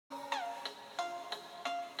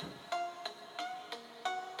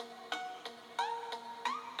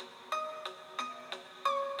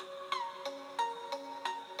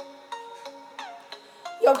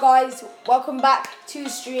Yo guys, welcome back to the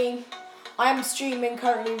stream. I am streaming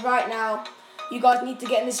currently right now. You guys need to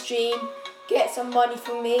get in the stream, get some money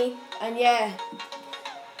from me, and yeah,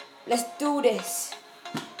 let's do this.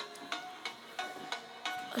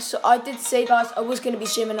 So I did say guys, I was going to be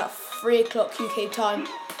streaming at 3 o'clock UK time,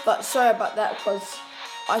 but sorry about that because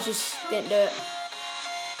I just didn't do it.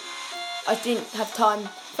 I didn't have time,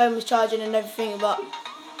 phone was charging and everything, but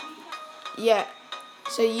yeah.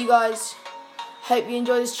 So you guys, hope you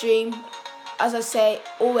enjoy the stream. As I say,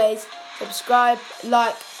 always subscribe,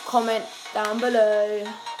 like, comment down below.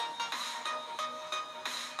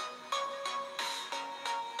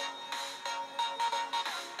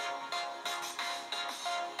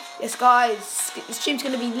 Yes guys, the stream's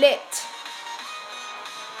going to be lit.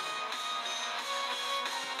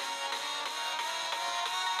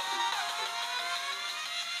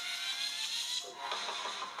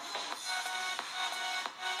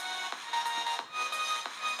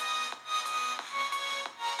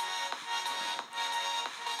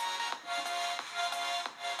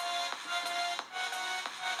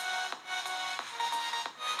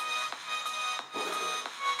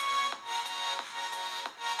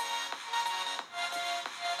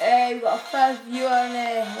 Hey, we got a first viewer on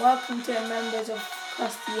there. Welcome to the members of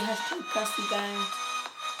Krusty, #Krusty Gang.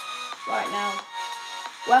 Right now.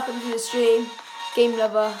 Welcome to the stream. Game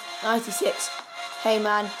Lover 96. Hey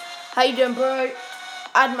man. How you doing, bro?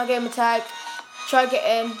 Add my gamer tag. Try get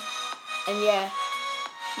in. And yeah.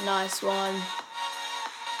 Nice one.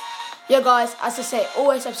 Yo guys, as I say,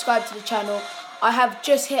 always subscribe to the channel. I have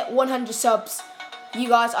just hit 100 subs. You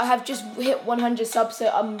guys, I have just hit 100 subs, so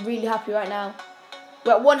I'm really happy right now.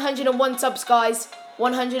 We're at 101 subs, guys.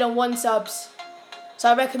 101 subs. So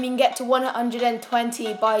I reckon we can get to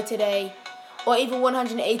 120 by today. Or even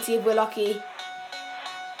 180 if we're lucky.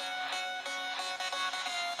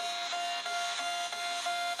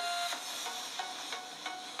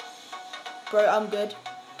 Bro, I'm good.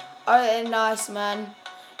 Alright, nice, man.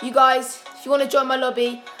 You guys, if you want to join my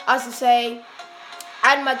lobby, as I say,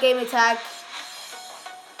 add my gamer tag.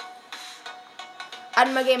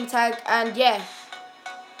 Add my gamer tag, and yeah.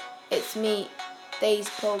 It's me, Days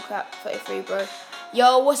Polecap 33, bro.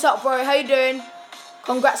 Yo, what's up, bro? How you doing?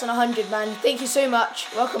 Congrats on 100, man. Thank you so much.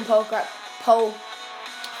 Welcome, Polecap,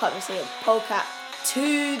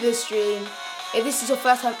 to the stream. If this is your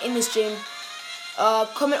first time in the stream,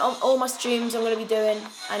 comment on all my streams I'm gonna be doing,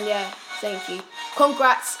 and yeah, thank you.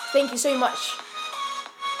 Congrats. Thank you so much.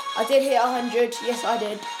 I did hit 100. Yes, I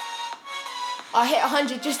did. I hit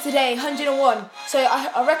 100 just today, 101. So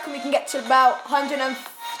I reckon we can get to about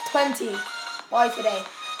 120 by today.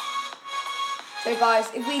 So guys,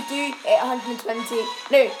 if we do hit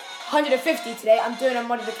 150 today, I'm doing a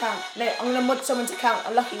modded account. No, I'm going to mod someone's account,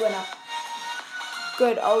 a lucky winner.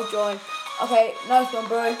 Good, I'll join. Okay, nice one,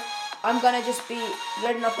 bro. I'm going to just be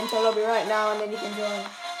loading up into a lobby right now, and then you can join.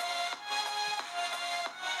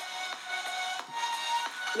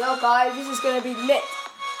 Yo guys, this is going to be lit.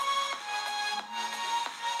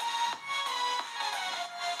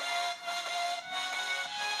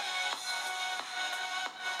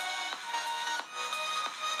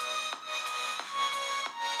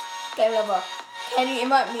 Game Lover, can you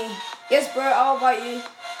invite me? Yes, bro, I'll invite you.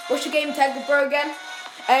 What's your game tag, bro, again?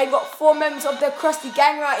 And you've got 4 members of the Krusty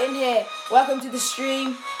Gang right in here. Welcome to the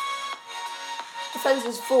stream. The friends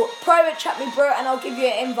is full. Private chat me, bro, and I'll give you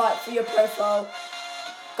an invite for your profile.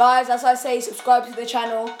 Guys, as I say, subscribe to the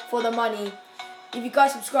channel for the money. If you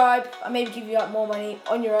guys subscribe, I'll maybe give you out more money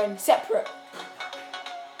on your own, separate.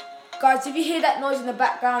 Guys, if you hear that noise in the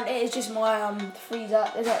background, it is just my freezer.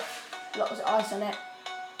 There's like lots of ice on it.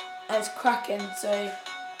 And it's cracking, so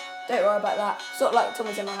don't worry about that. It's not like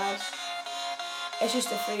someone's in my house. It's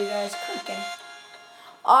just a freezer, it's cracking.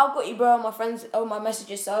 I've got you, bro, on my friends, on my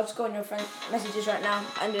messages, so I'll just go on your friend messages right now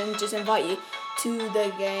and then just invite you to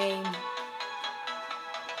the game.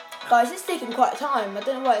 Guys, it's taking quite time. I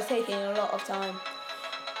don't know why it's taking a lot of time.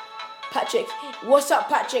 Patrick, what's up,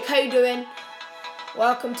 Patrick? How you doing?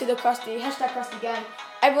 Welcome to the Krusty, #Krusty Gang.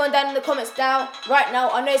 Everyone down in the comments now, right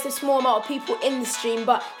now, I know it's a small amount of people in the stream,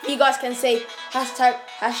 but if you guys can say #Krusty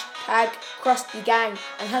Gang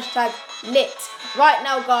and #lit. Right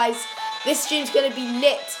now, guys, this stream's going to be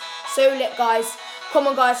lit. So lit, guys. Come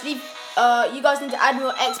on, guys. You guys need to add me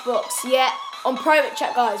on Xbox, yeah? On private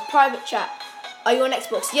chat, guys. Private chat. Are you on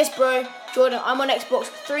Xbox? Yes, bro. Jordan, I'm on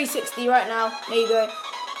Xbox 360 right now. There you go.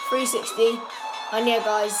 360. And yeah,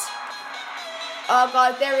 guys.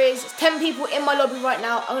 Guys, there is 10 people in my lobby right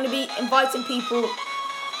now. I'm going to be inviting people,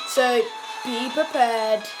 so be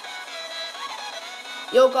prepared.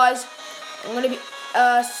 Yo, guys, I'm going to be,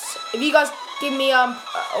 if you guys give me,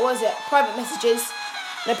 private messages,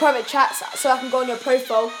 in a private chat so I can go on your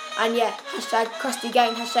profile. And yeah, hashtag Krusty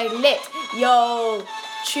Gang, hashtag lit. Yo,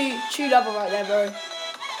 true lover right there, bro.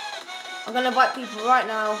 I'm gonna invite people right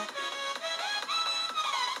now.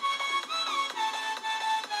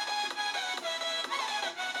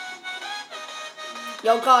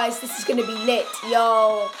 Yo guys, this is gonna be lit.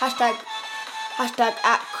 Yo, hashtag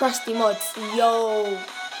at Krusty Mods.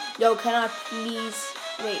 Yo, can I please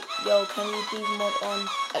wait? Yo, can you please mod on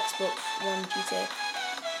Xbox One GTA?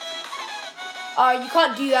 You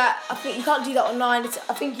can't do that. I think you can't do that online.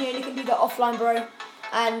 I think you only can do that offline, bro.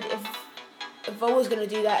 And if I was gonna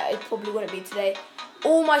do that, it probably wouldn't be today.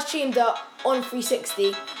 All my streams are on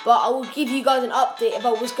 360, but I will give you guys an update if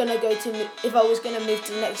I was gonna move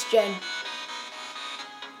to the next gen.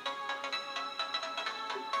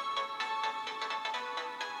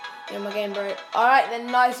 You're in my game, bro. Alright then,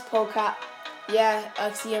 nice Polecat. Yeah,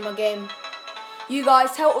 I see you in my game. You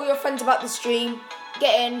guys, tell all your friends about the stream.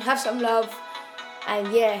 Get in, have some love.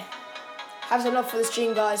 And yeah, have some love for the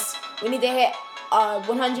stream, guys. We need to hit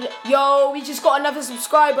 100. Yo, we just got another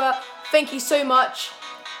subscriber. Thank you so much.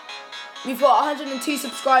 We've got 102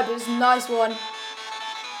 subscribers. Nice one.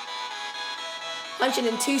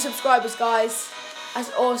 102 subscribers, guys.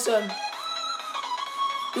 That's awesome.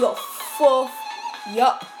 We got 4th.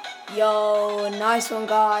 Yup. Yo, nice one,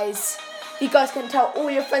 guys. You guys can tell all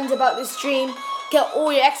your friends about this stream. Get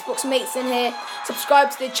all your Xbox mates in here. Subscribe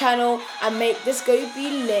to the channel and make this go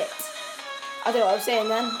be lit. I don't know what I was saying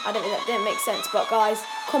then. I don't think that didn't make sense. But guys,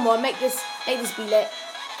 come on, make this be lit.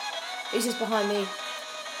 Who's this behind me?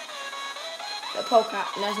 The Polecat.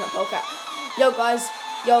 No, it's not Polecat. Yo, guys.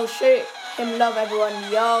 Yo, show him love, everyone.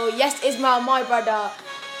 Yo, yes, Ismail, my brother.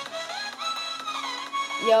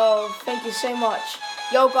 Yo, thank you so much.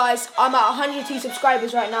 Yo, guys, I'm at 102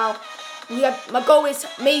 subscribers right now. My goal is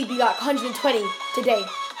maybe like 120 today.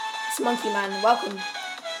 It's Monkey Man, welcome.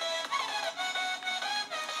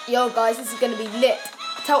 Yo, guys, this is going to be lit.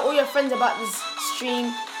 Tell all your friends about this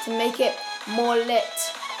stream to make it more lit.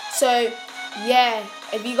 So, yeah,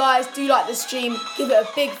 if you guys do like the stream, give it a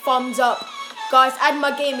big thumbs up. Guys, add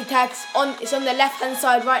my gaming tags. It's on the left-hand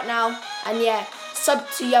side right now. And yeah, sub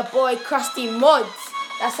to your boy Krusty Mods.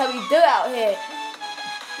 That's how we do it out here.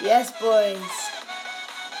 Yes, boys.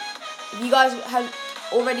 If you guys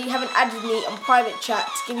haven't added me on private chat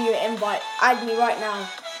to give you an invite, add me right now.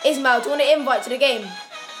 Ismail, do you want an invite to the game?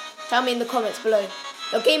 Tell me in the comments below.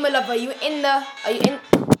 Your gamer lover, are you in?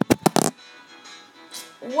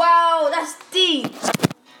 Wow, that's deep.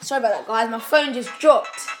 Sorry about that, guys. My phone just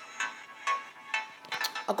dropped.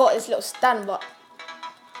 I got this little stand, but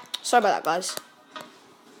sorry about that, guys.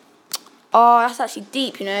 Oh, that's actually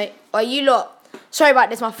deep, you know. Oh, you lot. Sorry about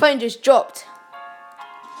this, my phone just dropped.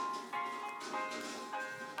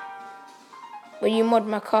 Will you mod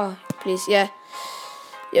my car, please? Yeah.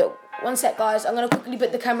 Yo, one sec, guys. I'm going to quickly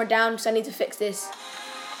put the camera down because I need to fix this.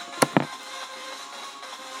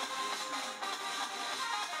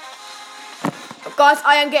 Guys,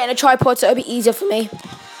 I am getting a tripod so it'll be easier for me.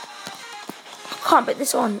 I can't put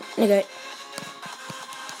this on. There you go.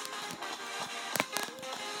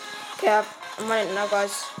 Okay, I'm running now,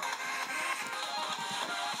 guys.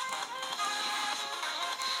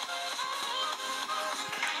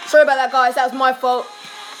 Sorry about that, guys. That was my fault.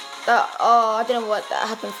 I don't know what that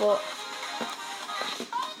happened for.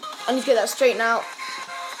 I need to get that straightened out.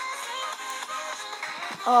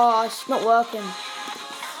 Oh, it's not working.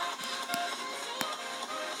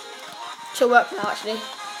 Should work now, actually.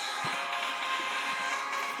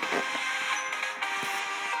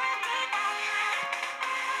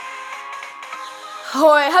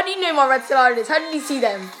 Oh, how do you know my red sliders? How did you see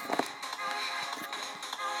them?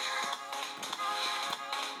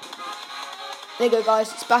 There you go,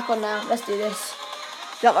 guys. It's back on now. Let's do this.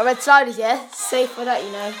 You got my red sliders, yeah? Safe for that,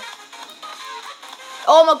 you know.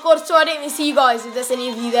 Oh my god, sorry, I didn't even see you guys. If there's any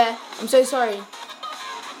of you there, I'm so sorry.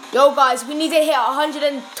 Yo, guys, we need to hit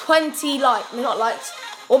 120 likes. Not likes.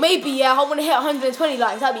 Or maybe, yeah, I want to hit 120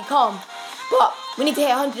 likes. That'd be calm. But we need to hit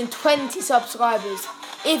 120 subscribers.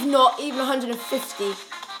 If not, even 150.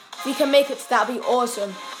 If we can make it to that, that'd be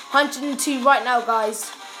awesome. 102 right now,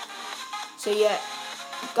 guys. So, yeah.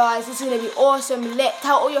 Guys, this is going to be awesome.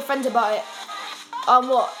 Tell all your friends about it.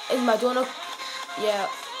 What? Ismail, do you want to... Yeah.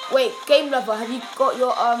 Wait, game lover, have you got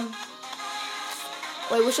your,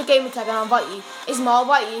 Wait, what's your gamer tag and I'll invite you? Ismail, I'll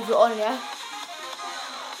invite you if you're on, yeah?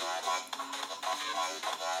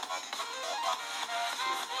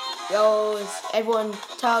 Yo, everyone,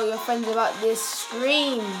 tell your friends about this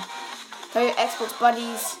stream. Tell your Xbox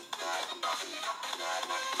buddies.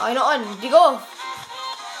 Are you not on? Did you go off?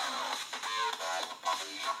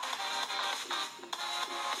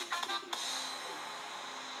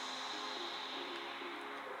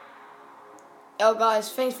 Yo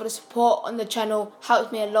guys, thanks for the support on the channel.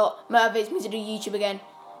 Helps me a lot. Motivates me to do YouTube again.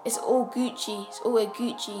 It's all Gucci. It's all a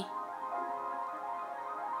Gucci.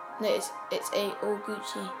 No, it's a all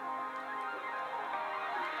Gucci.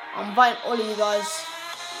 I'm inviting all of you guys.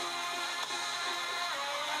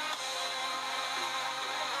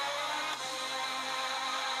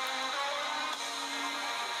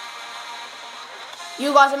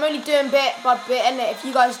 You guys, I'm only doing bit by bit, innit? If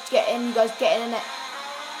you guys get in, you guys get in, innit?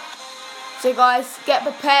 So guys, get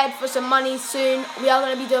prepared for some money soon. We are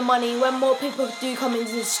going to be doing money. When more people do come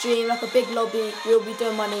into the stream, like a big lobby, we'll be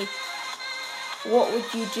doing money. What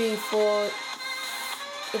would you do if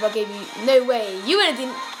I gave you... No way. You wouldn't do...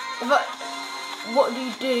 What do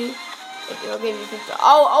you do if I gave you 50?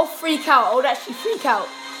 I'll freak out. I would actually freak out.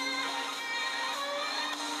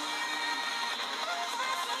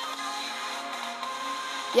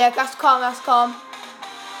 Yeah, that's calm, that's calm.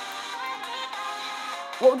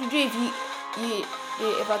 What would you do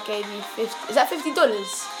if I gave you 50? Is that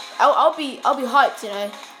 $50? I'll be hyped, you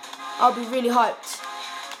know. I'll be really hyped.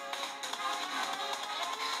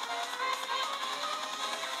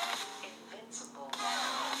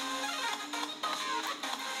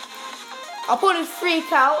 I'll probably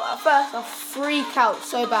freak out. At first, I'll freak out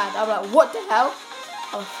so bad. I'm like, what the hell?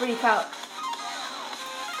 I'll freak out.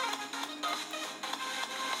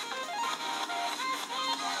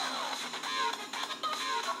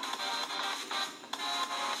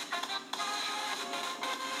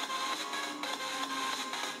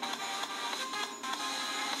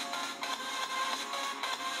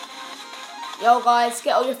 Yo guys,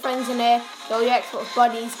 get all your friends in here, get all your Xbox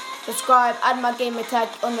buddies, subscribe, add my gamer tag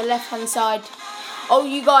on the left hand side. Oh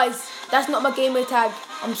you guys, that's not my gamer tag.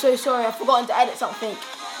 I'm so sorry, I've forgotten to edit something.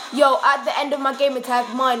 Yo, at the end of my gamer tag,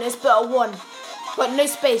 minus, put a 1. But no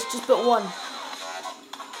space, just put 1.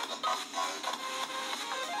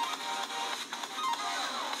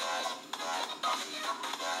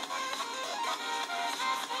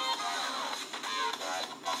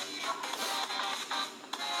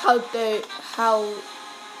 How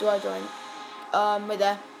do I join? Right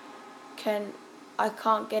there. I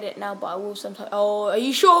can't get it now, but I will sometime. Oh, are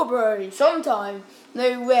you sure, bro? Sometime?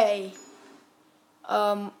 No way.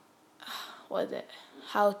 What is it?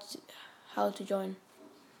 How to join?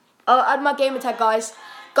 I'll add my gamer tag, guys.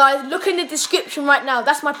 Guys, look in the description right now.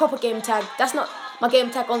 That's my proper gamer tag. That's not my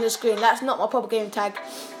gamer tag on the screen. That's not my proper gamer tag.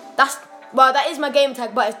 That is my gamer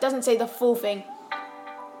tag, but it doesn't say the full thing.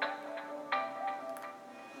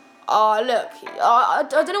 Oh, look, I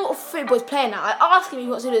don't know what football's playing at. I asked him if he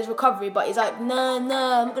wants to do his recovery, but he's like, no, I'm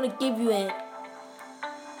not going to give you it.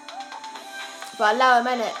 But I allow him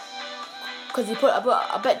in it. Because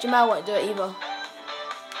I bet Jamal won't do it either.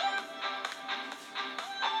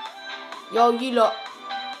 Yo, you lot.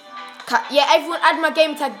 Yeah, everyone add my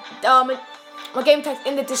game tag. My game tag's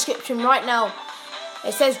in the description right now.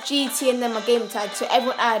 It says GT and then my game tag, so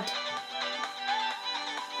everyone add.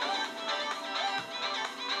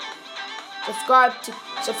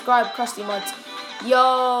 Subscribe Krusty Mods.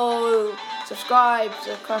 Yo, subscribe to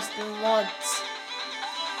Krusty Mods.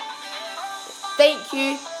 Thank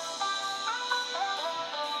you.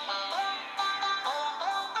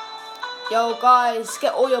 Yo guys,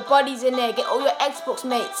 get all your buddies in there, get all your Xbox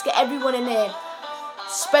mates, get everyone in there.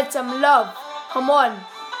 Spread some love. Come on.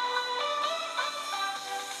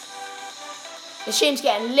 The stream's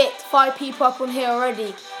getting lit. 5 people up on here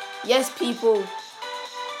already. Yes, people.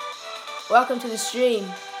 Welcome to the stream.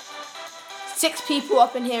 6 people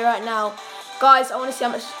up in here right now. Guys, I want to see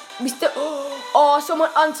how much we still... Oh,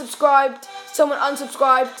 someone unsubscribed. Someone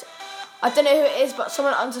unsubscribed. I don't know who it is, but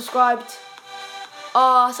someone unsubscribed.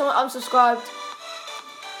 Oh, someone unsubscribed.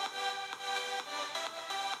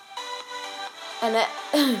 And it...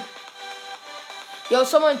 Yo,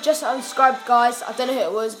 someone just unsubscribed, guys. I don't know who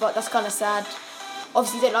it was, but that's kind of sad.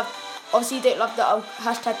 Obviously, you don't love the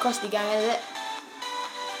hashtag Krusty Gang, is it?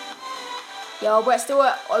 Yo,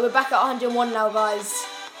 we're back at 101 now, guys.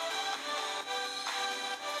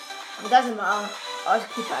 It doesn't matter. I'll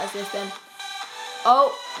just keep it as this then.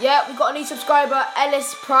 Oh, yeah, we got a new subscriber,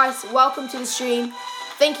 Ellis Price. Welcome to the stream.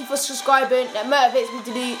 Thank you for subscribing. That motivates me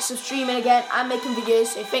to do some streaming again and making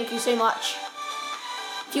videos, so thank you so much.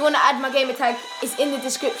 If you want to add my gamer tag, it's in the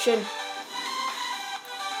description.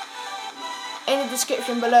 In the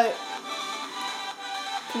description below.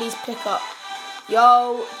 Please pick up.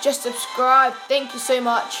 Yo, just subscribe. Thank you so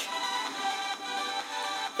much.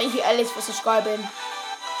 Thank you, Ellis, for subscribing.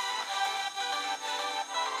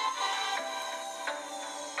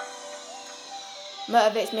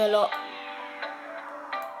 Motivates me a lot.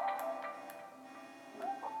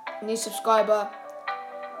 New subscriber.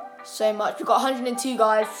 so much. We've got 102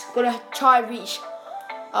 guys. Gonna try reach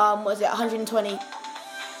 120.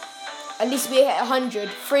 At least we hit 100.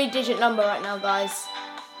 3-digit number right now, guys.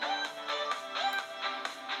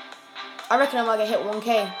 I reckon I might get hit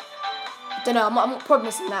 1K. I don't know, I'm not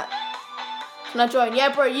promising that. Can I join?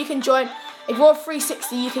 Yeah, bro, you can join. If you're on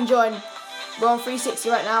 360, you can join. We're on 360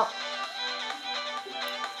 right now.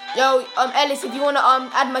 Yo, Ellis, if you wanna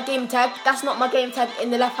add my game tag, that's not my game tag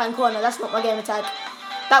in the left-hand corner. That's not my game tag.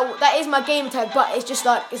 That is my game tag, but it's just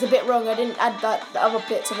like it's a bit wrong. I didn't add the other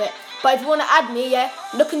bits of it. But if you wanna add me, yeah,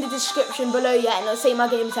 look in the description below, yeah, and it'll say my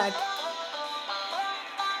game tag.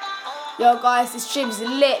 Yo, guys, this stream's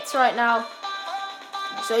lit right now.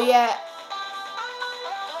 So yeah.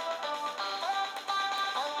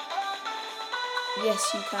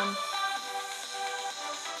 Yes, you can.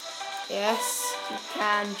 Yes, you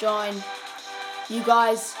can join.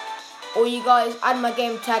 All you guys, add my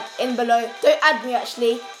game tag in below. Don't add me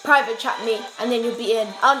actually, private chat me, and then you'll be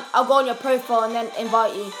in. I'll go on your profile and then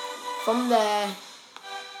invite you from there.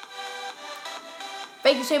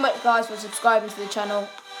 Thank you so much, guys, for subscribing to the channel.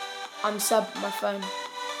 I'm subbing on my phone,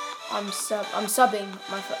 or I'm sub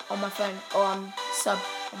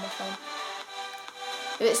on my phone.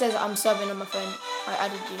 If it says I'm subbing on my phone, I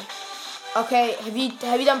added you. Okay, have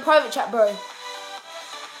you done private chat, bro?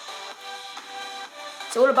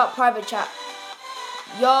 It's all about private chat.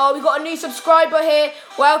 Yo, we got a new subscriber here.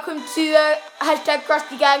 Welcome to the hashtag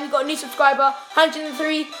Krusty Gang. We got a new subscriber,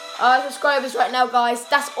 103 subscribers right now, guys.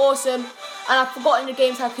 That's awesome. And I've forgotten the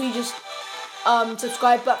game tag who just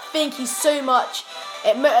subscribed, but thank you so much.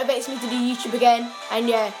 It motivates me to do YouTube again, and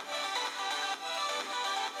yeah.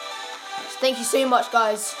 Thank you so much,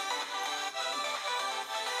 guys.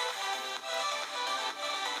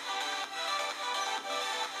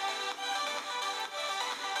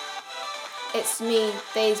 It's me,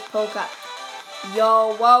 Days Polka.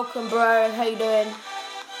 Yo, welcome, bro. How you doing?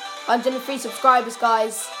 103 subscribers,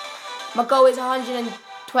 guys. My goal is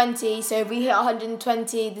 120, so if we hit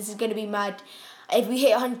 120, this is gonna be mad. If we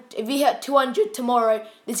hit 200 tomorrow,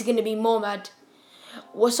 this is gonna be more mad.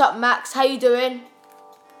 What's up, Max? How you doing?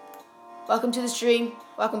 Welcome to the stream.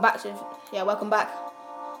 Welcome back.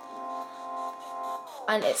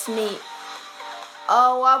 And it's me.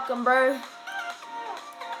 Oh, welcome, bro.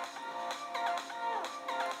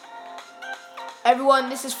 Everyone,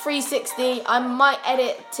 this is 360. I might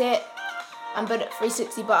edit it and put it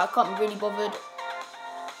 360, but I can't be really bothered.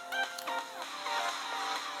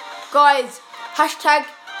 Guys, hashtag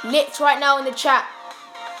lit right now in the chat.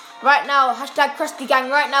 Right now, hashtag Krusty Gang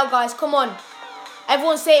right now, guys. Come on.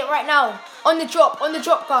 Everyone say it right now. On the drop,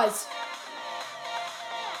 guys.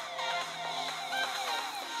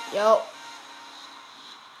 Yo,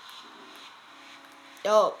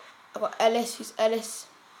 I got Ellis. Who's Ellis?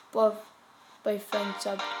 Both friends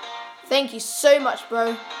subbed. Thank you so much,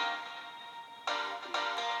 bro.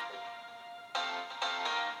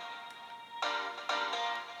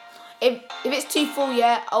 If it's too full,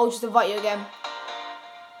 yeah, I'll just invite you again.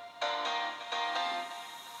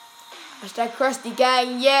 Hashtag Krusty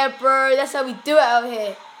Gang, yeah, bro. That's how we do it out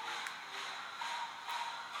here.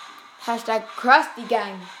 Hashtag Krusty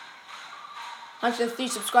Gang. 103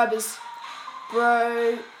 subscribers,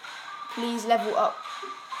 bro. Please level up.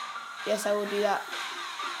 Yes, I will do that.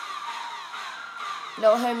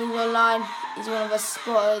 Little homie's online. He's one of us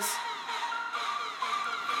spotters.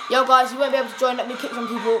 Yo, guys, you won't be able to join. Let me kick some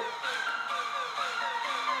people.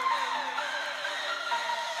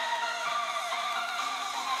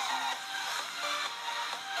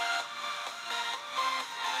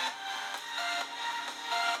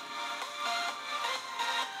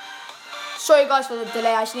 Sorry, guys, for the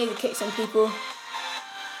delay. I just need to kick some people.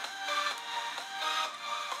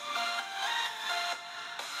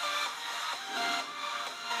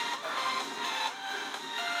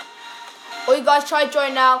 All you guys try to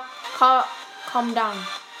join now. Calm down.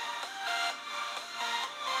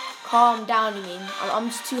 Calm down, you mean? I'm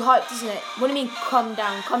just too hyped, isn't it? What do you mean, calm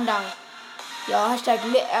down? Calm down. Yo, hashtag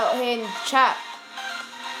lit out here in the chat.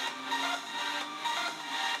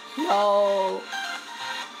 Yo.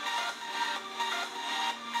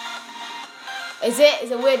 Is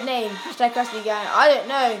it a weird name? Hashtag Krusty Gang. I don't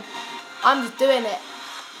know. I'm just doing it.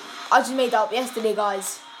 I just made that up yesterday,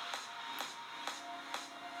 guys.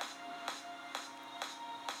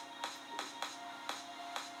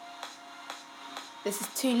 This is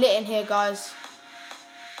too lit in here, guys.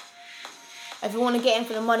 If you want to get in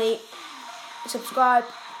for the money, subscribe,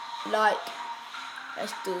 like.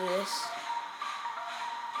 Let's do this.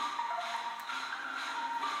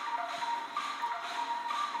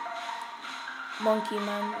 Monkey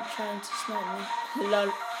man trying to snipe me.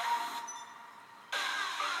 Lol.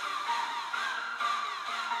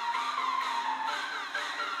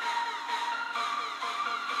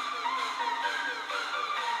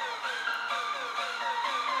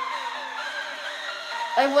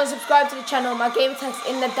 Everyone subscribe to the channel. My game tag's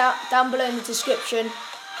in the down below in the description.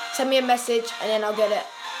 Send me a message and then I'll get it.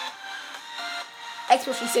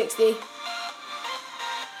 Xbox 360.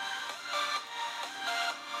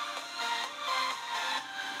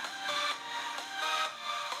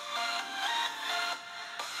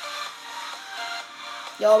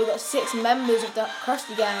 Yo, we got 6 members of the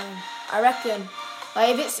Krusty Gang, I reckon.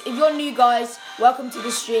 Like, if you're new, guys, welcome to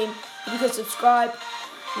the stream. If you could subscribe,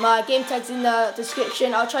 my game tag's in the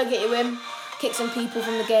description. I'll try to get you in, kick some people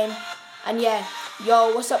from the game. And yeah,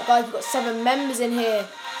 yo, what's up, guys? We've got 7 members in here.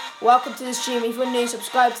 Welcome to the stream. If you're new,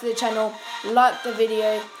 subscribe to the channel, like the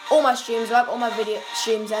video, all my streams, like all my video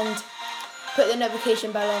streams, and put the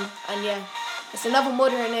notification bell on. And yeah, it's another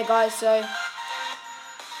modder in here, guys. So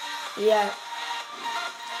yeah.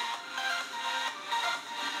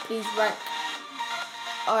 Please rank.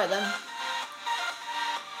 Alright then.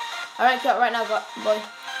 I rank you up right now, boy.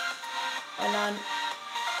 And then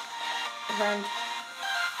friend.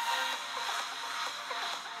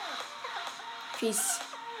 Peace.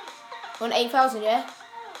 You want 8,000, yeah?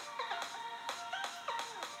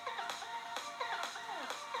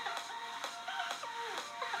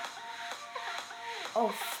 Oh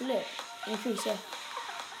flip. Increase, yeah.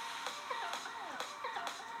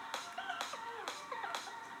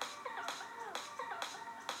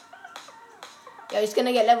 Yeah, he's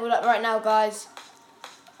gonna get leveled up right now, guys.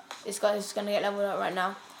 This guy is gonna get leveled up right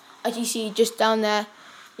now. As you see, just down there,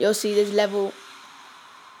 you'll see this level.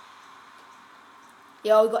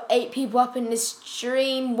 Yo, we've got 8 people up in this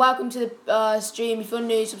stream. Welcome to the stream. If you're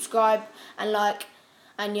new, subscribe and like.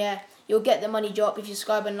 And yeah, you'll get the money drop if you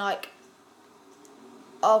subscribe and like.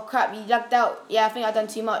 Oh crap, you lagged out. Yeah, I think I've done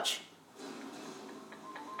too much.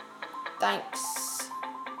 Thanks.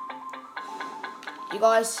 Are you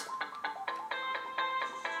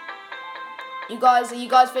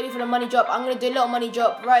guys ready for the money drop? I'm gonna do a little money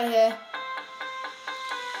drop right here.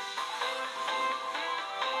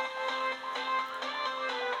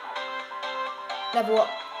 Level up.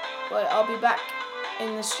 Wait, I'll be back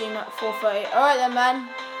in the stream at 4:30. Alright then, man.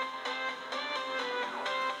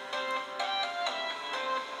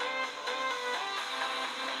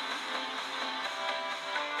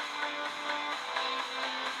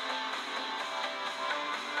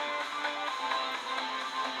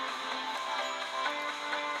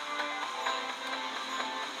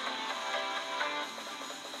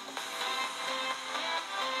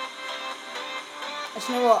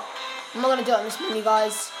 You know what? I'm not gonna do it on this mini,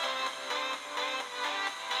 guys.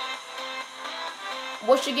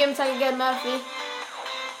 What's your game tag again, Murphy?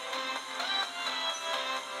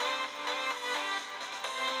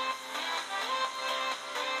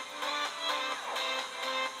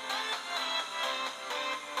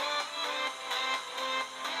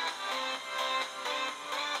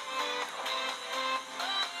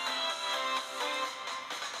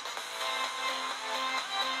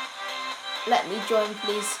 Let me join,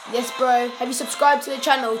 please. Yes, bro. Have you subscribed to the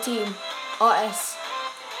channel, team? RS.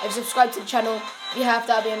 Have you subscribed to the channel? If you have,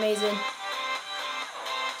 that'd be amazing.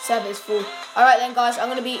 Server is full. Alright then, guys. I'm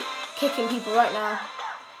going to be kicking people right now.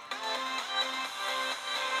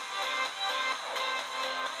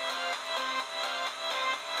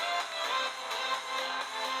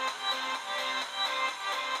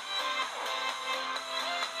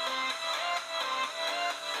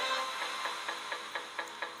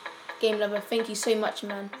 Game Lover, thank you so much,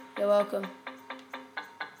 man. You're welcome.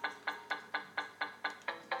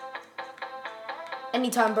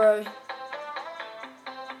 Anytime, bro.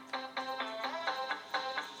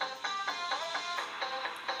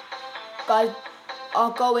 Guys, our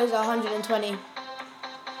goal is 120.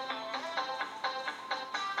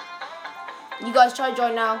 You guys try to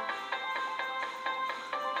join now.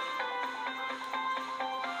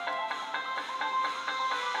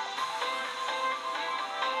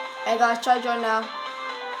 Hey guys, try to join now.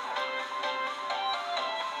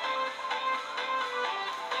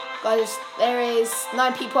 Guys, there is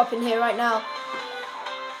 9 people up in here right now.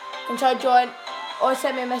 You can try to join or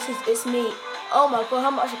send me a message, it's me. Oh my god,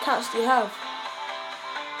 how much accounts do you have?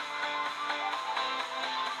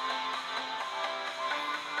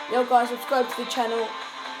 Yo guys, subscribe to the channel.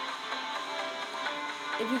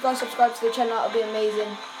 If you guys subscribe to the channel, that'll be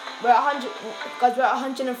amazing. We're at 100, guys, we're at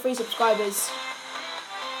 103 subscribers.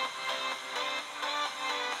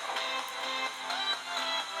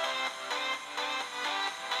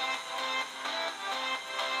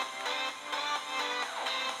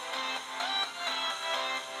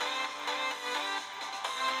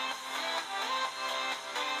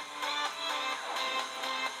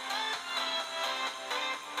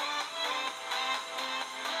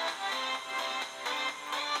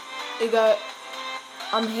 There you go.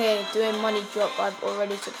 I'm here doing money drop, I've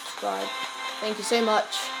already subscribed. Thank you so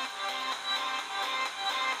much.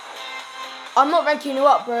 I'm not ranking you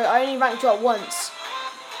up, bro. I only ranked you up once.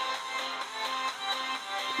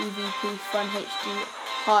 PvP Fun HD.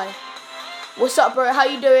 Hi. What's up, bro? How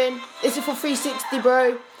you doing? This is for 360,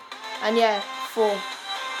 bro. And yeah, 4.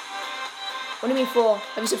 What do you mean 4?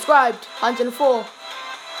 Have you subscribed? 104.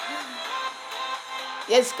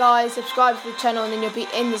 Yes, guys, subscribe to the channel and then you'll be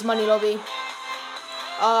in this money lobby.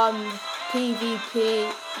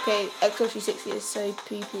 PvP. Okay, X360 is so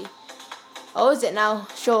PP. Oh, is it now?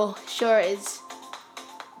 Sure it is.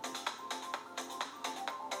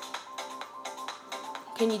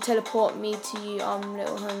 Can you teleport me to you,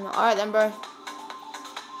 little home? Alright then, bro.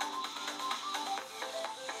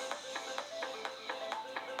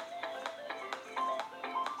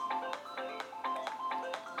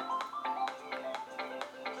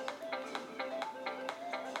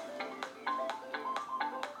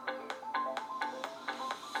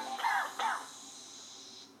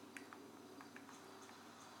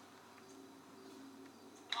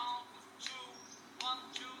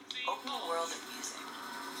 Open the world of music.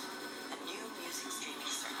 A new music streaming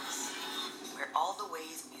service where all the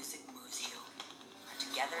ways music moves you are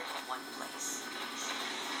together in one place.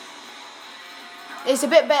 It's a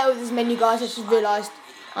bit better with this menu, guys. I just realised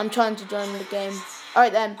I'm trying to join the game.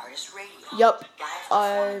 Alright then. Yup.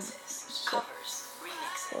 What's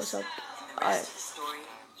up? Alright.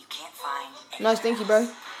 Nice, thank you, bro.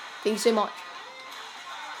 Thank you so much.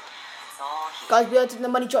 Guys, we are doing the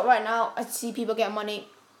money drop right now. I see people getting money.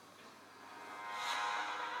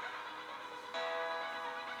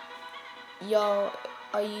 Yo,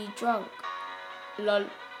 are you drunk? Lol.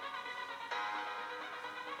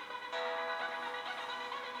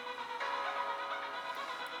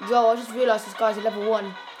 Yo, I just realised this guy's a level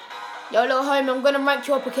 1. Yo, little homie, I'm gonna rank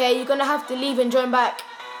you up, okay? You're gonna have to leave and join back.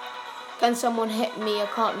 Can someone hit me? I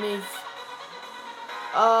can't move.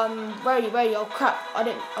 Where are you? Oh crap,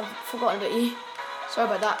 I've forgotten about you. Sorry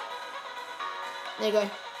about that. There you go.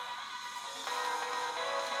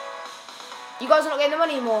 You guys are not getting the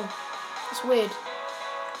money anymore. It's weird.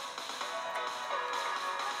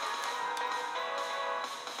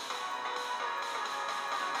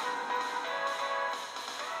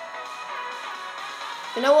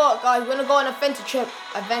 You know what, guys? We're gonna go on an adventure trip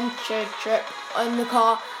on the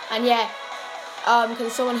car, and yeah. Can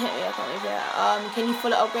someone hit me? I can't move yet. Can you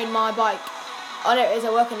fully upgrade my bike? Oh, there it is.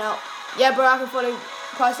 I'm working out. Yeah, bro. I can fully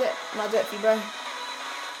price it, and I'll do it for you, bro.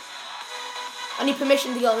 I need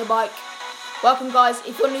permission to get on the bike. Welcome, guys.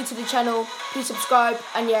 If you're new to the channel, please subscribe,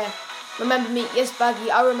 and yeah, remember me. Yes,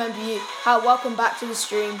 Baggy. I remember you. How? Welcome back to the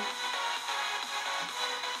stream.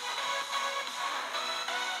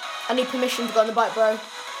 I need permission to go on the bike, bro.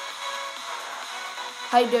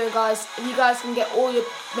 How you doing, guys? If you guys can get all your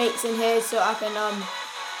mates in here so I can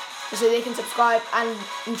so they can subscribe and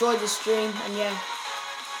enjoy the stream, and yeah.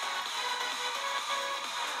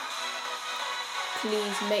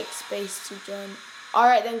 Please make space to join.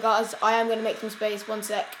 Alright then, guys, I am gonna make some space. One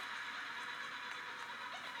sec.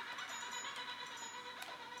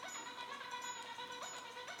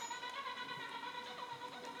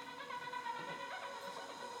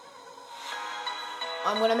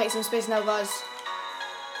 I'm gonna make some space now, guys.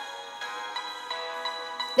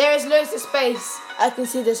 There is loads of space. I can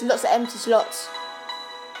see there's lots of empty slots.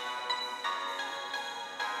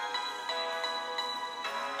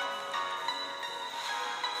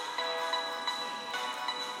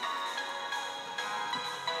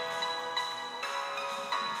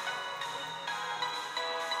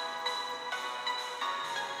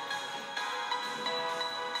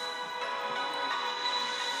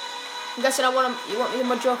 I'm guessing you want me to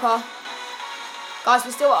mod your car. Guys,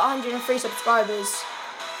 we're still at 103 subscribers.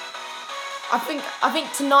 I think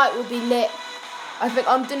tonight will be lit. I think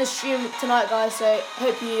I'm doing a stream tonight, guys, so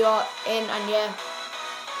hope you are in, and yeah.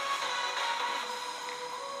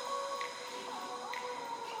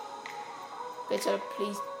 Please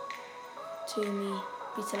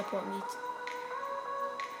teleport me.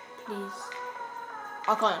 Please.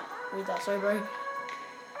 I can't read that, sorry, bro.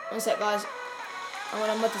 One sec, guys. I'm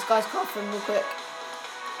gonna mod this guy's car for him real quick.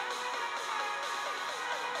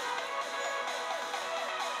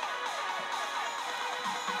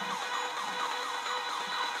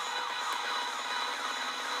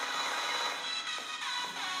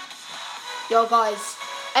 Yo, guys,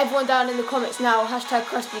 everyone down in the comments now, hashtag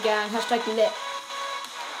Krusty Gang, hashtag lit.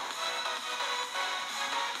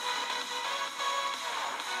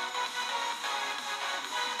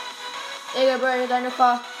 There you go, bro, down your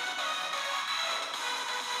car.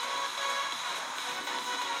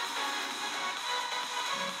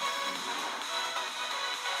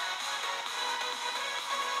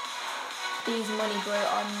 needs money, bro.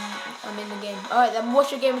 I'm in the game. Alright then,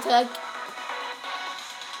 what's your game tag?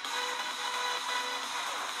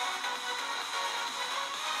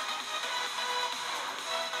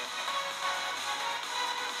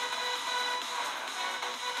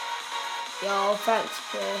 Yo, thanks,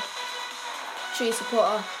 bro. True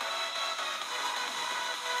supporter.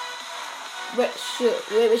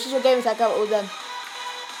 Which is your game tag out of all them?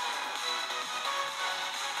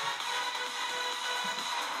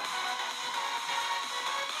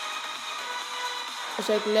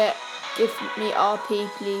 Chocolate, give me RP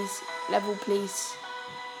please, level please.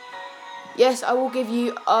 Yes, I will give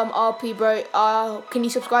you RP, bro. Can you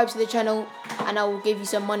subscribe to the channel and I will give you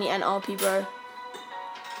some money and RP, bro.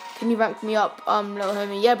 Can you rank me up, little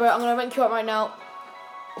homie? Yeah, bro, I'm gonna rank you up right now.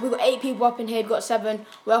 We've got 8 people up in here, we've got 7.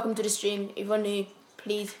 Welcome to the stream. If you're new,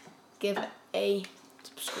 please give a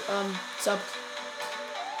sub.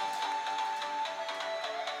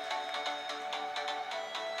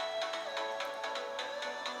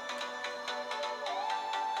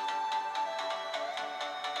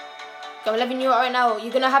 I'm 11 you out right now.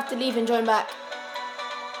 You're gonna have to leave and join back.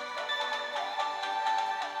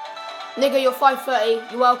 Nigga, you're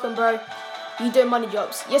 5:30. You're welcome, bro. You doing money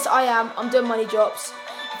drops? Yes, I am. I'm doing money drops.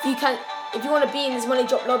 If you want to be in this money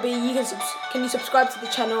drop lobby, can you subscribe to the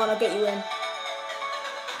channel and I'll get you in.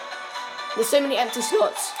 There's so many empty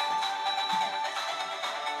slots.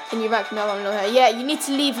 Can you rank me up, little homie? Yeah, you need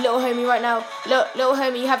to leave, little homie, right now. Little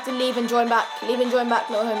homie, you have to leave and join back. Leave and join back,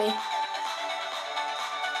 little homie.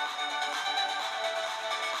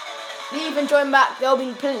 Leave and join back. There'll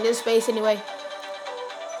be plenty of space anyway.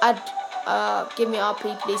 Give me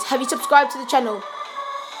RP, please. Have you subscribed to the channel?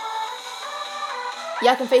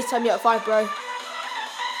 Yeah, I can FaceTime you at 5, bro.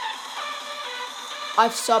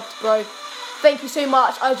 I've subbed, bro. Thank you so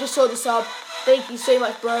much. I just saw the sub. Thank you so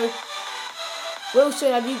much, bro.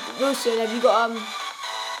 Wilson, have you got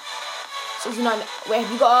 69? Wait,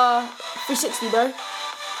 have you got 360, bro?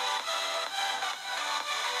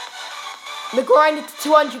 We're grinding to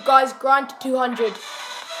 200, guys. Grind to 200.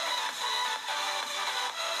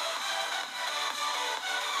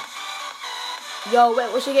 Yo,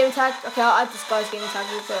 wait, what's your game tag? Okay, I'll add this guy's game tag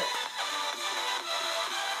real quick.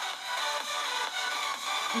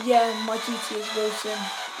 Yeah, my GT is Wilson.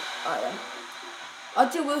 Alright then. I'll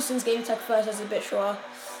do Wilson's game tag first, as a bit shorter.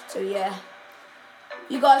 So yeah.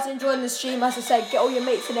 You guys enjoying the stream, as I said, get all your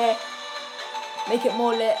mates in there. Make it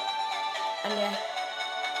more lit. And yeah.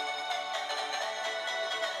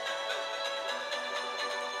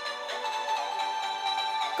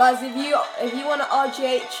 Guys, if you want an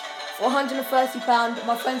RGH for £130,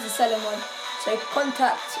 my friends are selling one. So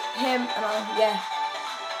contact him and yeah.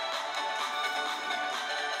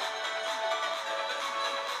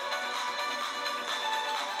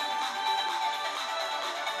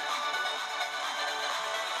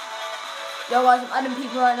 Yo guys, I'm adding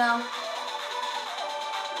people right now.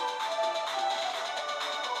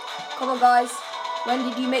 Come on guys. When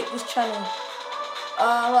did you make this channel?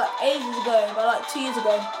 Like ages ago, but like 2 years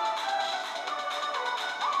ago.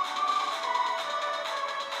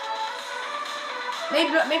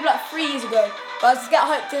 Maybe like 3 years ago. Guys, let's get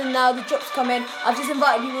hyped in now. The drops come in. I've just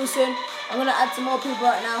invited you, Wilson. I'm gonna add some more people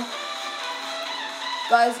right now.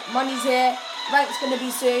 Guys, money's here. Rank's gonna be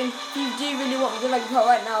soon. If you do really want me to rank out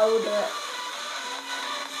right now, I will do it.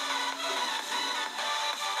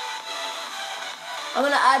 I'm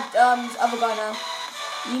gonna add this other guy now.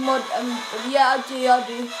 You mod, yeah, I'll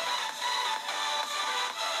do.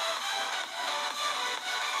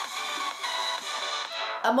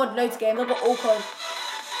 I mod loads of games, I've got all code.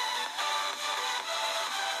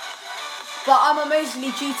 But I'm a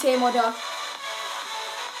mostly GTA modder.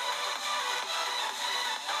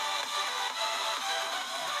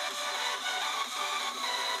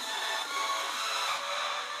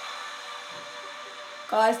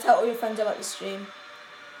 Guys, tell all your friends about the stream.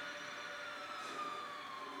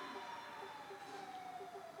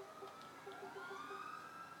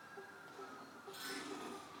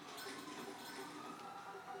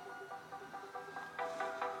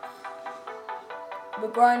 We're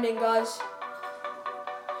grinding, guys.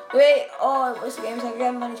 Wait, oh, what's the game tag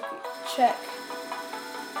again? Manage to check.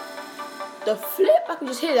 The flip? I can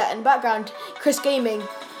just hear that in the background. Chris Gaming.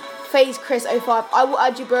 Phase Chris 05. I will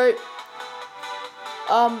add you, bro.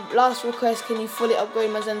 Last request, can you fully upgrade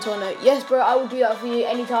my Zentorno? Yes, bro, I will do that for you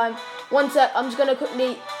anytime. One sec, I'm just gonna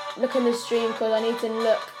quickly look in the stream because I need to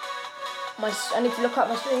look at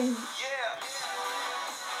my stream.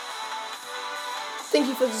 Thank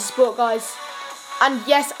you for the support, guys. And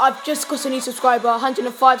yes, I've just got a new subscriber,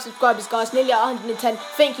 105 subscribers, guys, nearly at 110.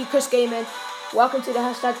 Thank you, Chris Gaming. Welcome to the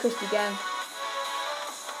hashtag Christy Gang.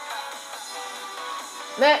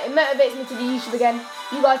 It motivates me to do YouTube again.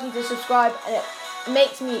 You guys need to subscribe, and it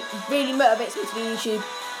really motivates me to do YouTube.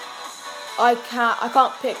 I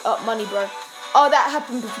can't pick up money, bro. Oh, that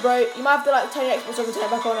happened, bro. You might have to like turn your Xbox off and turn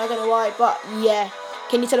it back on. I don't know why, but yeah.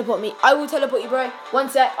 Can you teleport me? I will teleport you, bro. One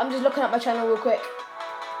sec. I'm just looking at my channel real quick.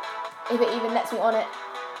 If it even lets me on it.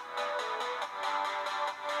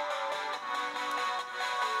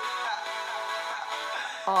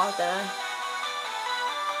 Oh, I don't know.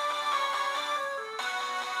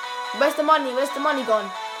 Where's the money? Where's the money gone?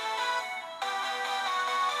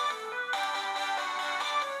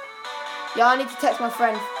 Yeah, I need to text my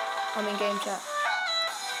friend. I'm in game chat.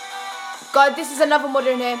 Guys, this is another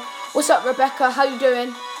modder in here. What's up, Rebecca? How you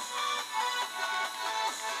doing?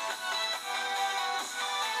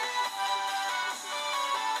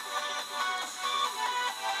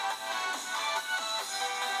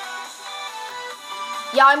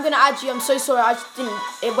 Yeah, I'm gonna add you. I'm so sorry. I just didn't.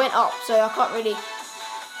 It went up, so I can't really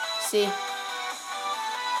see.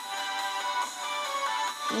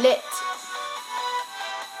 Lit.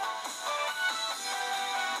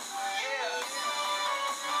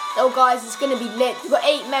 Oh, guys, it's gonna be lit. We've got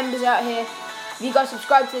 8 members out here. If you guys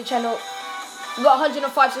subscribe to the channel, we've got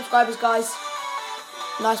 105 subscribers, guys.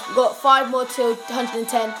 Nice. We've got 5 more till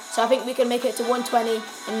 110. So I think we can make it to 120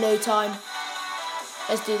 in no time.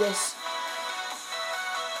 Let's do this.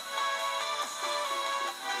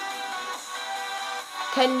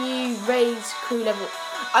 Can you raise crew level?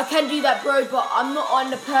 I can do that, bro, but I'm not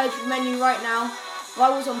on the purge menu right now. If I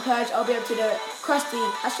was on purge, I'll be able to do it. Krusty,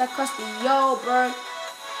 hashtag Krusty, yo, bro.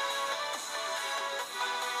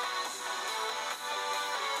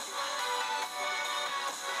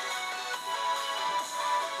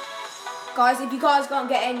 Guys, if you guys can't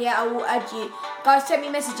get in yet, I will add you. Guys, send me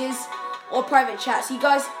messages or private chats. You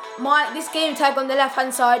guys, this game tag on the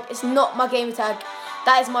left-hand side is not my game tag.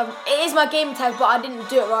 It is my game tag, but I didn't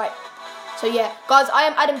do it right. So yeah, guys, I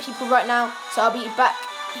am adding people right now, so I'll be back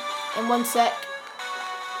in 1 sec.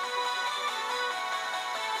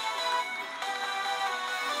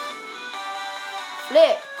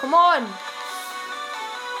 Flip, come on.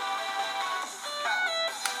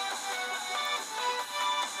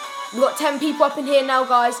 We've got 10 people up in here now,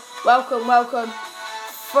 guys. Welcome, welcome.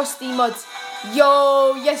 Frosty Mods.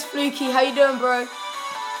 Yo, yes, Fluky, how you doing, bro?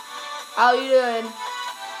 How you doing?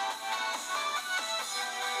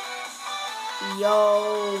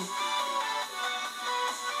 Yo.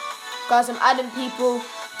 Guys, I'm adding people.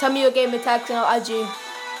 Tell me your gamer tags and I'll add you. And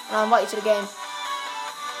I'll invite you to the game.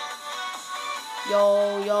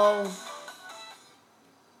 Yo, yo.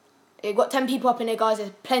 We've got 10 people up in here, guys.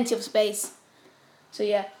 There's plenty of space. So,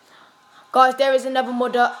 yeah. Guys, there is another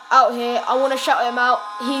modder out here. I want to shout him out.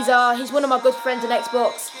 He's one of my good friends on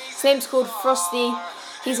Xbox. His name's called Frosty.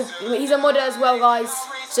 He's a modder as well, guys.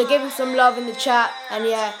 So give him some love in the chat. And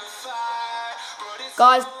yeah.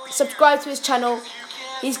 Guys, subscribe to his channel.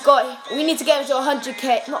 We need to get him to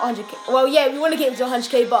 100k. Not 100k. Well, yeah, we want to get him to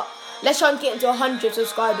 100k, but let's try and get him to 100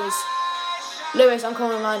 subscribers. Lewis, I'm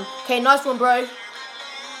calling online. Okay, nice one, bro.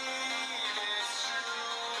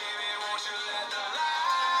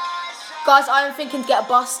 Guys, I am thinking to get a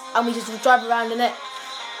bus and we just drive around in it.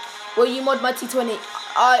 Will you mod my T20?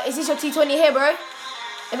 Is this your T20 here, bro?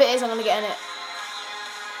 If it is, I'm going to get in it.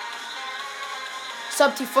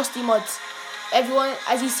 Sub to Frosty Mods. Everyone,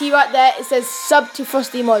 as you see right there, it says sub to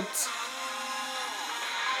Frosty Mods.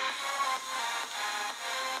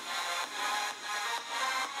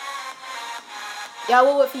 Yeah, I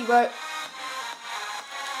will wait for you, bro.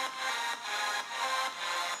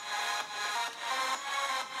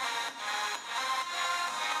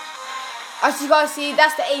 As you guys see,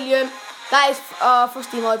 that's the alien. That is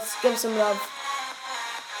Frosty Mods. Give him some love.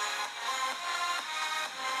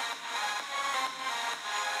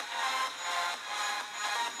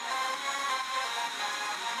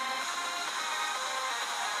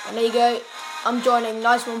 And there you go. I'm joining.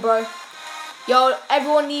 Nice one, bro. Yo,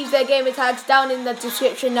 everyone leaves their gamer tags down in the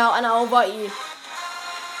description now, and I'll invite you.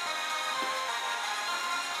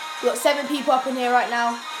 We've got 7 people up in here right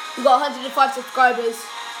now. We've got 105 subscribers.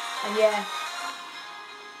 And yeah.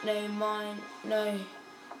 No, mine. No.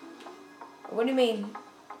 What do you mean?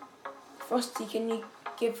 Frosty, can you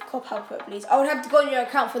give Cop help, please? I would have to go on your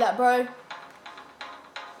account for that, bro.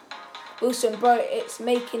 Wilson, bro, it's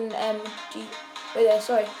making wait there,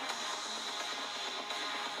 sorry.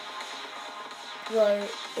 Bro,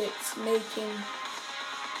 it's making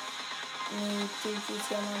me do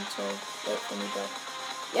GTA Online, so wait for me, bro.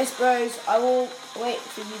 Yes, bros, I will wait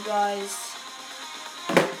for you guys.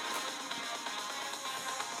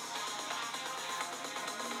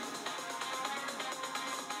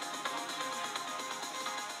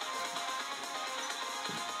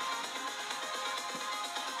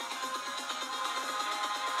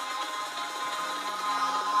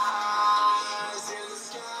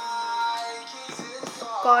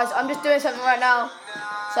 Guys, I'm just doing something right now.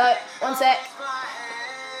 So, one sec.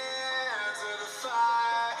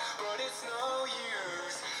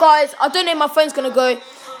 Guys, I don't know if my phone's gonna go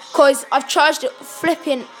because I've charged it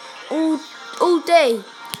flipping all day.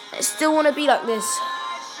 It still wanna be like this.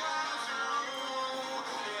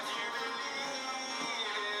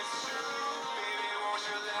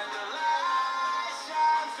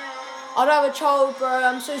 I don't have a child, bro.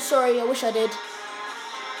 I'm so sorry. I wish I did.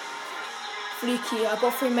 Fluky. I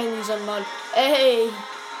got 3 menus on mine. Hey.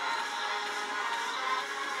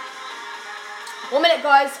 1 minute,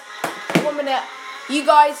 guys. 1 minute. You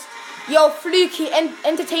guys, Fluky,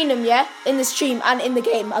 entertain them, yeah? In the stream and in the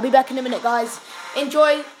game. I'll be back in a minute, guys.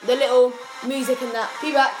 Enjoy the little music and that.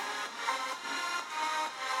 Be back.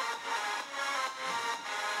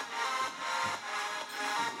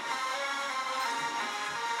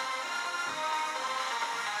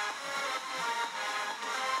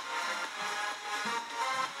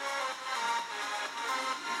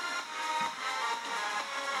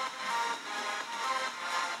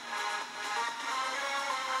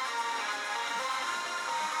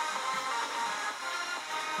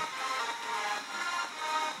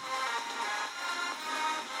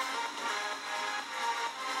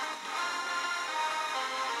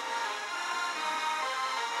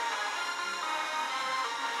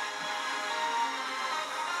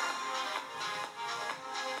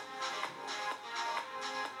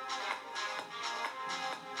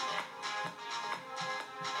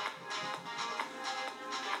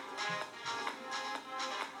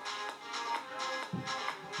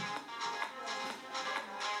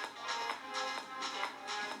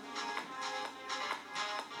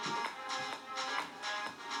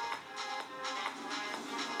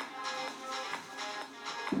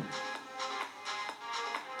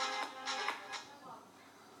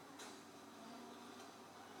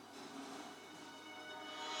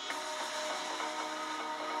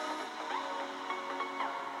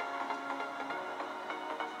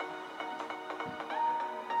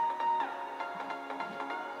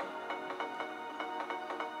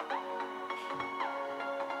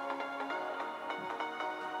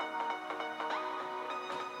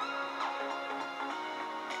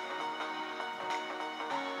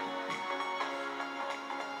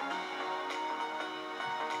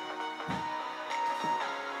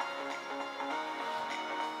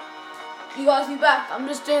 You guys be back. I'm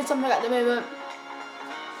just doing something at the moment.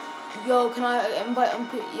 Yo, can I invite on?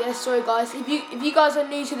 Yeah, sorry guys. If you guys are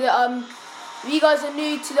new to the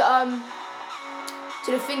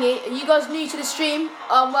to the thingy, you guys new to the stream,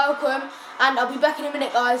 welcome. And I'll be back in a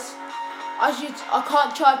minute, guys. I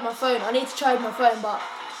can't charge my phone. I need to charge my phone, but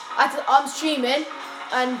I'm streaming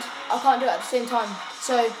and I can't do it at the same time.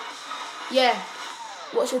 So yeah.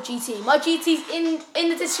 What's your GT? My GT's in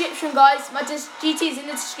the description, guys. My GT's in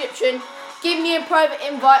the description. Give me a private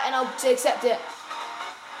invite and I'll accept it.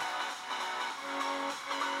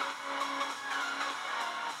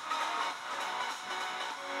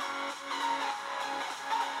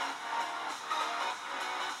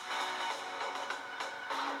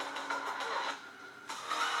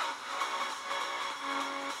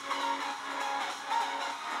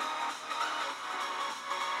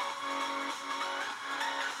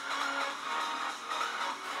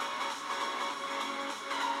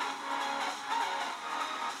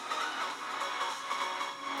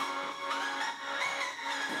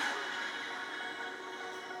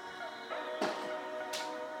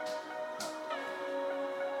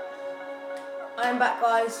 I'm back,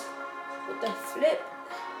 guys. What the flip?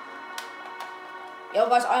 Yo,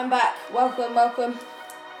 guys, I'm back. Welcome, welcome.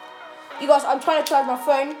 You guys, I'm trying to charge my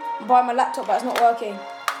phone by my laptop, but it's not working.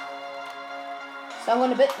 So I'm going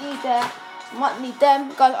to put these there. Might need them.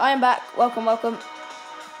 Guys, I am back. Welcome, welcome.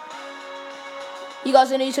 You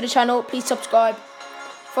guys are new to the channel. Please subscribe.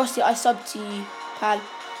 Frosty, I subbed to you, pal.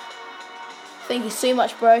 Thank you so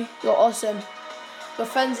much, bro. You're awesome. Your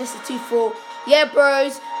friends list is 2-4. Yeah,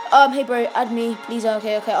 bros. Hey bro, add me, please.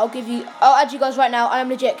 Okay, I'll add you guys right now. I am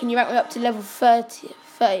legit. Can you rank me up to level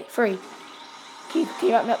 33? Can you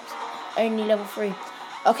rank me up to only level 3?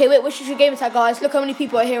 Okay, wait, which is your gamer tag, guys? Look how many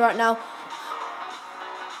people are here right now.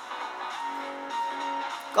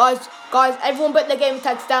 Guys, everyone put their gamer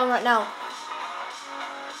tags down right now.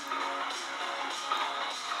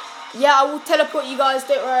 Yeah, I will teleport you guys,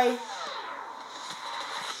 don't worry.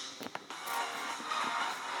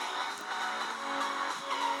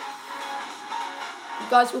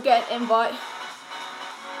 Guys, we'll get an invite.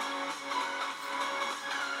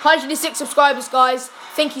 106 subscribers, guys.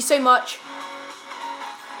 Thank you so much.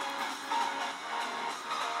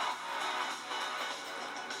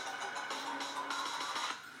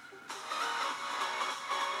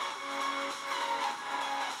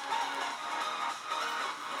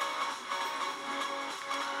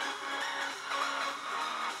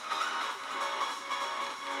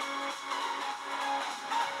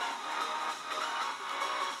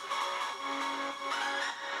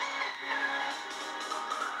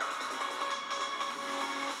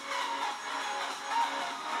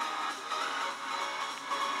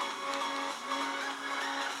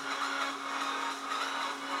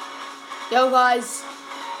 Yo guys,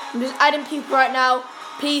 I'm just adding people right now.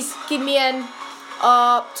 Please give me an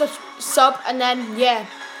sub, and then yeah,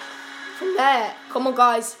 from there, come on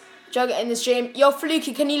guys, jog it in the stream. Yo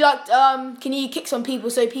Fluky, can you kick some people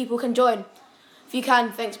so people can join? If you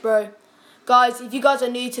can, thanks bro. Guys, if you guys are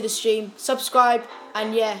new to the stream, subscribe,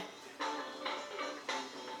 and yeah.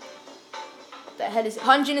 What the hell is it?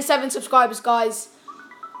 107 subscribers, guys.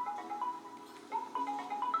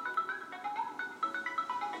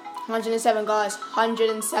 107 guys,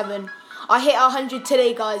 107. I hit 100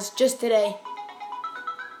 today guys, just today.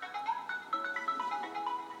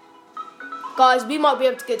 Guys, we might be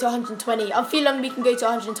able to get to 120. I'm feeling we can go to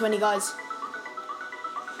 120 guys.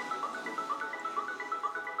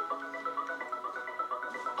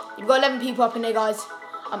 You've got 11 people up in there guys.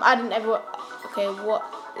 I'm adding everyone. Okay, what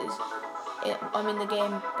is it? I'm in the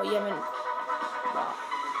game, but you haven't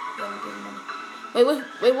given money.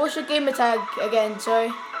 Wait, what's your gamer tag again?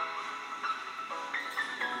 Sorry.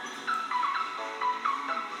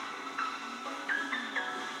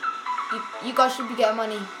 You guys should be getting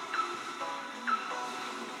money.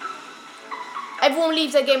 Everyone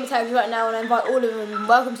leaves their gamer tags right now, and I invite all of them.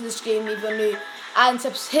 Welcome to the stream if you're new. And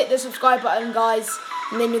hit the subscribe button, guys.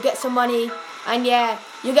 And then you'll get some money. And yeah,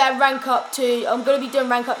 you'll get a rank up too. I'm going to be doing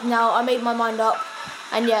rank up now. I made my mind up.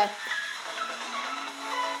 And yeah.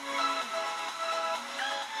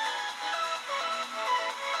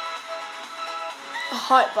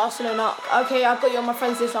 Hype Barcelona. Okay, I've got you on my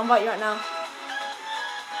friends list. I'll invite you right now.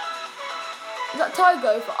 Is that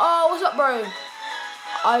Tygo? Oh, what's up, bro?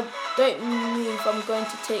 I don't move. I'm going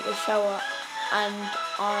to take a shower and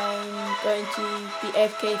I'm going to be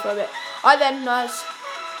AFK for a bit. Alright then, nice.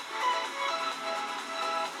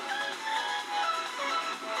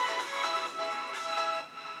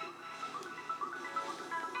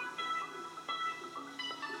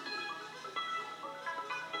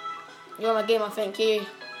 You're on my gamer, thank you.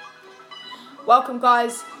 Welcome,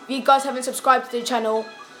 guys. If you guys haven't subscribed to the channel,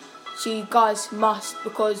 so you guys must,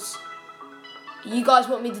 because you guys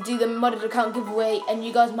want me to do the modded account giveaway and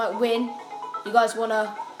you guys might win. You guys want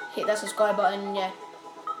to hit that subscribe button, yeah.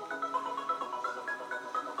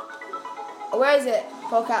 Where is it?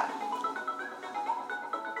 Polecat.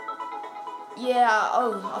 Yeah,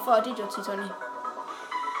 oh, I thought I did your 220.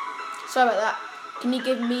 Sorry about that. Can you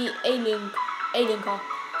give me alien car?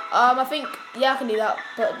 I think, yeah, I can do that,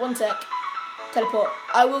 but one sec. Teleport.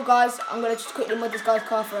 I will, guys. I'm going to just quickly mod this guy's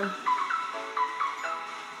car for him.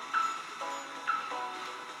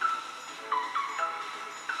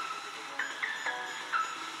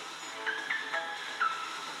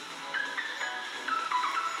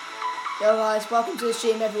 Yo guys, welcome to the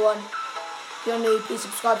stream everyone. If you're new, please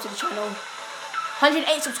subscribe to the channel.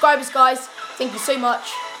 108 subscribers guys, thank you so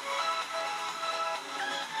much.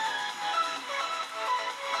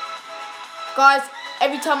 Guys,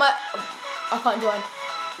 every time I can't join.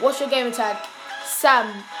 What's your gamer tag?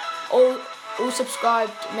 Sam. All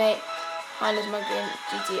subscribed, mate. Mine is my game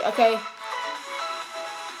GT. Okay.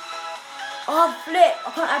 Oh flip!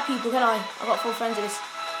 I can't add people, can I? I got 4 friends in this.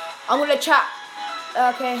 I'm gonna chat.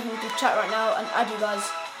 Okay, I'm going to chat right now and add you guys.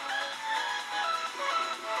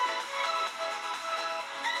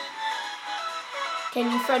 Can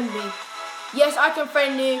you friend me? Yes, I can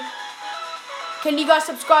friend you. Can you guys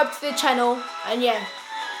subscribe to the channel? And yeah.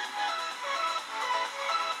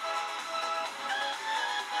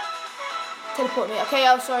 Teleport me. Okay,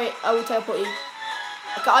 I'm sorry. I will teleport you.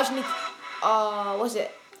 Okay, I just need... what's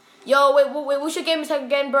it? Yo, wait, what's your gamer tag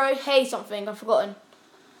again, bro? Hey, something. I've forgotten.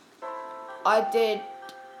 What?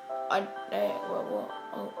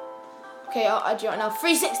 Oh. Okay, I'll add you right now.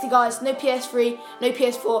 360 guys, no PS3, no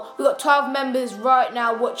PS4. We've got 12 members right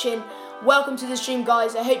now watching. Welcome to the stream,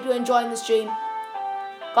 guys. I hope you're enjoying the stream.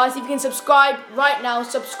 Guys, if you can subscribe right now,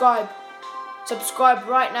 subscribe. Subscribe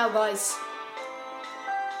right now, guys.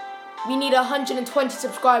 We need 120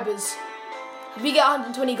 subscribers. If we get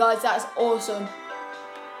 120, guys, that's awesome.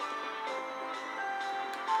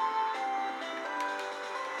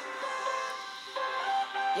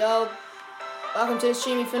 Yo, welcome to the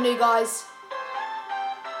stream if you're new, guys.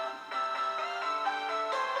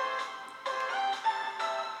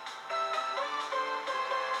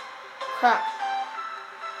 Crap.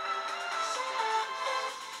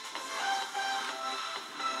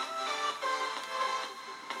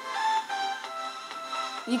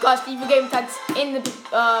 You guys leave your game tags in the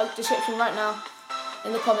description right now.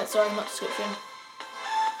 In the comments, sorry, not description.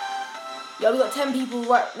 Yo, we got 10 people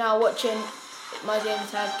right now watching my game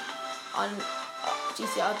tag on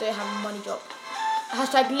GC. I don't have a money drop.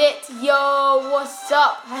 Hashtag lit. Yo, what's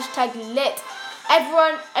up? Hashtag lit.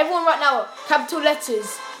 Everyone right now, capital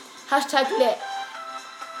letters. Hashtag lit.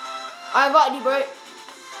 I invited you, bro.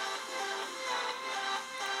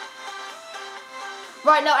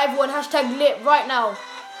 Right now, everyone, hashtag lit right now.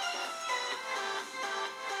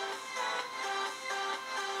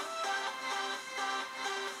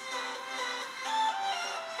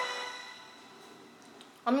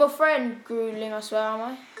 I'm your friend, grueling, I swear, am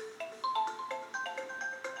I?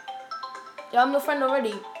 Yeah, I'm your friend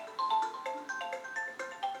already.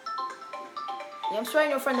 Yeah, I'm swearing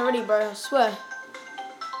your friend already, bro, I swear.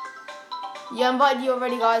 Yeah, I invited you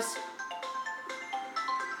already, guys.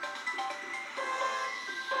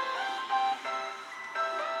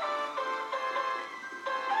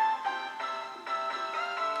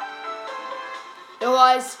 Yo,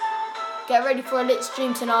 guys, get ready for a lit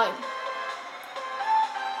stream tonight.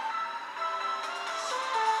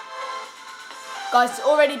 Guys, it's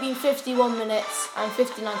already been 51 minutes and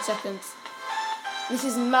 59 seconds. This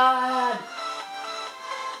is mad.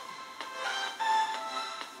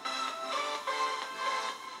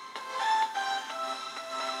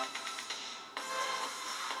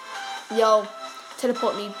 Yo,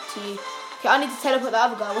 teleport me to you. Okay, I need to teleport the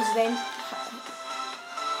other guy. What's his name?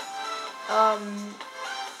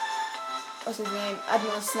 What's his name?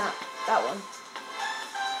 Admiral Snap. That one.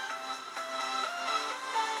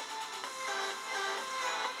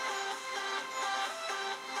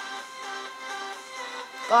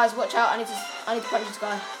 Guys, watch out! I need to punch this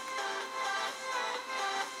guy.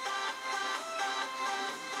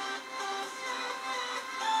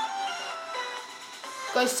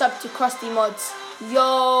 Go sub to Krusty Mods.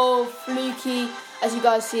 Yo, Fluky, as you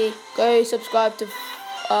guys see, go subscribe to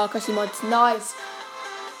Krusty Mods. Nice.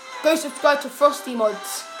 Go subscribe to Frosty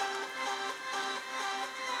Mods.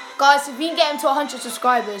 Guys, if we can get him to 100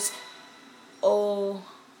 subscribers. Oh,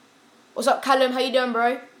 what's up, Callum? How you doing,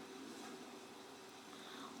 bro?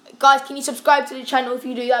 Guys, can you subscribe to the channel? If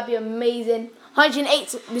you do, that'd be amazing.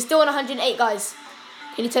 108. We're still on 108, guys.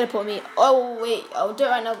 Can you teleport me? Oh wait, I'll do it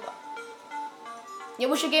right now. Yeah,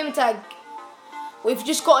 what's your gamer tag? We've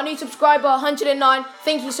just got a new subscriber, 109.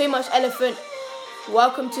 Thank you so much, Elephant.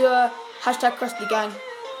 Welcome to hashtag Krusty Gang.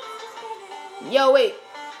 Yo, wait.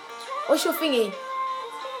 What's your thingy?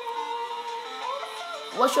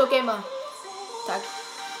 What's your gamer tag?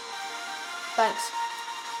 Thanks.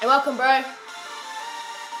 Hey, welcome, bro.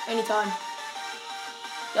 Anytime.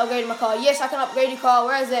 You upgrade my car. Yes, I can upgrade your car.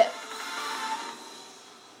 Where is it?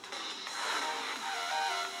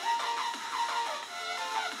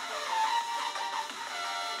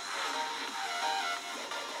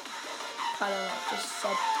 Just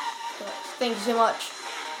sub. Thank you so much.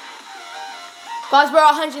 Guys, we're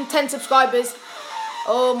at 110 subscribers.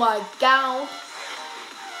 Oh my god.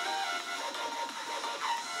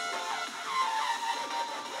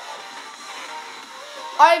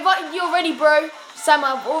 I invited you already, bro. Sam,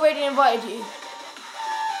 I've already invited you.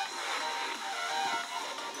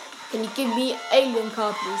 Can you give me alien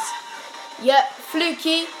car, please? Yep,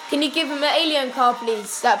 Fluky. Can you give him an alien car,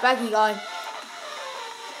 please? That baggy guy.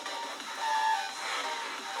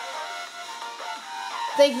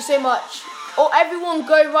 Thank you so much. Oh, everyone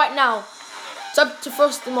go right now. Sub to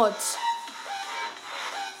Frosty Mods.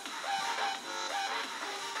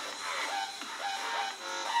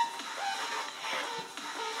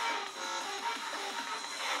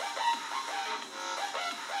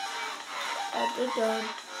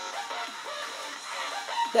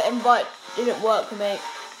 The invite didn't work, mate.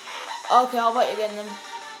 Okay, I'll invite you again then.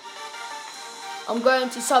 I'm going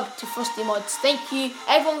to sub to Frosty Mods. Thank you.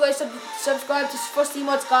 Everyone go subscribe to Frosty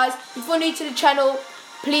Mods, guys. If you're new to the channel,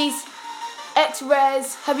 please,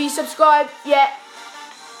 X-Res, have you subscribed yet?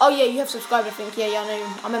 Oh yeah, you have subscribed, I think. Yeah, I know.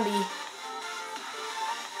 I remember you.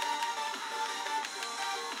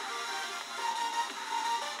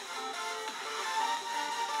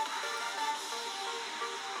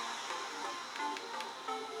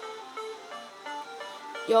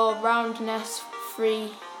 Your roundness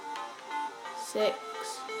 3 6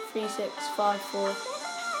 3 6 5 4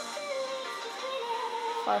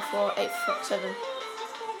 5 4 8 7.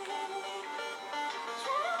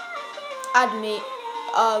 Add me.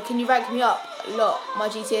 Can you rank me up a lot? My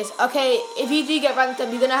GTS. Okay, if you do get ranked up,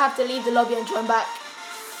 you're gonna have to leave the lobby and join back.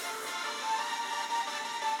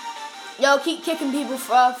 Yo, keep kicking people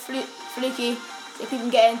for Fluky. So people can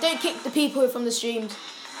get in. Don't kick the people from the streams.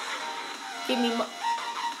 Can you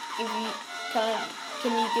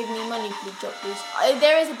give me money for the drop, please?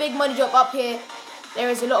 There is a big money drop up here. There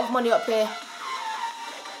is a lot of money up here.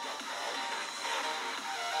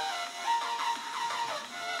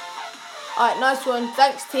 Alright, nice one.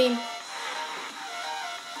 Thanks, team.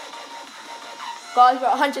 Guys, we're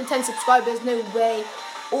at 110 subscribers. No way.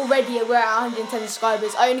 Already we're at 110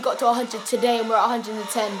 subscribers. I only got to 100 today and we're at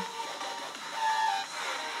 110.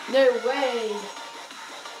 No way.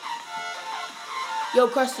 Yo,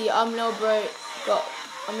 Krusty, I'm no bro. Got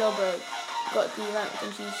deranked from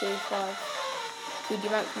GTA 5. Who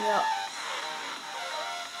deranked me up?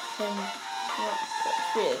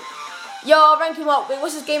 Yo, I'll rank him up. Wait,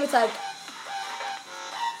 what's his gamer tag?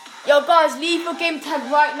 Yo, guys, leave your game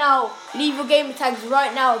tag right now. Leave your gamer tags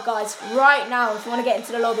right now, guys. Right now, if you want to get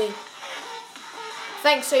into the lobby.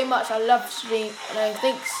 Thanks so much. I love the stream. No,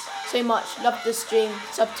 thanks so much. Love the stream.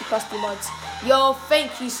 Sub to Krusty Mods. Yo,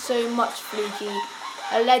 thank you so much, Fluky.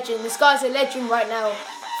 A legend. This guy's a legend right now.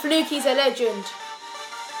 Fluky's a legend.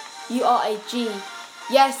 You are a G.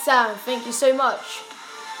 Yes, Sam. Thank you so much.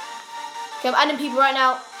 Okay, I'm adding people right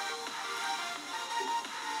now.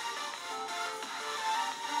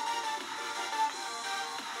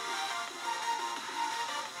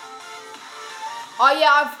 Oh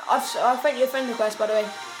yeah, I've sent you a friend request, by the way.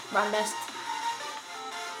 Round nest.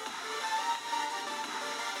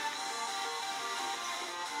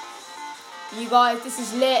 You guys, this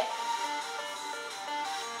is lit.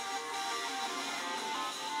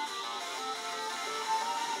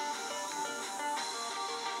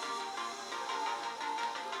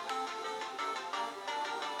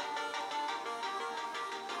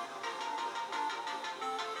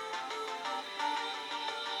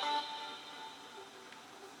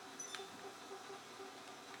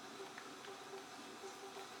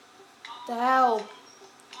 The hell?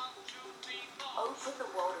 Open the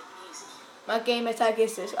world of music. My gamer tag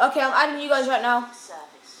is this. Okay, I'm adding you guys right now.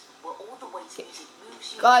 Service, where all the ways music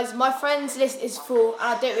moves you. Guys, my friends list is full, and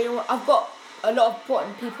I don't really want. I've got a lot of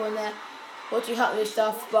important people in there. What do you help me with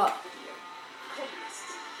stuff? But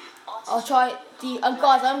I'll try.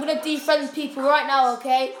 Guys, I'm gonna defriend people right now.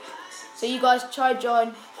 Okay, so you guys try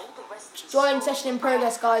join. Join session in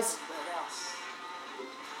progress, guys.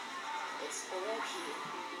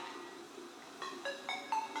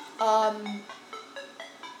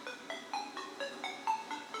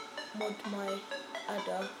 Mod my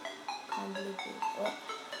adder. Can't believe it. What?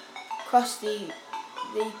 Krusty,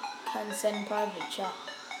 they can send private chat.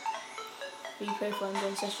 Free profile and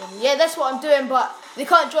join session. Yeah, that's what I'm doing, but they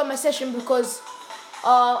can't join my session because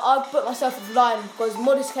I'll put myself offline because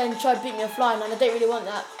modders can try to beat me offline, and I don't really want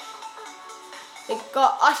that.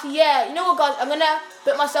 Actually, yeah, you know what, guys? I'm gonna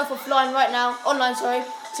put myself offline right now, online, sorry,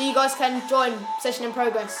 so you guys can join session in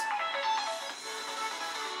progress.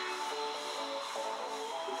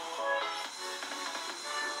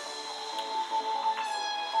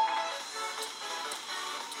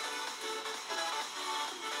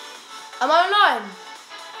 Am I online?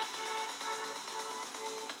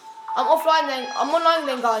 I'm offline then. I'm online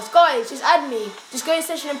then, guys. Guys, just add me. Just go in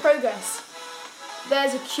session in progress.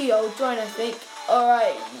 There's a queue. I'll join, I think.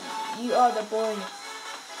 Alright, you are the boy.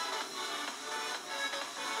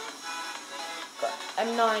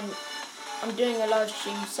 M9. I'm doing a live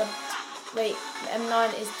stream. Wait,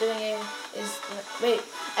 M9 is doing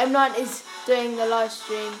M9 is doing the live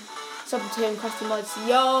stream. Sub to him, Krusty Mods.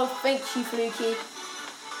 Yo, thank you, Fluky.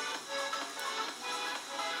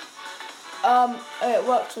 It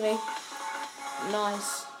worked for me.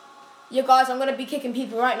 Nice. Yeah, guys, I'm gonna be kicking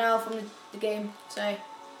people right now from the game. So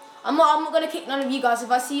I'm not gonna kick none of you guys. If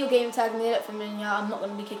I see your game tag and they look familiar, I'm not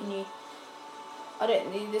gonna be kicking you. I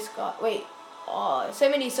don't need this guy. Wait. Oh, so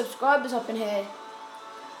many subscribers up in here.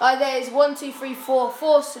 There's 1, 2, 3, 4,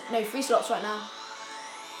 3 slots right now.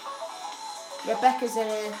 Rebecca's in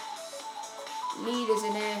here. Leader's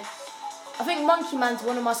in here. I think Monkey Man's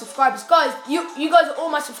one of my subscribers. Guys, you guys are all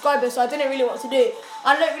my subscribers, so I don't really know what to do.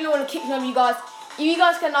 I don't really want to kick none of you guys. If you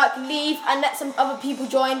guys can leave and let some other people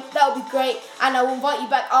join, that would be great. And I will invite you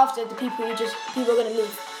back after the people are going to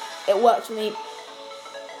leave. It worked for me.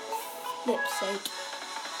 Flip's sake.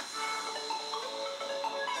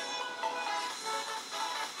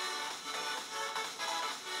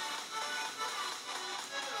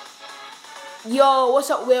 Yo, what's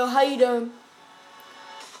up, Will? How you doing?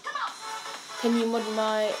 Can you mod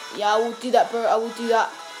my... Yeah, I will do that, bro. I will do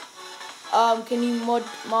that. Can you mod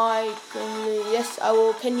my... Yes, I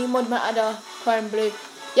will. Can you mod my adder, Prime Blue?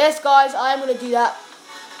 Yes, guys, I am going to do that.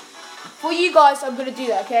 For you guys, I'm going to do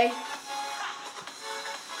that, okay?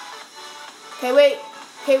 Okay, wait.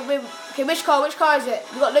 Okay, which car is it?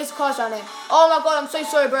 We got loads of cars down here. Oh, my God, I'm so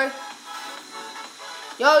sorry, bro.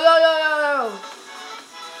 Yo.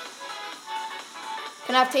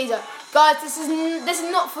 Can I have taser? Guys, this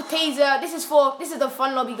is not for taser. This is the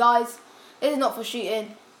fun lobby, guys. This is not for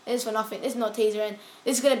shooting. This is for nothing. This is not tasering.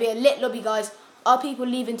 This is gonna be a lit lobby, guys. Are people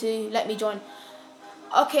leaving to let me join?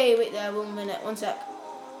 Okay, wait there. 1 minute. 1 sec.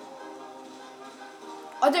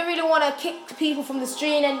 I don't really want to kick people from the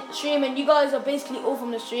stream, and you guys are basically all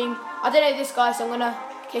from the stream. I don't know this guy, so I'm gonna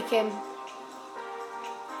Kick him.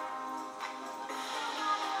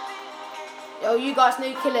 Yo, you guys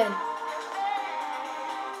no killing.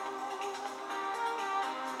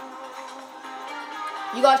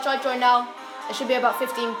 You guys try to join now. There should be about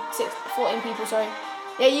 14 people, sorry.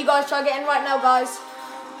 Yeah, you guys try getting right now, guys.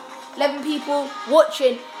 11 people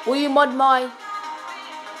watching. Will you mod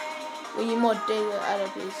David Adder,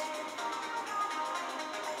 please?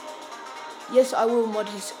 Yes, I will mod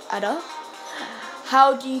his adder.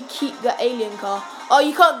 How do you keep the alien car? Oh,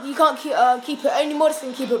 you can't keep it. Only modders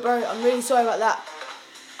can keep it, bro. I'm really sorry about that.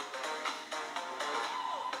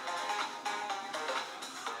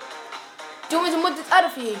 Do you want me to mod this adder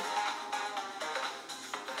for you?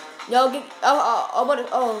 No, I'll mod it.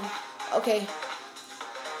 Oh, okay. I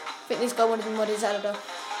think this guy wanted to mod his adder though.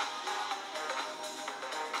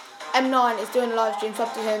 M9 is doing a live stream, so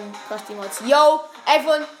up to him, Krusty Mods. Yo,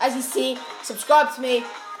 everyone, as you see, subscribe to me,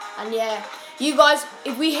 and yeah, you guys,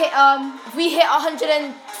 if we hit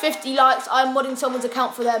 150 likes, I'm modding someone's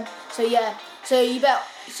account for them. So yeah, so you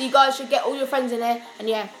guys should get all your friends in there, and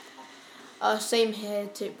yeah, same here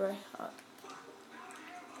too, bro. Right.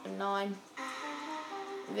 9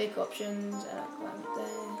 vehicle options, there.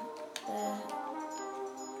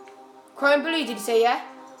 Chrome blue, did you say? Yeah,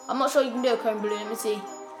 I'm not sure you can do a chrome blue. Let me see.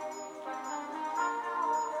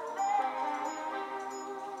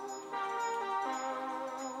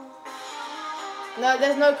 No,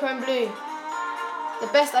 there's no chrome blue. The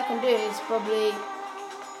best I can do is probably,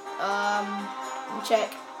 let me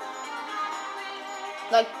check.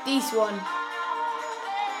 Like this one.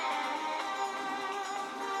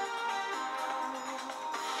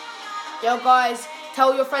 Yo guys,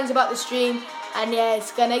 tell your friends about the stream, and yeah,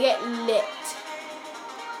 it's gonna get lit.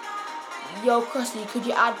 Yo Krusty, could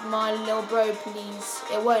you add my little bro please?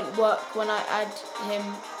 It won't work when I add him.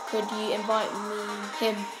 Could you invite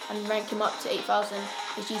him and rank him up to 8,000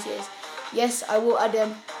 HGCs? Yes, I will add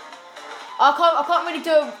him. I can't really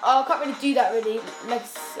do that really.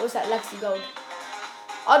 What's that? Legacy Gold.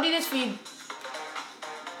 I'll do this for you.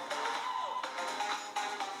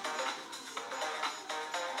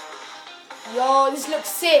 Yo, this looks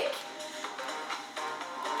sick.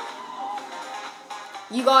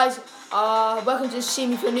 You guys are welcome to the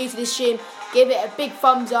stream. If you're new to this stream, give it a big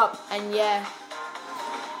thumbs up, and yeah.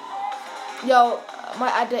 Yo, my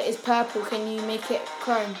adder is purple. Can you make it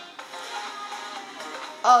chrome?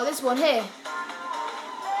 Oh, this one here.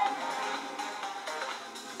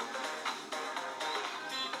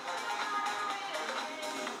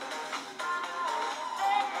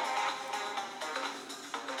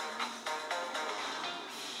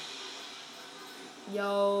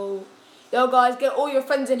 Yo guys, get all your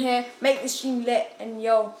friends in here. Make this stream lit, and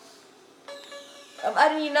yo, I'm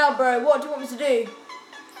adding you now, bro. What do you want me to do?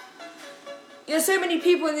 There's so many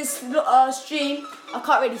people in this stream, I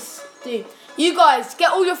can't really do. You guys,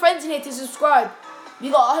 get all your friends in here to subscribe. We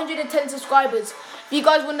got 110 subscribers. If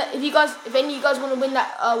any of you guys want to win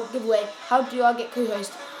that giveaway, how do I get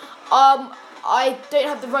co-host? I don't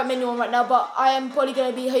have the right menu on right now, but I am probably going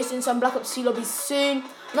to be hosting some Black Ops 2 lobbies soon.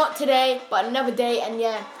 Not today, but another day, and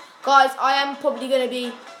yeah. Guys, I am probably going to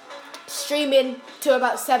be streaming to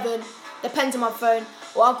about 7. Depends on my phone.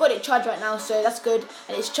 Well, I've got it charged right now, so that's good,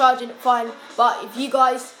 and it's charging fine. But if you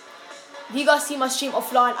guys see my stream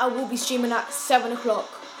offline, I will be streaming at 7 o'clock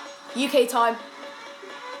UK time.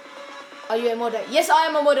 Are you a modder? Yes, I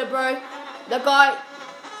am a modder, bro. The guy,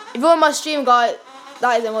 if you're on my stream, guy,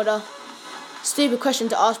 that is a modder. Stupid question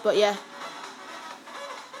to ask, but yeah.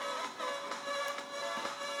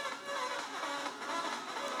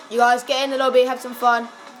 You guys get in the lobby, have some fun.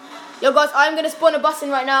 Yo, guys, I'm gonna spawn a bus in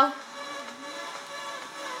right now.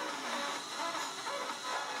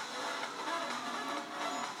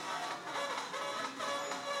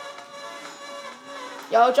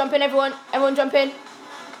 Yo, jump in, everyone. Everyone jump in.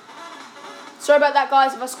 Sorry about that,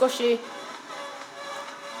 guys, if I squash you.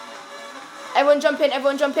 Everyone jump in,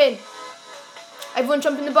 everyone jump in. Everyone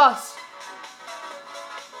jump in the bus.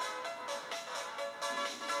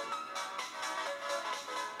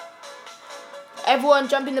 Everyone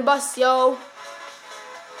jump in the bus, yo.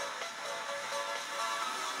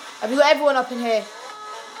 Have you got everyone up in here?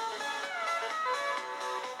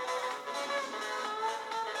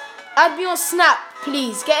 Add me on Snap,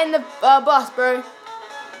 please. Get in the bus, bro.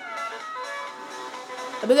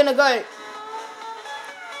 Are we gonna go?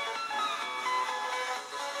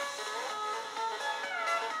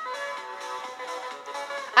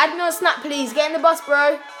 Add me on Snap, please. Get in the bus,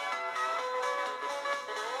 bro.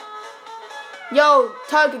 Yo,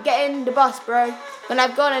 Toga, get in the bus, bro. When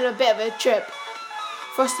I've gone on a bit of a trip.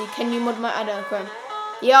 Frosty, can you mod my adder, Chrome?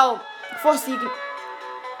 Yo, Frosty,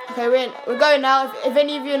 Okay, we're going now. If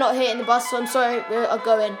any of you are not hitting the bus, so I'm sorry, we are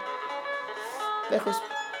going. Vehicles.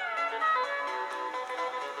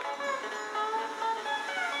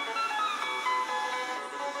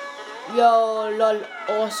 Yo, lol,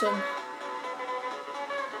 awesome.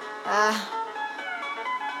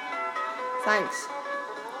 Thanks.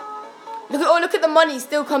 Look at the money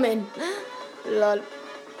still coming. Lol.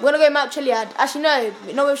 We're gonna go Mount Chiliad. Actually, no.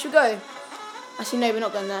 You know where we should go? Actually, no, we're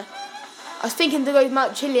not going there. I was thinking to go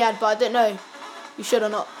Mount Chiliad, but I don't know. You should or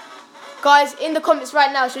not. Guys, in the comments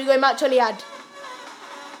right now, should we go Mount Chiliad?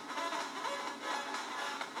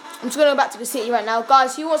 I'm just gonna go back to the city right now.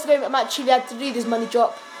 Guys, who wants to go Mount Chiliad to do this money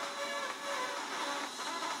drop?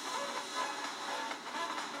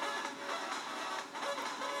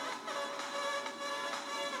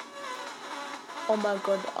 Oh my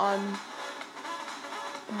god, I'm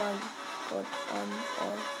in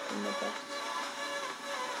the best.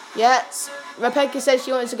 Yes, Rebecca says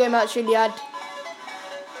she wants to go Mount Chiliad.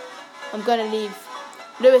 I'm gonna leave.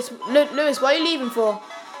 Lewis, what are you leaving for?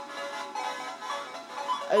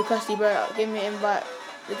 Oh, Crusty, bro, give me an invite.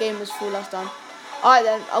 The game was full last time. Alright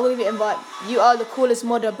then, I'll give you an invite. You are the coolest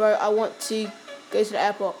modder, bro. I want to go to the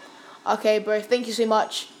airport. Okay, bro, thank you so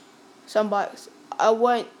much. Some bikes. I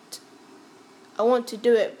want to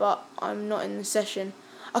do it, but I'm not in the session.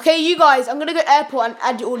 Okay, you guys, I'm gonna go airport and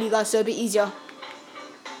add all you guys so it'll be easier.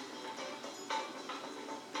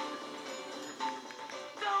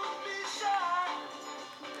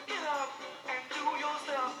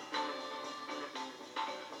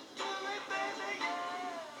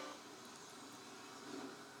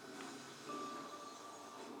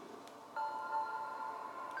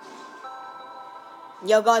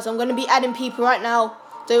 Yo guys, I'm gonna be adding people right now.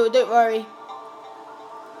 Don't worry.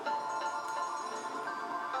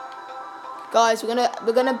 Guys, we're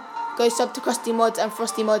gonna go sub to Krusty Mods and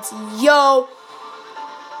Frosty Mods. Yo!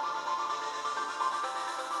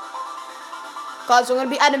 Guys, I'm gonna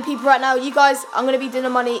be adding people right now. You guys, I'm gonna be doing the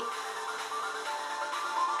money.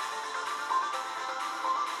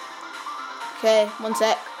 Okay, one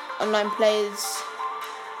sec. Online players.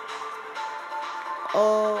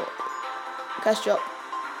 Oh, cash drop.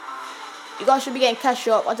 You guys should be getting cash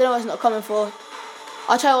drop. I don't know why it's not coming for.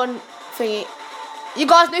 I'll try one thingy. You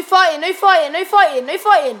guys, no fighting.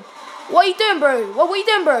 What are you doing, bro? What are you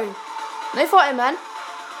doing, bro? No fighting, man.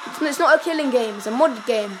 It's not a killing game. It's a modded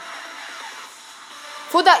game.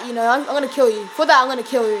 For that, you know, I'm going to kill you. For that, I'm going to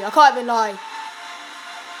kill you. I can't even lie.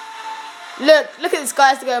 Look at this guy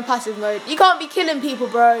has to go in passive mode. You can't be killing people,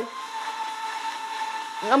 bro.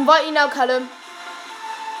 I'm inviting you now, Callum.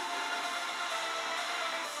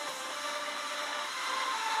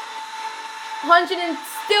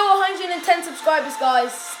 Still 110 subscribers,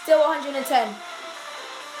 guys. Still 110.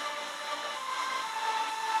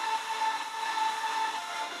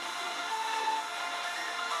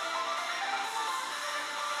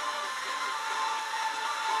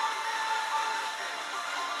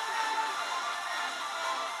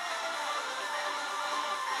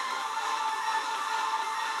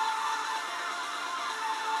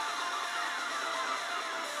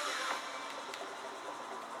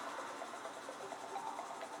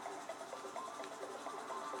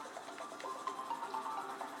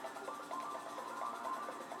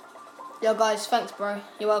 Yo guys, thanks bro.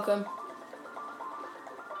 You're welcome.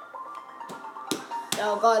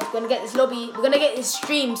 Yo guys, we're gonna get this lobby. We're gonna get this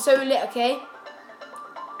stream so lit, okay?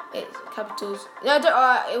 It's capitals. No, don't.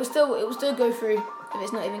 Alright, it will still go through if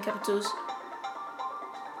it's not even capitals.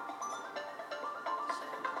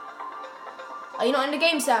 Are you not in the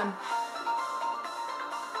game, Sam?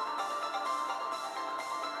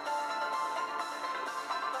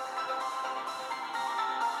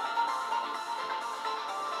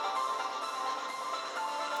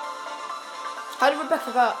 How did Rebecca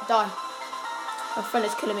die? My friend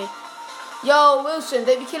is killing me. Yo, Wilson,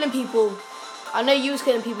 don't be killing people. I know you was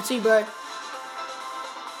killing people too, bro.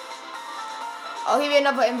 I'll give you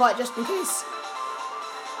another invite just in case.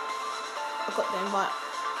 I got the invite.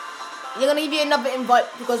 You're gonna give you another invite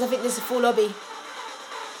because I think this is a full lobby.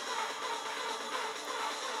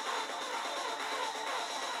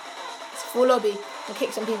 It's a full lobby. I'll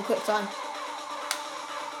kick some people quick time.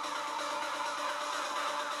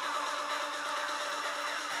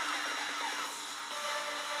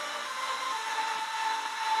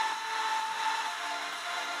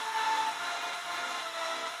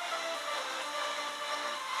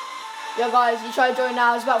 Yo guys, you try to join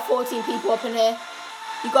now. There's about 14 people up in here.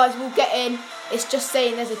 You guys will get in. It's just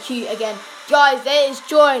saying there's a queue again. Guys, there is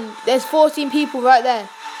join. There's 14 people right there.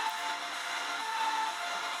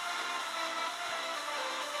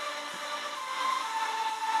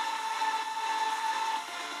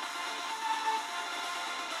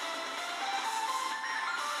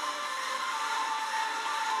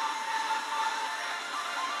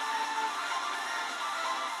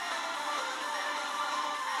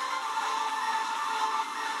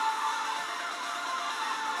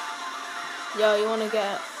 Yo, you wanna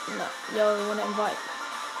get? No, yo, you wanna invite?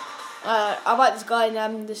 I invite this guy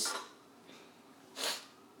and this.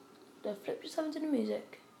 The flip just happened to the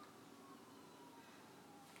music.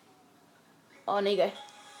 Oh, there you go.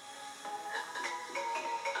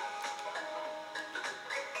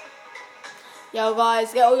 Yo,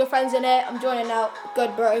 guys, get all your friends in it. I'm joining now.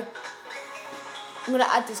 Good, bro. I'm gonna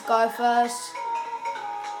add this guy first.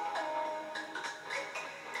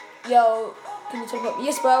 Yo, can you teleport me?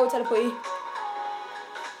 Yes, bro, I will teleport you.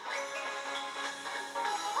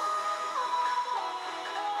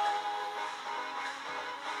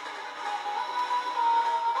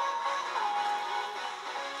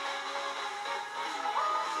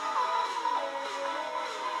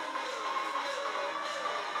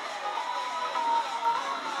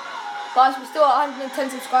 Guys, we're still at 110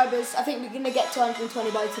 subscribers. I think we're gonna get to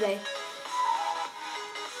 120 by today.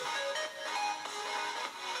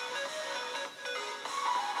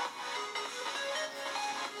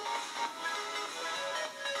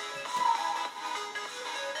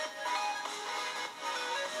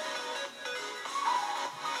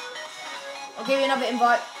 I'll give you another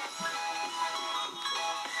invite.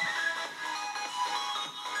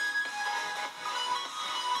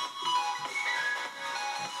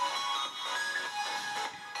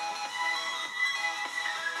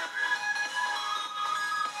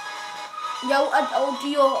 Yo, I'll do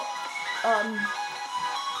your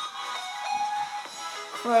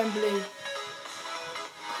Chrome blue.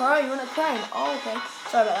 Chrome, you want a Chrome? Oh, okay.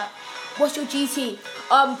 Sorry about that. What's your GT?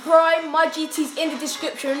 Prime, my GT's in the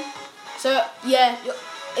description. So yeah,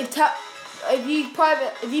 if you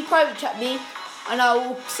private chat me, and I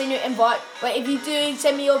will send you an invite. But if you do,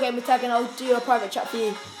 send me your gamer tag, and I'll do a private chat for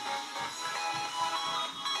you.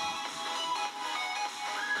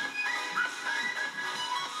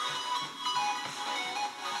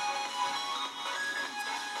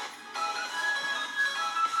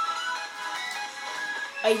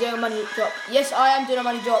 Are you doing a money drop? Yes, I am doing a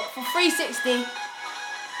money drop for 360.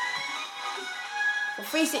 For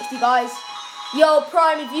 360, guys. Yo,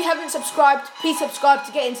 Prime, if you haven't subscribed, please subscribe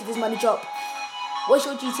to get into this money drop. What's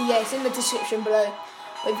your GTA? It's in the description below.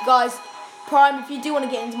 But guys, Prime, if you do want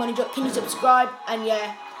to get into money drop, can you subscribe? And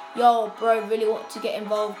yeah, yo, bro, really want to get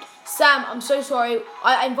involved. Sam, I'm so sorry.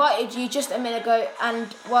 I invited you just a minute ago, and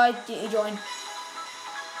why didn't you join?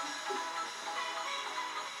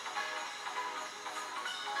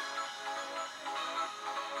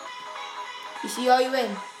 You see, are you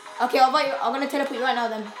in? Okay, I'll invite you. I'm gonna teleport you right now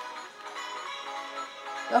then.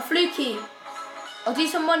 You're fluky. I'll do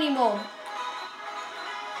some money more.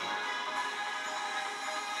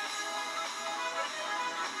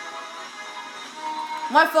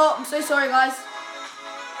 My fault. I'm so sorry, guys.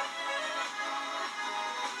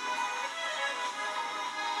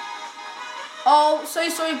 Oh, so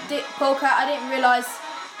sorry, Polecat. I didn't realise.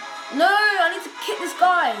 No, I need to hit this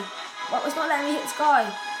guy. Well, it's not letting me hit this guy.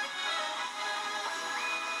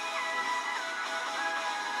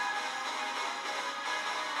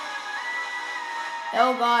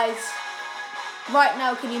 Hello, guys. Right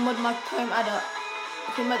now, can you mod my Chrome adder?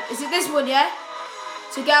 Is it this one, yeah?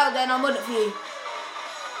 So get out there and I'll mod it for you.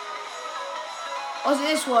 Or is it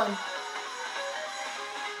this one?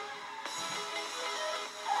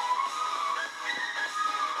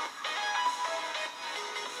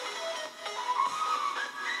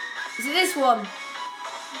 Is it this one?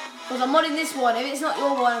 Because I'm modding this one. If it's not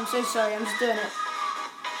your one, I'm so sorry. I'm just doing it.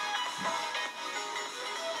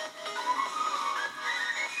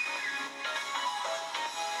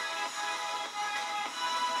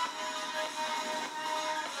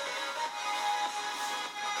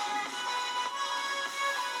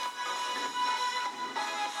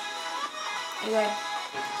 Anyway.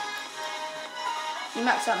 You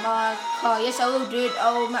max out my car. Yes, I will, dude.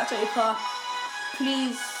 I will max out your car.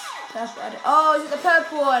 Please. Oh, is it the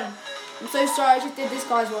purple one? I'm so sorry. I just did this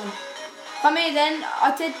guy's one. Come here then.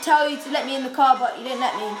 I did tell you to let me in the car, but you didn't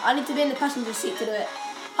let me. I need to be in the passenger seat to do it.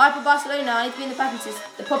 Hyper Barcelona. I need to be in the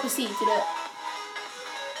proper seat to do it.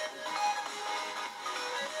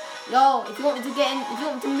 Yo, if you want me to get in, if you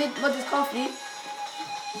want me to mod this car for you.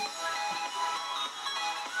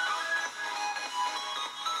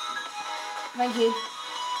 Thank you.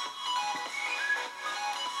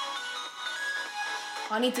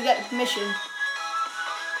 I need to get the permission.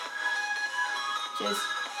 Cheers.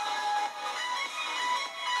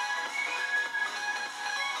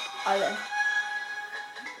 I then.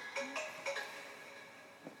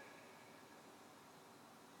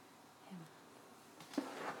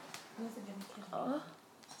 Oh,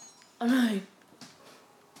 I know.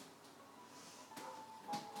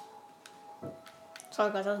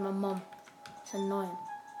 Sorry guys, that was my mum. It's annoying.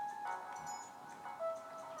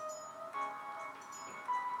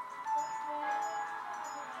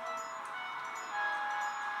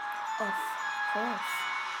 Of course.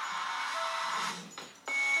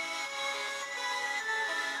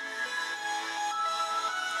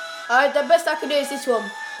 Alright, the best I can do is this one.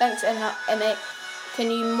 Thanks, M8. Can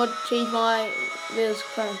you change my wheels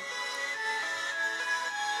chrome?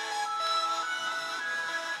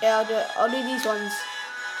 Yeah, I'll do these ones.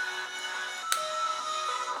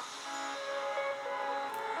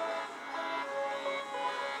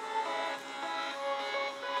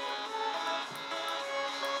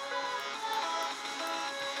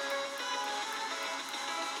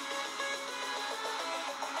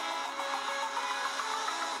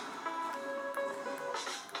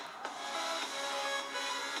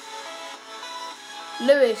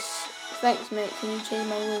 Lewis, thanks mate, can you change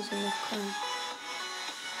my wheels in the car?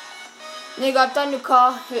 Nigga, I've done your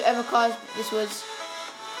car, whoever car this was.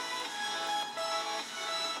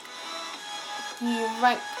 You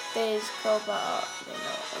rank this car up.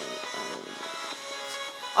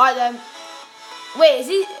 Alright then. Wait,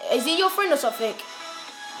 is he your friend or something?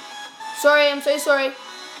 Sorry, I'm so sorry.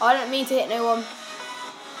 I don't mean to hit no one.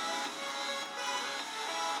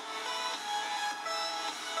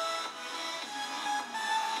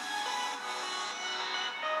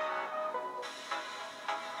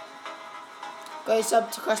 Go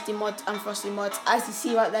sub to Krusty Mods and Frosty Mods. As you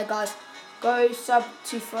see right there, guys. Go sub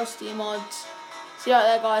to Frosty Mods. See right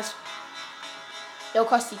there, guys. Yo,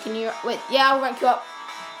 Krusty, can you... Wait, yeah, I'll rank you up.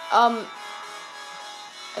 I'll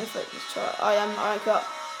rank you up.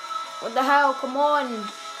 What the hell? Come on.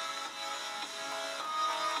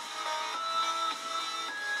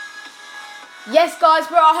 Yes, guys,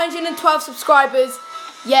 we're at 112 subscribers.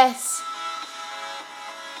 Yes.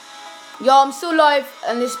 Yo, I'm still live,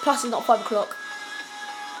 and this plus is not 5 o'clock.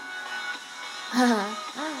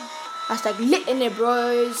 Hashtag lit in there,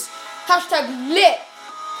 bros. Hashtag lit.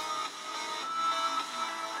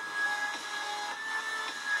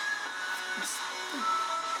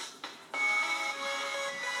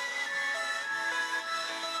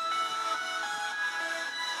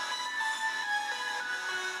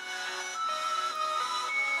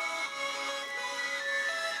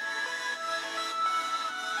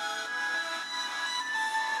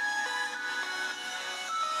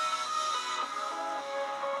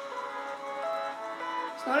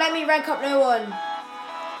 Don't let me rank up no one.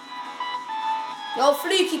 Yo,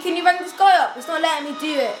 Fluky, can you rank this guy up? It's not letting me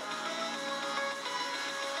do it.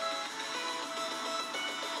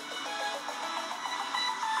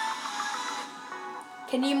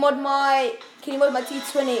 Can you mod my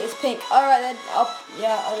T20? It's pink. Alright then, I'll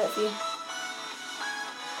do it for you.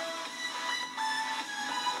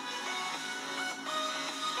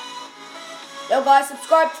 Yo guys,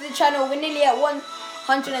 subscribe to the channel. We're nearly at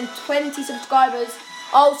 120 subscribers.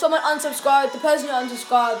 Oh, someone unsubscribed. The person who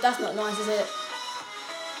unsubscribed, that's not nice, is it?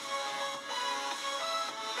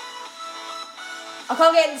 I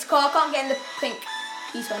can't get in this car. I can't get in the pink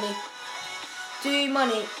T20. Do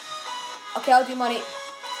money. Okay, I'll do money.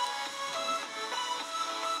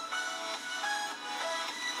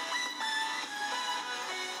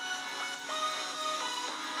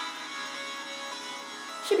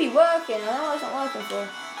 Should be working. I don't know what it's not working for.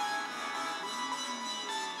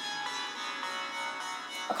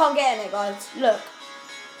 I can't get in it, guys. Look.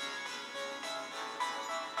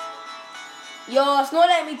 Yo, it's not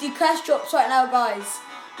letting me do cash drops right now, guys.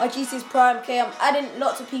 My GC's Prime. Okay, I'm adding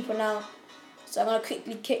lots of people now. So I'm going to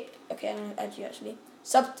quickly kick... Okay, I'm going to add you, actually.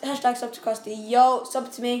 Hashtag sub to Krusty. Yo, sub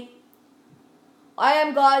to me. I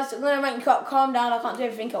am, guys. I'm going to rank you up. Calm down. I can't do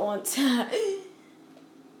everything at once.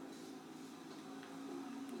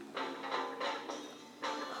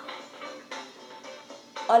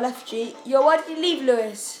 I left you. Yo, why did you leave,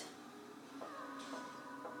 Lewis?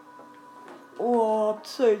 Oh, I'm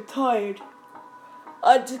so tired.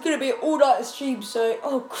 It's going to be an all-night stream, so...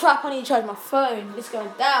 Oh, crap, I need to charge my phone. It's going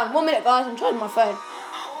down. 1 minute, guys. I'm charging my phone.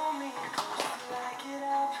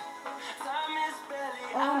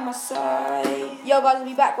 On my side. Yo, guys, I'll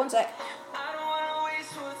be back. 1 sec.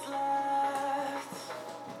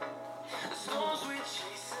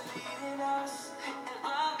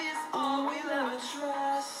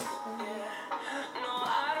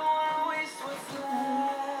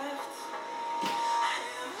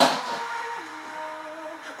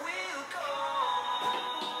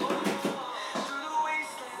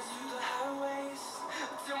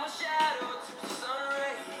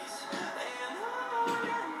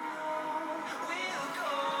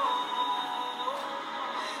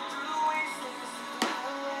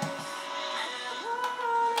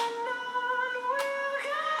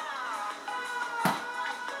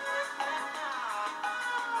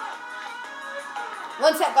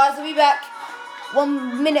 One sec, guys, I'll be back.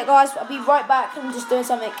 1 minute, guys, I'll be right back. I'm just doing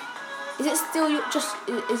something. Is it still just?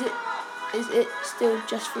 Is it still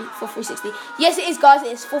just for 360? Yes, it is, guys.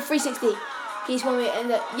 It is for 360. Please want me to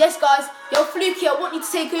end it. Yes, guys. Yo, Fluky, I want you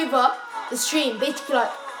to take over the stream. Basically,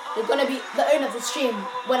 like, you're gonna be the owner of the stream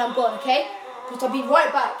when I'm gone, okay? But I'll be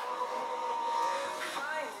right back.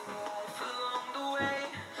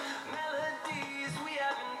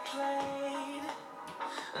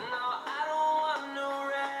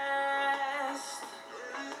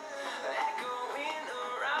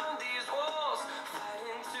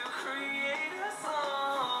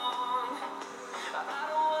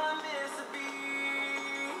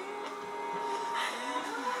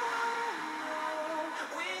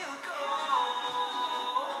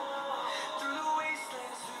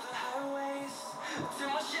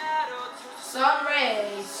 Sun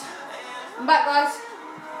rays. I'm back, guys.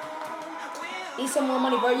 Need some more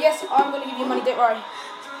money, bro. Yes, I'm gonna give you money, don't worry.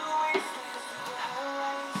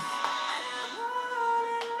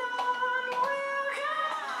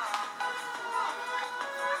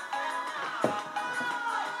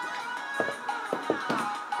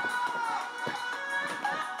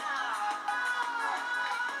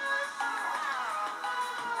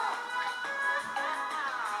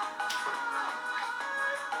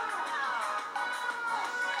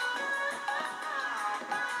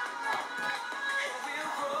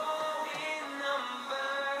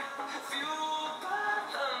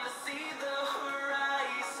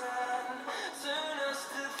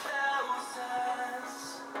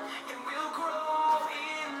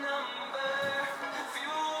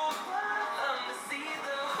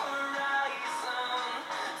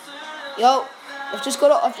 Yo, I've just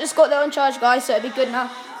got that on charge, guys, so it'll be good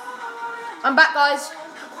now. I'm back, guys.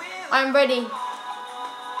 I'm ready.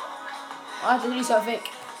 I have to do something.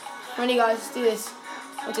 Ready, guys, let's do this.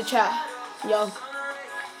 Want to chat. Yo.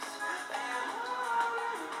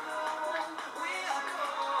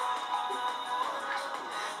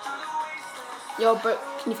 Yo, bro,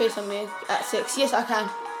 can you FaceTime me at 6? Yes, I can.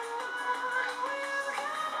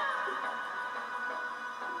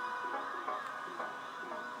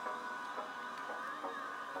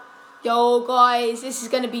 Yo, guys, this is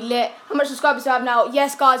going to be lit. How much subscribers do I have now?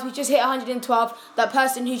 Yes, guys, we just hit 112. That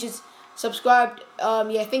person who just subscribed,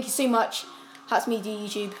 yeah, thank you so much. That's me, do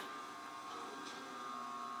YouTube.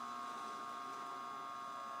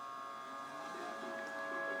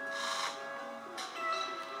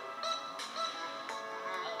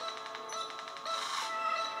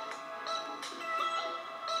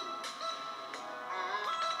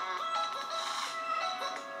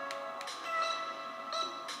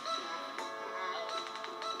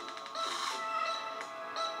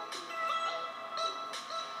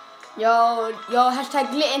 Yo,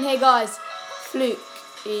 hashtag lit in here, guys. Fluke,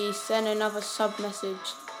 he sent another sub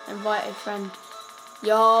message. Invite a friend.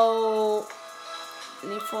 Yo,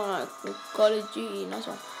 need for like Call of Duty, nice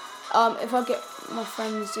one. If I get my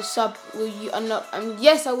friends to sub, will you unlock?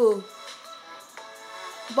 Yes, I will.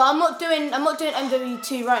 But I'm not doing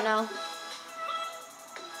MW2 right now.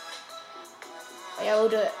 But yeah, we'll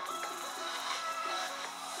do it.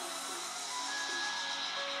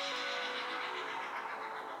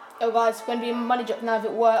 Yo, guys, it's going to be a money drop now if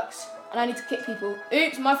it works. And I need to kick people.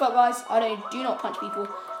 Oops, my fault, guys. Do not punch people.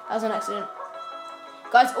 That was an accident.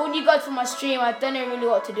 Guys, all you guys from my stream, I don't know really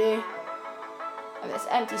what to do. And it's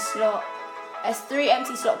empty slot. There's 3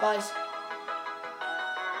 empty slot, guys.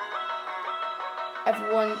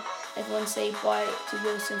 Everyone say bye to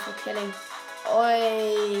Wilson for killing.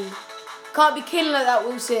 Oi. Can't be killing like that,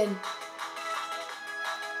 Wilson.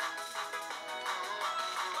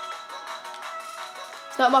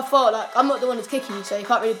 It's not my fault, like, I'm not the one that's kicking you, so you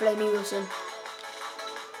can't really blame me, Wilson.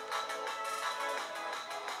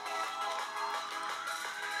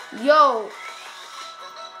 Yo!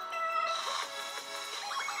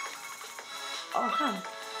 Oh, I can.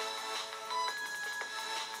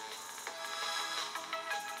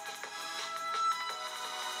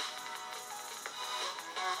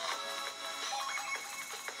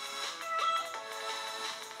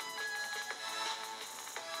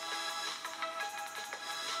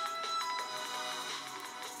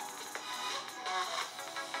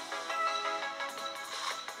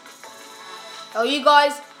 Oh, you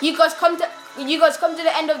guys come to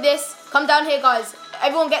the end of this. Come down here, guys.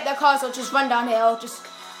 Everyone get their cars. I'll just run down here. I'll just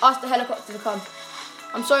ask the helicopter to come.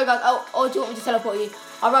 I'm sorry, guys. Oh, do you want me to teleport you?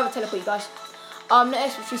 I'd rather teleport you, guys. The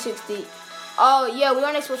Xbox 360. Oh yeah, we're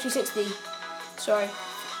on Xbox 360. Sorry.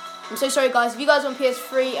 I'm so sorry, guys. If you guys want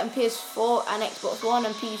PS3 and PS4 and Xbox One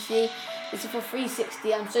and PC, this is for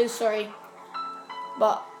 360. I'm so sorry,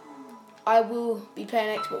 but I will be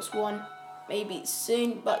playing Xbox One. Maybe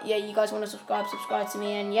soon, but yeah, you guys want to subscribe to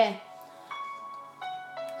me, and yeah,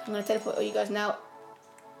 I'm gonna teleport all you guys now.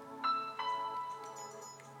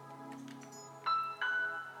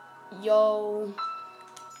 Yo.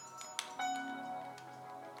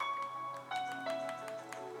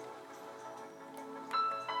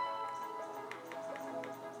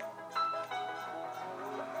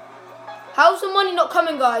 How's the money not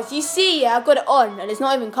coming, guys? You see, yeah, I got it on and it's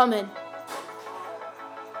not even coming.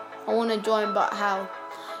 I want to join, but how?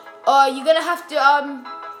 You're gonna have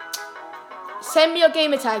to send me your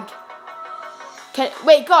gamer tag.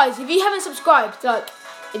 Wait, guys, if you haven't subscribed, like,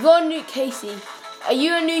 if you're a new Casey, are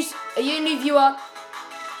you a new viewer?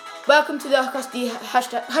 Welcome to the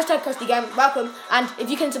hashtag Crusty Gang. Welcome, and if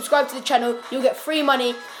you can subscribe to the channel, you'll get free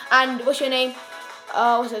money. And what's your name?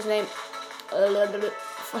 What's his name?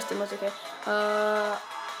 Frosty was okay.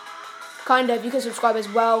 Kinda, if you can subscribe as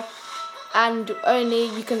well, and only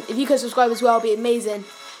you can. If you can subscribe as well, it'll be amazing.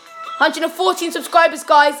 114 subscribers,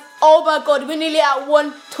 guys. Oh my God, we're nearly at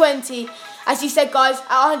 120. As you said, guys,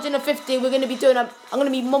 at 150, we're gonna be doing. I'm gonna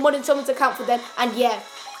be modding someone's account for them, and yeah.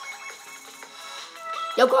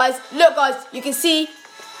 Yo, guys, look, guys, you can see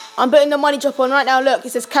I'm putting the money drop on right now. Look,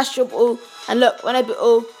 it says cash drop all, and look, when I put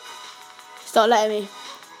all, it's not letting me.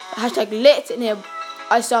 Hashtag lit in here.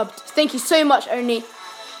 I subbed. Thank you so much, Only.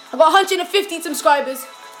 I got 150 subscribers.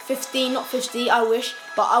 15, not 50. I wish,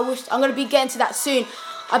 but I wish I'm gonna be getting to that soon.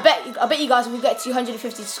 I bet you guys will get to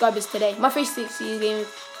 250 subscribers today. My 360 game.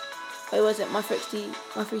 Wait, was it? My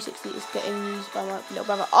 360 is getting used by my little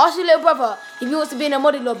brother. Ask your little brother if he wants to be in a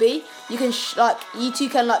modded lobby. You can you two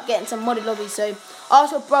can get in some modded lobbies. So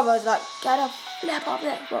ask your brother, get a flip up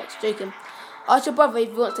there. Box, joking. Ask your brother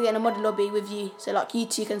if he wants to get in a modded lobby with you. So you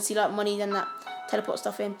two can see money and that teleport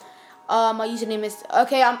stuff in. My username is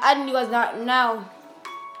okay. I'm adding you guys now.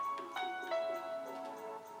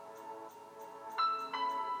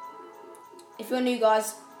 If you're new,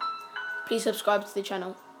 guys, please subscribe to the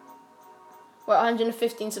channel. We're at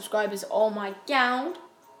 115 subscribers. Oh my god.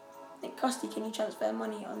 Crusty, can you transfer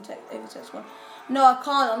money on over to this one? No, I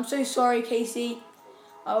can't. I'm so sorry, Casey.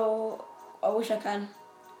 I wish I can.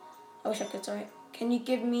 I wish I could, sorry. Can you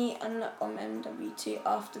give me an MW2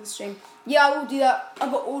 after the stream? Yeah, I will do that.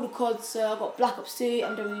 I've got all the CODs. So I've got Black Ops 2,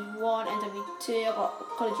 MW1, MW2. I've got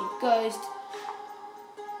Call of Duty Ghost.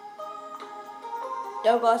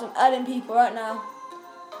 Yo, guys, I'm adding people right now.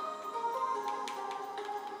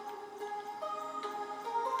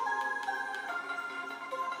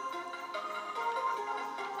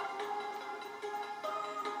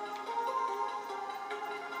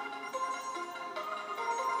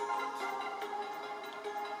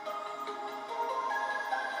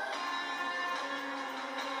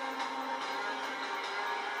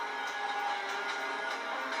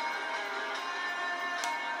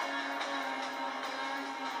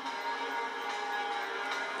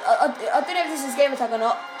 I don't know if this is gamer tag or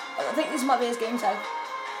not. I think this might be his game tag.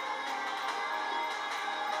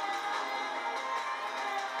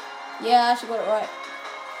 Yeah, I actually got it right.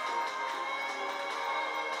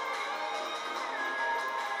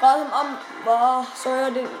 Guys, sorry I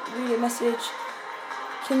didn't read your message.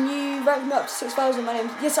 Can you rank me up to 6,000? My name?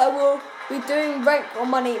 Yes, I will. We're doing rank or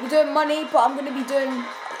money. We're doing money, but I'm going to be doing.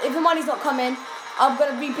 If the money's not coming, I'm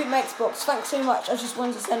going to reboot my Xbox. Thanks so much. I just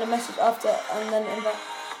wanted to send a message after and then invite.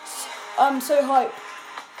 I'm so hyped.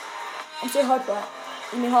 I'm so hyped, right?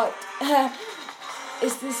 You mean hyped?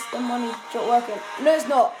 Is this the money drop working? No, it's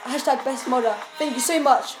not. Hashtag best modder. Thank you so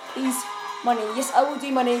much. Please, money. Yes, I will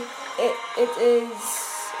do money. It is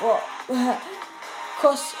what?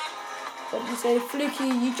 Cost. What did you say? Fluky,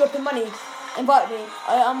 you dropping money? Invite me.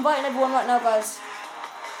 I'm inviting everyone right now, guys.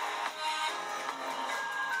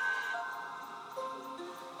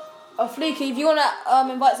 Oh, Fluky, if you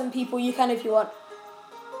wanna invite some people, you can if you want.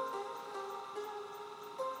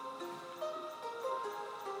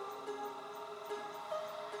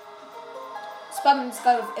 Spam this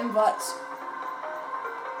guy with invites.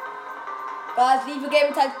 Guys, leave your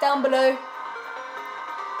gamer tags down below.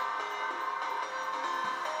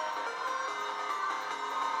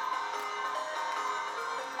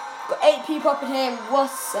 Got 8 people up in here.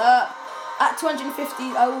 What's up? At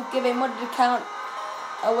 250, I will give a modded account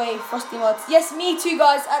away. Frosty mods. Yes, me too,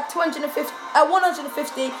 guys. At 250, at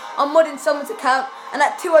 150, I'm modding someone's account, and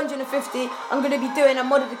at 250, I'm gonna be doing a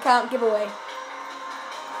modded account giveaway.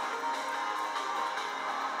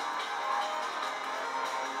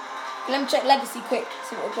 Let me check legacy quick,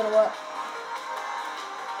 see what's gonna work.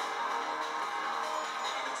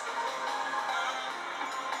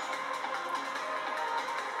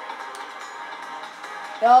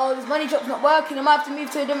 Yo, this money drop's not working. I might have to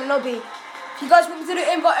move to a different lobby. If you guys want me to do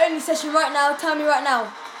an invite only session right now, tell me right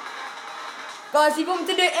now. Guys, if you want me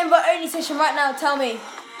to do an invite only session right now, tell me.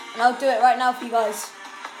 And I'll do it right now for you guys.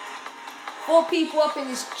 4 people up in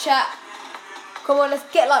this chat. Come on, let's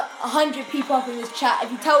get like 100 people up in this chat.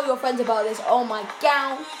 If you tell your friends about this, oh my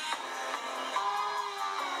god.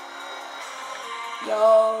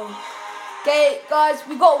 Yo. Okay, guys,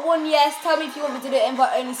 we got 1 yes. Tell me if you want me to do an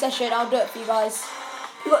invite only session. I'll do it for you guys.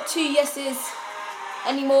 We got 2 yeses.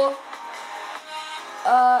 Any more?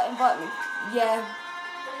 Invite me. Yeah.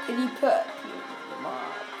 Can you put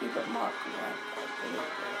Mark?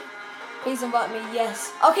 Please invite me.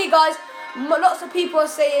 Yes. Okay, guys. Lots of people are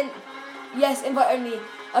saying yes, invite only.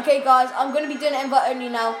 Okay, guys. I'm gonna be doing an invite only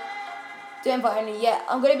now. Do invite only. Yeah.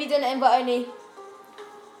 I'm gonna be doing an invite only.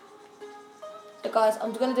 So, guys,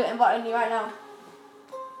 I'm gonna do an invite only right now.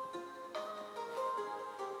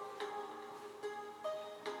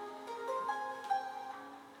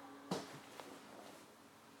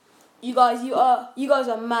 You guys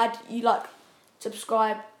are mad. You like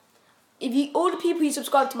subscribe. If you all the people who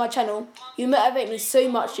subscribe to my channel, you motivate me so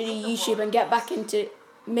much to do YouTube and get back into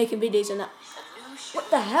making videos and that. What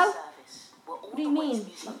the hell? What do you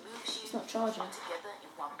mean? Like, it's not charging.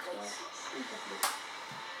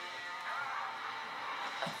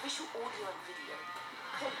 Official audio and video,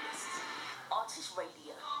 playlists, artist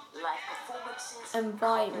radio, live performances.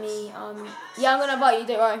 Invite me. Yeah, I'm gonna invite you.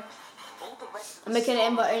 Don't worry. I'm making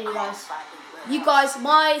an invite only, guys. You guys,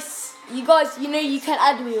 you know you can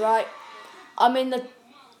add me, right? I'm in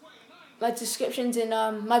my descriptions in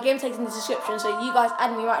my game tag's in the description, so you guys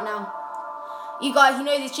add me right now. You guys, you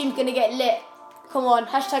know this stream's gonna get lit. Come on,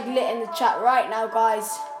 hashtag lit in the chat right now,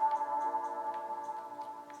 guys.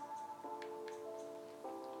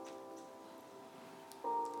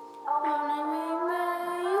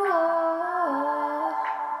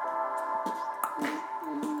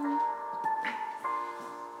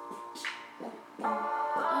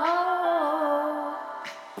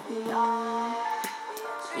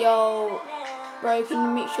 Yo, bro, can you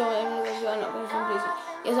make sure everyone's not going to please?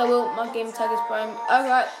 Yes, I will. My game tag is prime.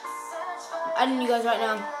 Alright. I'm adding you guys right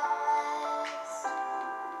now.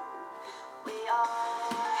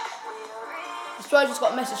 I swear I just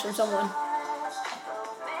got a message from someone.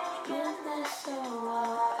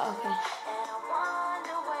 Okay.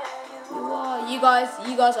 You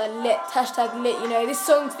guys are lit. Hashtag lit. You know, this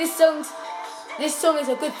song is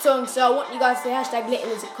a good song, so I want you guys to hashtag lit in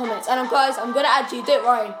the comments. And guys, I'm gonna add you, don't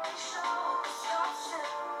worry.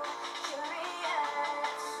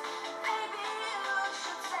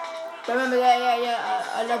 Remember, yeah,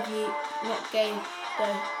 I love you, not gay,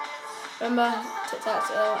 though. Remember, so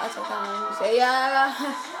yeah.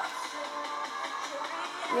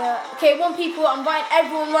 Yeah, okay, 1 people, I'm inviting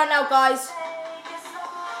everyone right now, guys.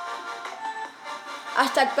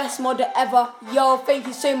 Hashtag best modder ever. Yo, thank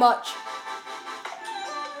you so much.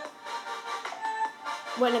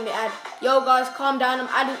 Wait, let me add. Yo, guys, calm down.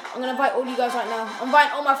 I'm gonna invite all you guys right now. I'm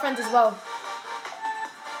inviting all my friends as well.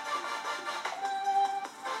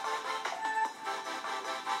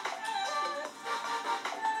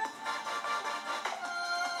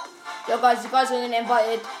 Yo, guys, you guys are getting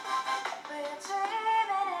invited.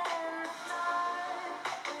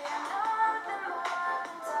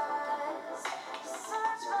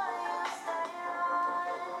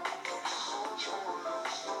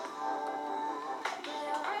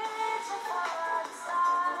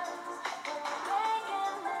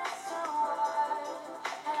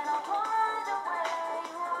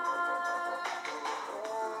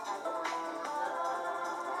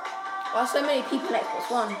 Why so many people in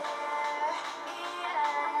Xbox One?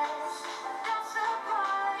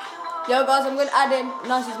 Yo guys, I'm going to add in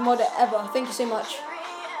nicest modder ever. Thank you so much.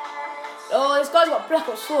 Oh, this guy's got Black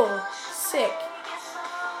Ops 4. Sick.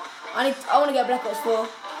 I want to get Black Ops 4.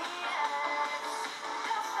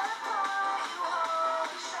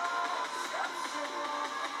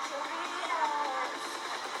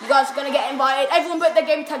 You guys are going to get invited. Everyone put their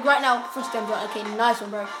game tag right now. First game tag. Okay, nice one,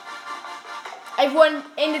 bro. Everyone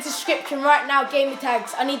in the description right now, gamer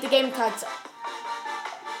tags. I need the gamer tags.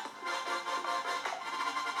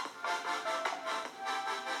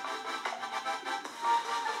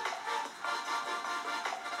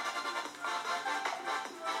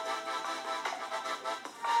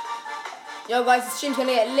 Yo guys, the stream's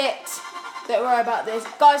gonna get lit. Don't worry about this.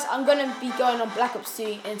 Guys, I'm gonna be going on Black Ops 2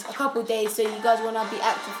 in a couple of days, so you guys wanna be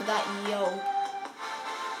active for that, yo.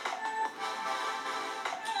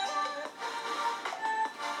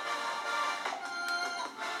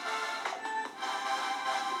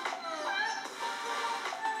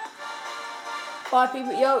 Five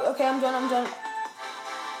people. Yo, okay, I'm done.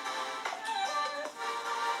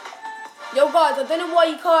 Yo, guys, I don't know why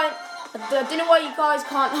you guys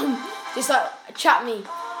can't just like chat me.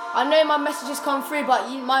 I know my messages come through, but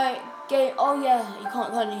you might get. Oh yeah, you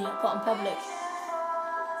can't in public.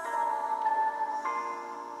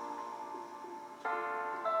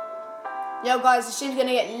 Yo guys, the shit's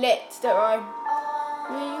gonna get lit, don't worry.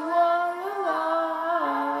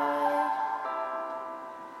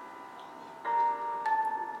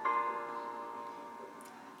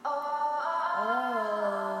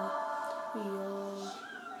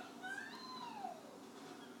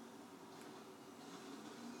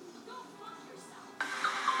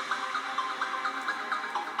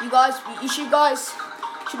 You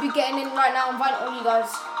should be getting in right now. Invite all you guys.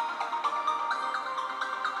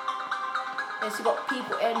 Yes, we got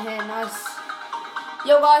people in here. Nice.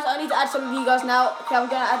 Yo guys, I need to add some of you guys now. Okay, I'm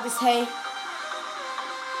gonna add this. Hey.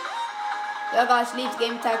 Yo guys, leave the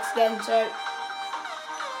game tags again. So,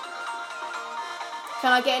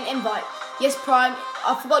 can I get an invite? Yes, Prime.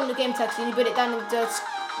 I've forgotten the game tags. Can you put it down in the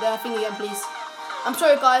thing again, please? I'm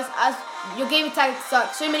sorry, guys. As your game tags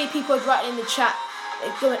suck, so many people are writing in the chat.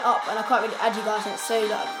 It's going up, and I can't really add you guys. And it's so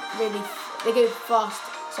like really, they go fast,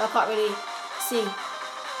 so I can't really see.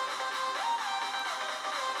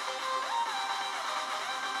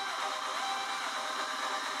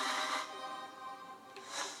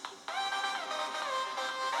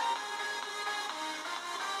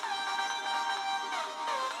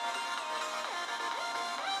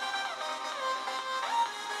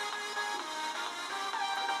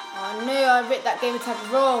 Oh no, I wrote that game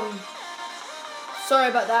tag wrong. Sorry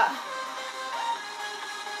about that.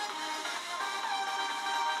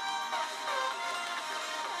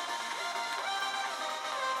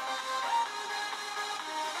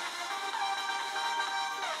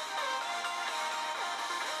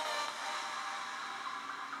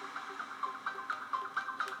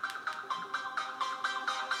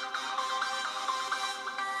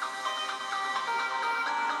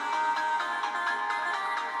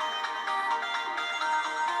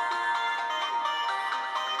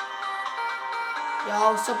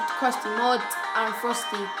 Yo, sub to Krusty Mod and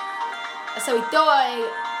Frosty. That's how we die.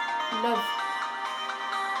 Love.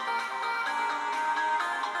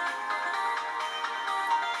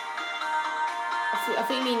 I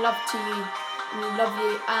think mean love to you. I mean love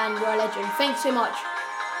you and you're a legend. Thanks so much.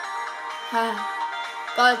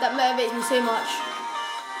 Guys, that motivates me so much.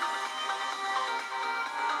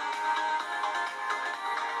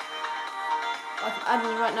 I can add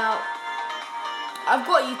me right now. I've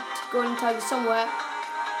got you going to tag somewhere.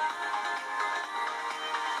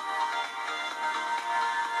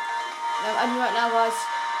 I'm adding right now, guys.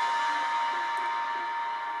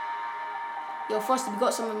 Yo, Frosty, we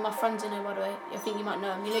got some of my friends in here, by the way. I think you might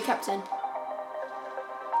know him. You know Captain.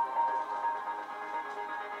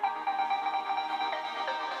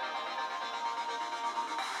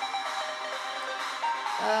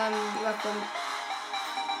 Welcome.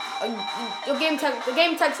 The game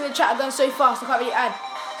tags in the chat are going so fast, I can't really add.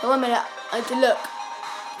 So 1 minute, I need to look.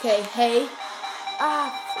 Okay, hey.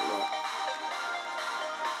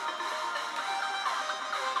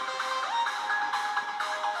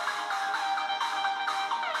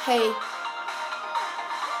 Hey.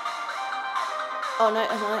 Oh no,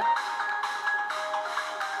 that's not it.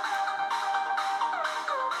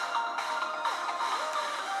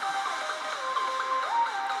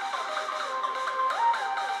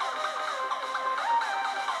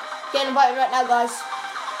 Get invited right now, guys.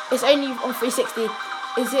 It's only on 360.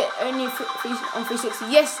 Is it only on 360?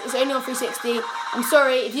 Yes, it's only on 360. I'm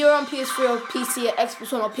sorry if you're on PS3 or PC,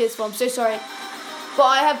 Xbox One or PS4. I'm so sorry. But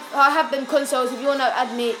I have them consoles. If you want to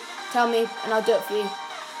add me, tell me and I'll do it for you.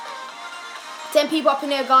 10 people up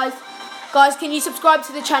in here, guys. Guys, can you subscribe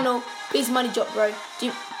to the channel? Please, money drop, bro.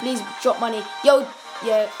 Please drop money. Yo,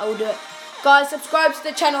 yeah, I will do it. Guys, subscribe to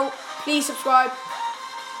the channel. Please subscribe.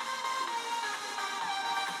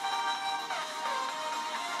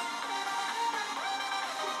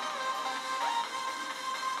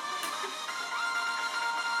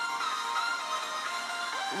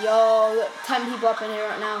 Yo, 10 people up in here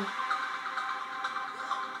right now.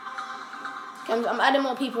 I'm adding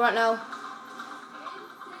more people right now.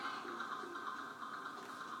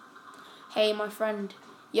 Hey, my friend.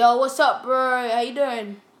 Yo, what's up, bro? How you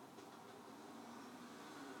doing?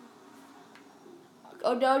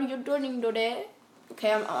 Oh, Dad, you're doing today.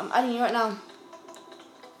 Okay, I'm adding you right now.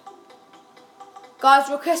 Guys,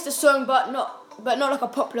 request a song, but not like a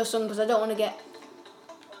popular song because I don't want to get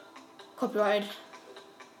copyrighted.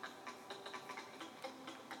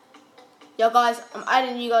 Yo guys, I'm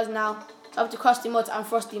adding you guys now. Up to Krusty Mods and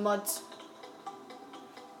Frosty Mods.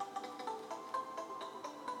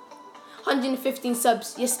 115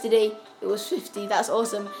 subs yesterday. It was 50. That's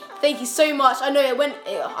awesome. Thank you so much. I know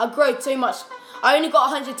I grew so much. I only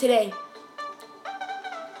got 100 today.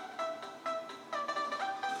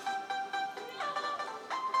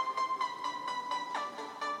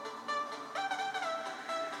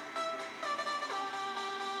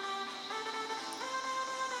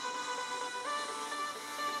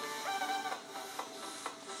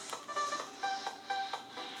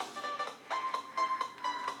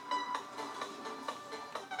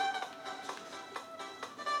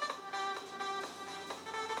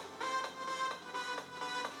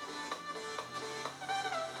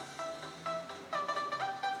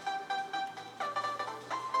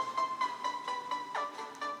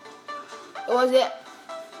 What was it?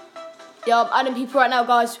 Yeah, I'm adding people right now,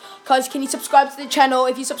 guys. Guys, can you subscribe to the channel?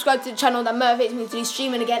 If you subscribe to the channel, that motivates me to do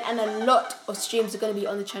streaming again, and a lot of streams are going to be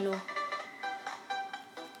on the channel.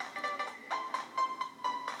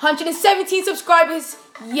 117 subscribers.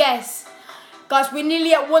 Yes. Guys, we're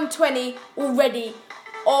nearly at 120 already.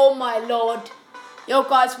 Oh my lord. Yo,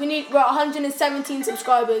 guys, we're at 117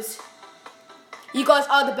 subscribers. You guys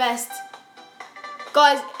are the best.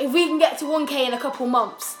 Guys, if we can get to 1K in a couple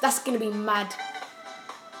months, that's going to be mad.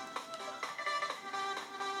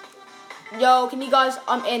 Yo, can you guys,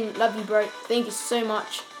 I'm in. Love you, bro. Thank you so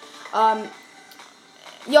much.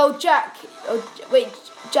 Yo, Jack. Oh, wait,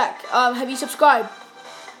 Jack, have you subscribed?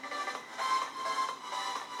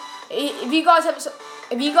 If you guys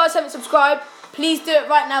haven't subscribed, please do it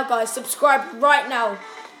right now, guys. Subscribe right now.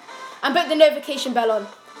 And put the notification bell on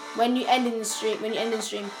when you end in the stream.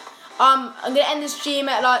 I'm gonna end the stream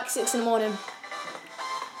at like 6 in the morning.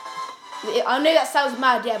 I know that sounds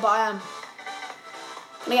mad, yeah, but I am.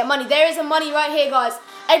 Gonna get money. There is a money right here, guys.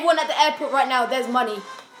 Everyone at the airport right now, there's money.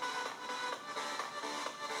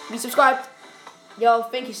 You subscribed? Yo,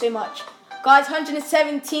 thank you so much. Guys,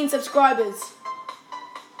 117 subscribers.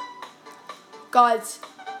 Guys,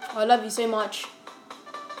 I love you so much.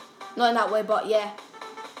 Not in that way, but yeah.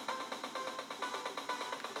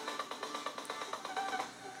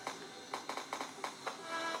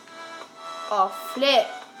 Oh, flip.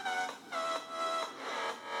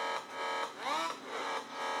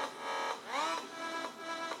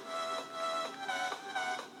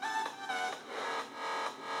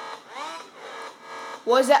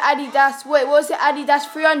 What was it, Adidas? Wait, what was it,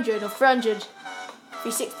 Adidas 300 or 300?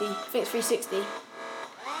 360. I think it's 360.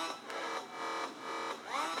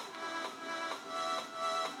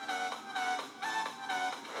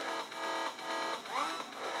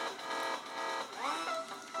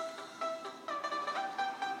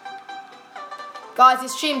 Guys,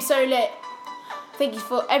 this stream's so lit.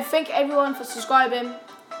 Thank everyone for subscribing.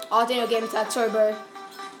 Oh, I didn't know game tag. Sorry, bro.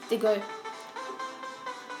 Did go.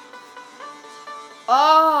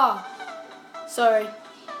 Ah, sorry.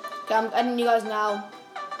 Okay, I'm adding you guys now.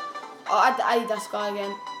 I'll add the Adidas guy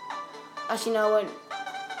again. Actually, no, I won't.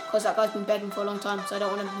 Because that guy's been begging for a long time, so I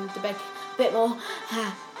don't want him to beg a bit more.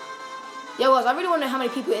 Yo, guys, I really want to know how many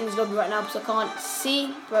people are in this lobby right now because I can't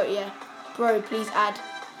see. Bro, yeah. Bro, please add.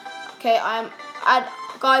 Okay,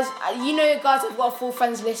 guys, you know, guys, I've got a full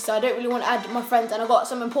friends list, so I don't really want to add my friends, and I've got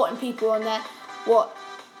some important people on there. What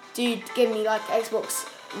do give me like Xbox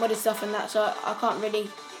modded stuff and that, so I can't really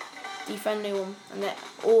defriend no one, and they're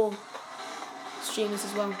all streamers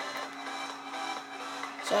as well.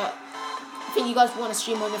 So I think you guys want to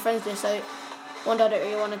stream on your friends list, so one day I don't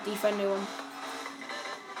really want to defriend no one.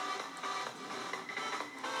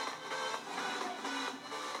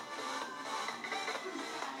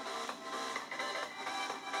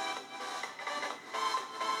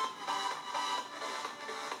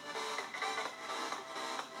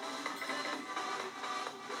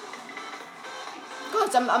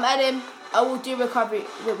 I'm adding. I will do recovery.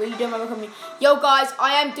 Wait, were you doing my recovery? Yo, guys,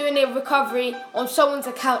 I am doing a recovery on someone's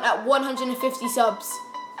account at 150 subs.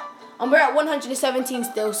 And we're at 117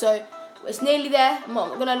 still, so it's nearly there. I'm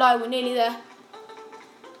not gonna lie, we're nearly there.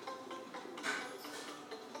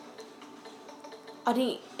 I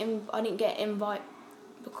didn't get an invite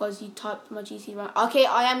because you typed my GC right. Okay,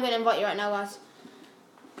 I am gonna invite you right now, guys.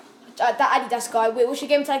 That Adidas guy. Wait, what's your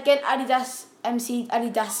game tag again? Adidas MC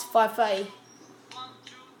Adidas 530.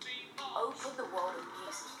 Open the world of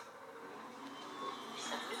music.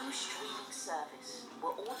 A new streaming service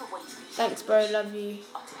where all the ways music. Thanks, bro. Love you.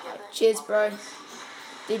 Cheers, bro.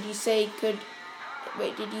 Did you say you could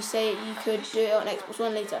do it on Xbox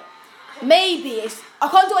One later? Maybe. I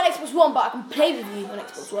can't do it on Xbox One, but I can play with you on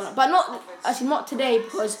Xbox One. But not today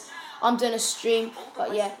because I'm doing a stream.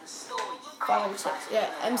 But yeah, 506. Yeah,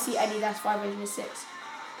 MC Adidas 506.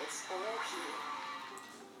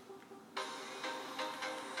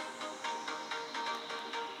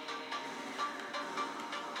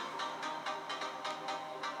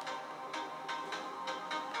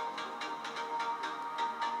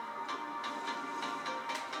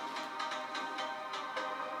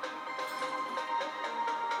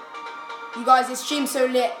 You guys, this stream's so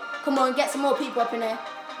lit. Come on, get some more people up in there.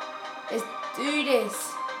 Let's do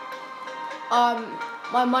this.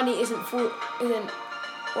 My money isn't full. Isn't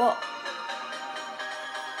what?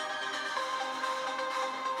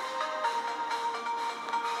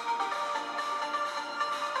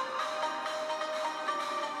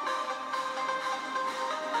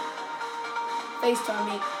 FaceTime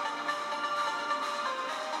me.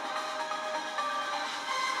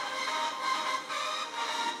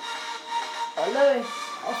 Hello.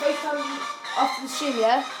 I'll FaceTime you after the stream,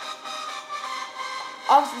 yeah?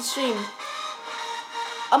 After the stream.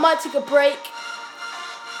 I might take a break.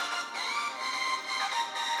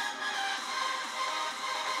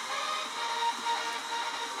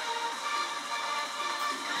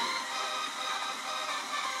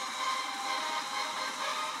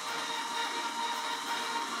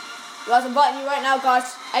 Guys, I'm inviting you right now,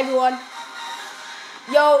 guys. Everyone.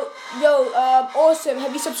 Yo, awesome.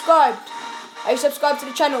 Have you subscribed? Have you subscribed to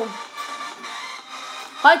the channel?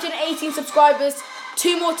 118 subscribers.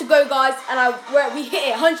 2 more to go, guys. And we hit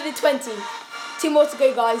it. 120. 2 more to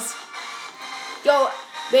go, guys. Yo,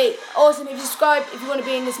 wait. Awesome. If you subscribe, if you want to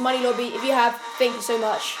be in this money lobby, if you have, thank you so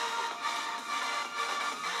much.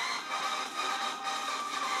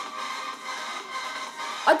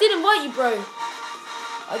 I did invite you, bro.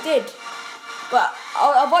 I did. But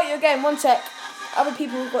I'll invite you again. 1 sec. Other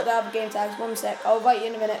people who've got the other game tags. 1 sec. I'll invite you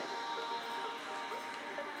in a minute.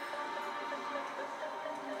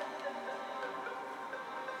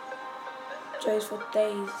 Joe's for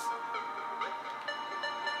days.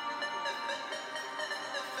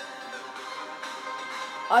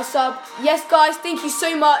 I subbed. Yes, guys. Thank you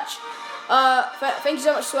so much. Thank you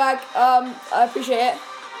so much, Swag. I appreciate it.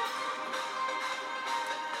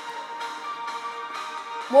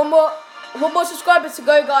 One more subscriber to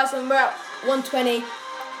go, guys, and we're at 120.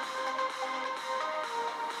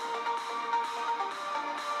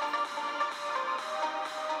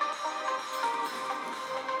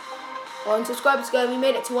 One subscriber to go. We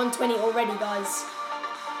made it to 120 already, guys.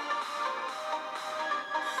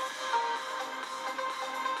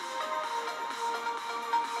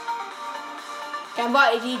 Okay, I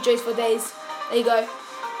invited you, Joe's for days. There you go.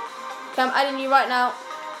 Okay, I'm adding you right now.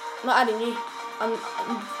 I'm not adding you. I'm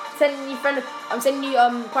sending you private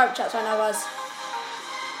chats right now, guys.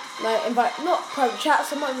 No, not private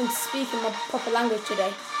chats. I'm not even speaking my proper language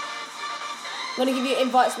today. I'm gonna give you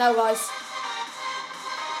invites now, guys.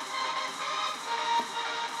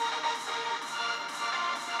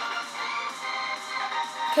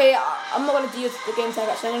 Okay, I'm not gonna do the game tag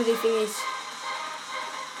actually. I'm gonna do thingies.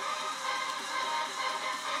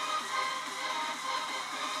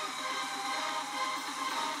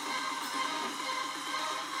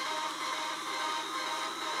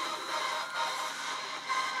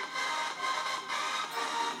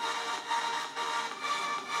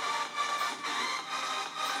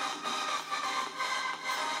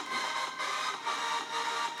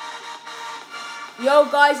 Yo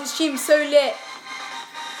guys, this stream's so lit.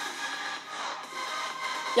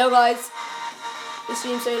 Yo guys, this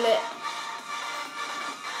stream's so lit.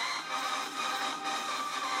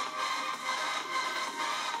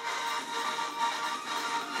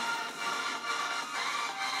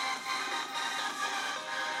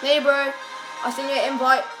 Hey bro, I'll send you an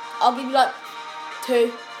invite. I'll give you like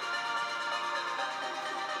 2.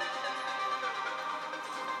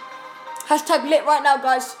 Hashtag lit right now,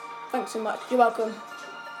 guys. Thanks so much. You're welcome.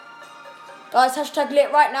 Guys, hashtag lit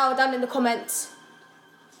right now down in the comments.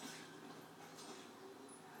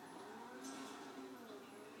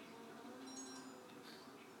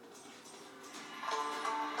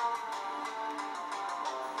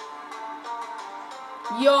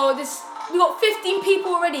 Yo, we got 15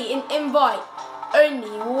 people already in invite only.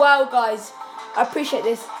 Wow, guys, I appreciate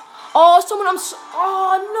this. Oh, someone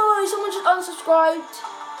someone just unsubscribed.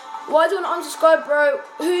 Why do you want to unsubscribe, bro?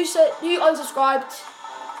 Who unsubscribed?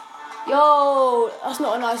 Yo, that's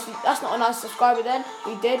not a nice subscriber then.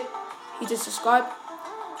 He did. He just subscribed.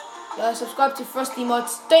 Yeah, subscribe to Frosty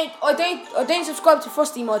Mods. Don't subscribe to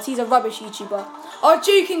Frosty Mods. He's a rubbish YouTuber. I'm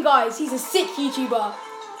joking, guys. He's a sick YouTuber.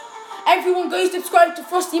 Everyone go subscribe to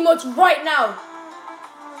Frosty Mods right now.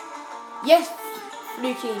 Yes,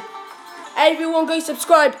 Fluky. Everyone go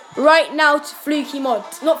subscribe right now to Fluky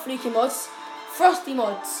Mods. Not Fluky Mods. Frosty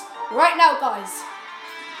Mods. Right now, guys.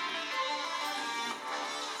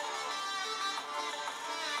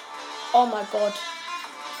 Oh my god.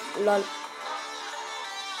 Lol.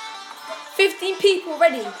 15 people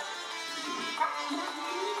already.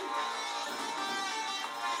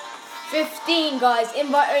 15 guys,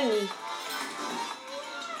 invite only.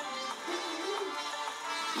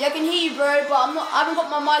 Yeah, I can hear you, bro, but I haven't got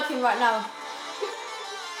my mic in right now.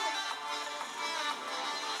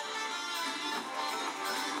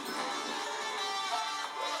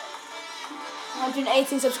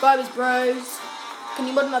 $118 subscribers, bros. Can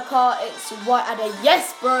you mod my car? It's White Adder.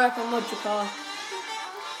 Yes, bro, I can mod your car.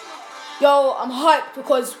 Yo, I'm hyped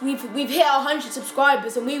because we've hit our 100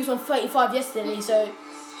 subscribers and we was on 35 yesterday, so.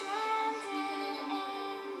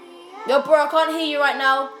 Yo, bro, I can't hear you right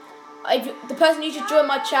now. If the person you should join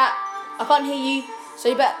my chat, I can't hear you, so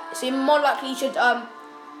you more likely should I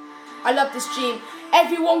love this stream.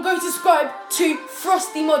 Everyone go subscribe to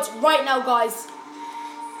Frosty Mods right now, guys.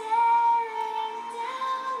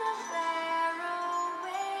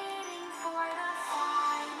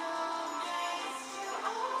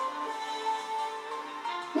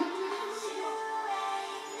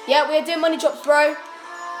 Yeah, we're doing money drops, bro.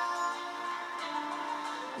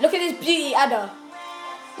 Look at this beauty adder.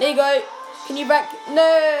 There you go. Can you rank?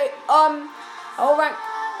 No. I'll rank.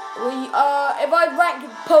 If I rank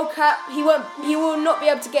Polecap, he will not be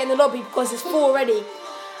able to get in the lobby because it's full already.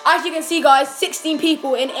 As you can see, guys, 16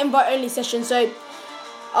 people in invite only session. So,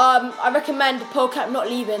 I recommend Polecap not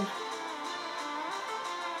leaving.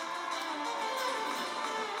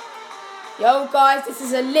 Yo, guys, this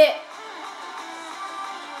is a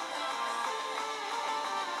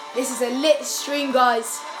lit stream,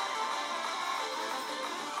 guys.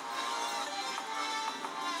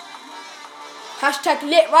 Hashtag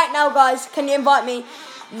lit right now, guys. Can you invite me?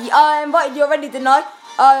 I invited you already, didn't I?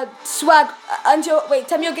 Swag.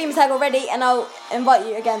 Tell me your game tag already, and I'll invite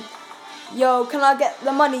you again. Yo, can I get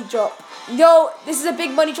the money drop? Yo, this is a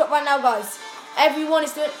big money drop right now, guys.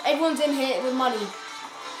 Everyone's in here with money.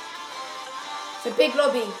 It's a big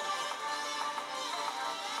lobby.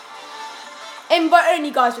 Invite only,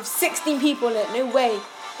 guys, with 16 people in it. No way.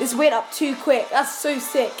 This went up too quick. That's so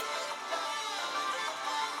sick.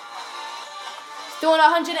 Still on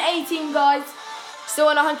 118, guys. Still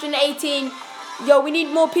on 118. Yo, we need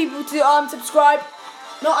more people to subscribe.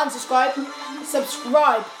 Not unsubscribe.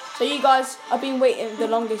 Subscribe. So you guys have been waiting the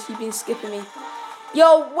longest. You've been skipping me.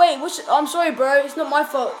 Yo, wait. I'm sorry, bro. It's not my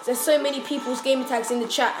fault. There's so many people's gamer tags in the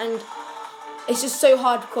chat, and it's just so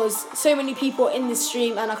hard because so many people in this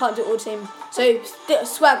stream, and I can't do it all the same. So,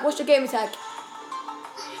 Swag, what's your gamer tag?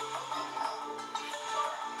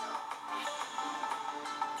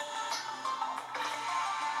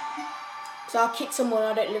 So I'll kick someone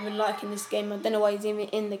I don't even like in this game. I don't know why he's even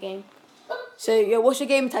in the game. So, yo, what's your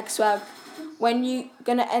gamer tag, Swag? When you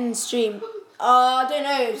gonna end the stream? I don't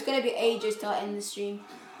know. It's gonna be ages till I end the stream.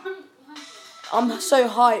 I'm so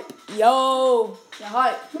hype. Yo, you're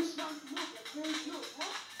hype.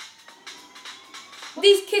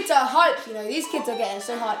 These kids are hyped, you know. These kids are getting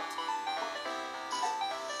so hyped.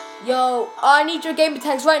 Yo, I need your gamer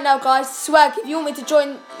tags right now, guys. Swag, if you want me to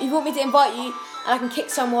join, if you want me to invite you, and I can kick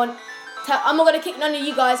someone. I'm not gonna kick none of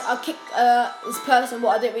you guys. I'll kick this person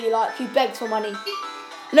what I don't really like, who begs for money.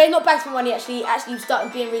 No, not begs for money. Actually, he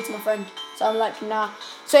started being rude to my friend. So I'm like, nah.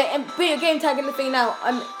 So put your game tag in the thing now.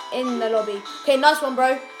 I'm in the lobby. Okay, nice one,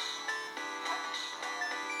 bro.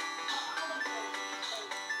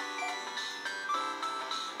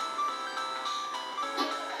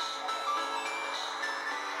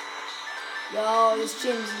 Yo, this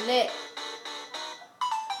gym's lit.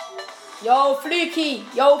 Yo, Fluky.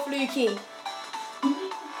 Yo, Fluky.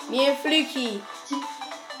 Me and Fluky.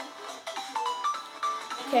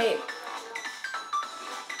 Okay.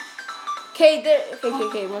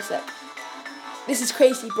 Okay, one sec. This is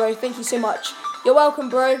crazy, bro. Thank you so much. You're welcome,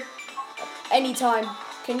 bro. Anytime.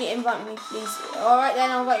 Can you invite me, please? Alright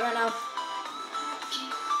then, I'll invite you right now.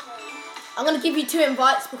 I'm going to give you 2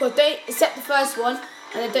 invites because don't accept the first one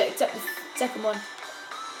and then don't accept the second one.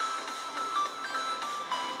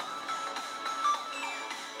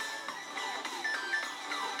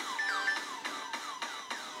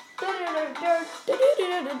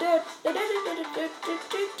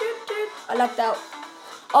 I like that.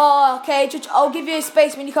 Oh, okay. I'll give you a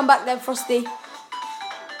space when you come back then, Frosty.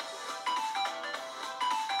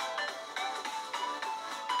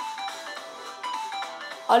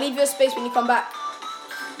 I'll leave you a space when you come back.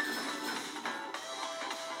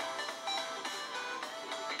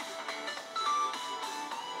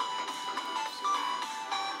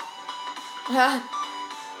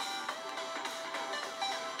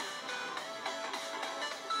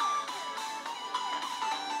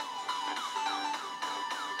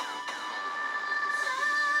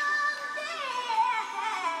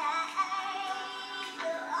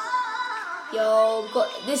 Yo,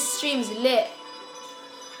 this stream's lit.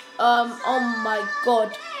 Oh my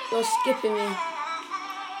god, you're skipping me.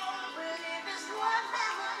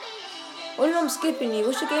 What if I'm skipping you?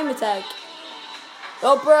 What's your gamer tag?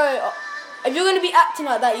 Oh, bro, if you're gonna be acting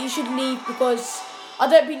like that, you should leave because I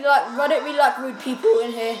don't really like rude people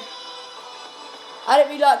in here. I don't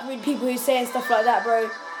really like rude people who saying stuff like that, bro.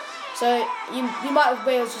 So you might as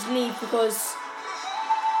well just leave because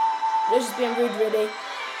they're just being rude, really.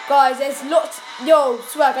 Guys, there's lots. Yo,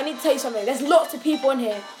 Swag, I need to tell you something. There's lots of people in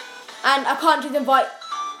here, and I can't just invite.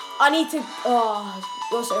 I need to. Oh,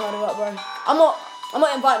 you're so hard to work, bro. I'm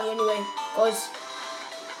not inviting you anyway, because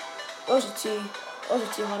yours are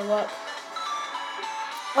too hard to work.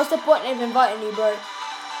 What's the point of inviting you, bro?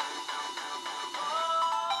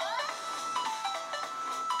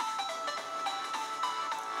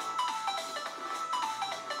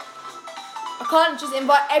 I can't just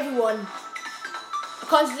invite everyone. I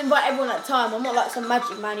can't just invite everyone at a time. I'm not like some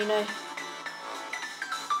magic man, you know.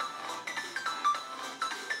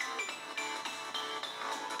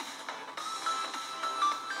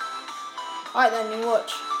 Alright then, you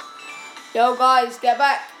watch. Yo guys, get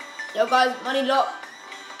back. Yo guys, money lot.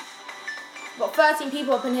 Got 13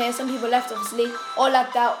 people up in here. Some people left, obviously. All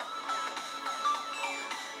lagged out.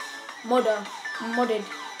 Modded.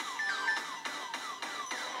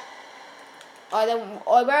 Alright then,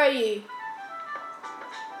 where are you?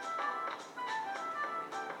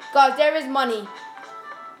 Guys, there is money.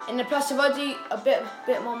 In the plus, if I do a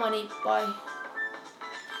bit more money, bye.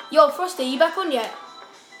 Yo, Frosty, you back on yet?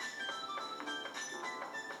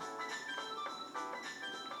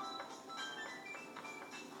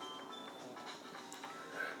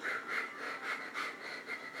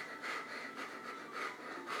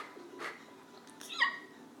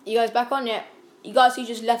 You guys back on yet? You guys who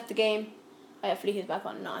just left the game. Oh yeah, Fluky's back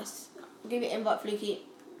on. Nice. I'll give you an invite, Fluky.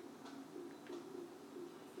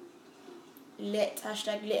 Lit.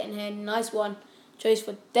 Hashtag lit in here. Nice one. Choice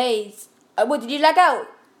for days. What, did you lag out?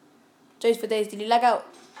 Choice for days. Did you lag out?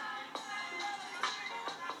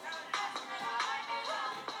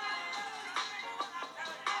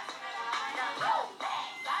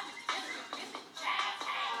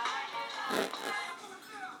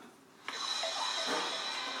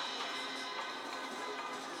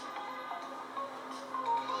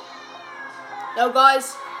 Yo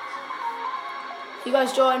guys, you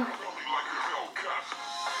guys join.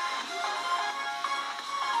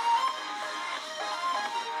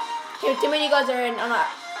 Okay, too many guys are in. I'm not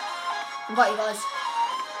invite you guys.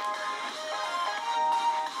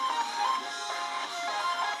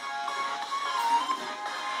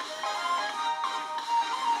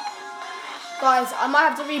 Guys, I might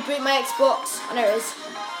have to reboot my Xbox. I know it is.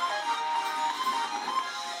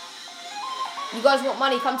 You guys want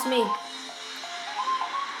money? Come to me.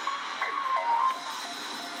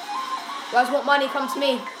 You guys want money? Come to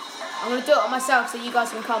me. I'm going to do it on myself so you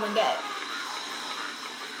guys can come and get it.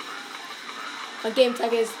 My game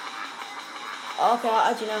tag is... Oh, okay,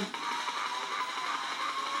 I'll add you now.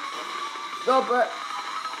 Robert,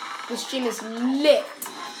 the stream is lit.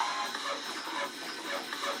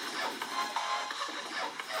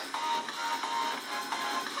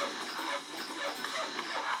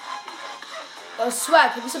 Oh,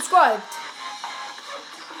 Swag, have you subscribed?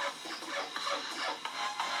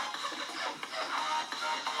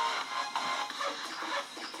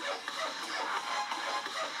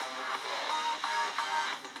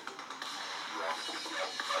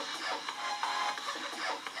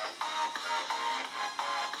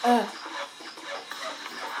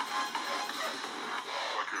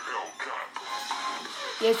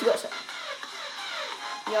 Yes, you got some.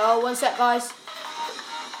 Yo, one sec, guys.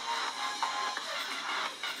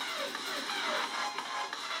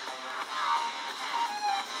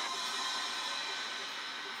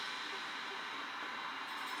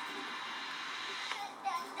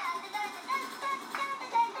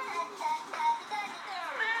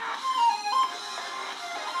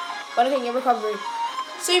 But I think your recovery.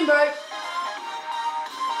 Soon, bro.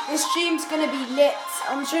 This stream's gonna be lit.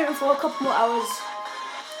 I'm shooting for a couple more hours.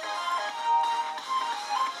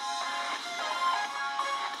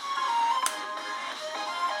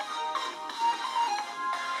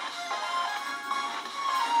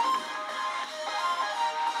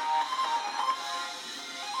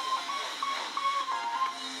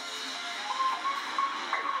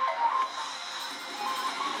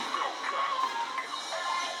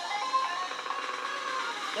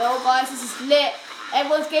 Yo guys, this is lit.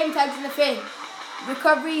 Everyone's game tags in the thing.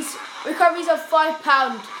 Recoveries of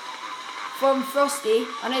 £5 from Frosty.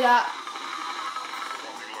 I know that.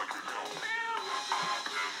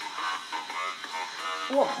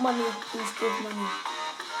 What money? Please give money.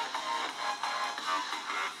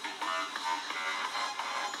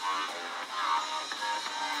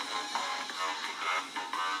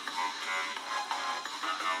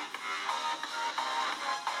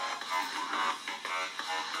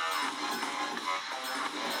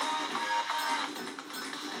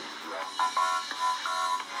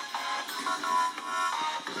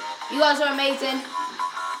 guys are amazing.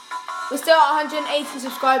 We're still at 180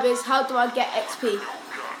 subscribers. How do I get XP?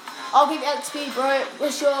 I'll give you XP, bro.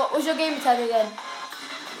 What's your gamer tag again?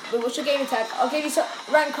 Wait, what's your gamer tag? I'll give you some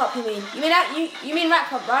rank up. You mean that? You mean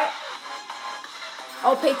rank up, right?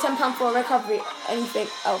 I'll pay £10 for a recovery anything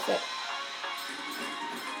outfit.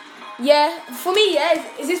 Yeah, for me. Yeah,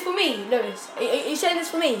 is this for me, Lewis? Are you saying this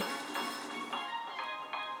for me?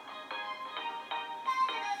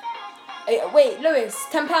 Wait, Lewis,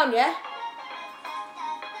 £10, yeah?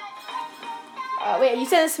 Wait, are you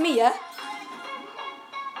saying this to me, yeah?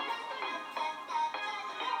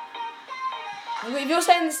 If you're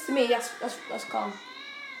saying this to me, that's calm.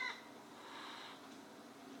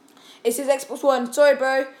 It says Xbox One. Sorry,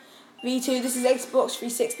 bro. V2, this is Xbox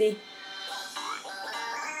 360.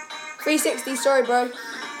 360, sorry, bro.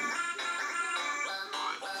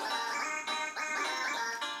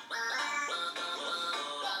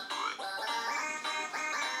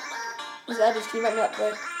 What's that? Can you rank me up,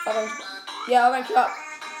 bro? Yeah, I'll rank you up.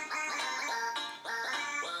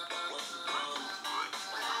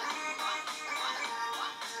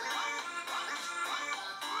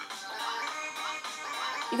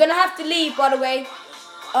 You're gonna have to leave, by the way,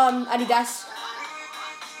 Adidas.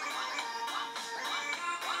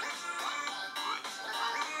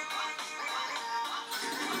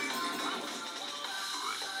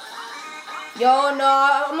 Yo,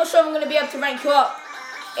 no, I'm not sure I'm gonna be able to rank you up.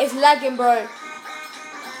 It's lagging, bro.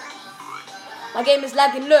 My game is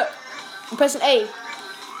lagging. Look, I'm pressing A.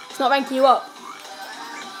 It's not ranking you up.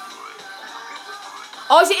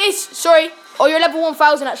 Oh, it is. Sorry. Oh, you're level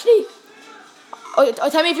 1000 actually. Oh,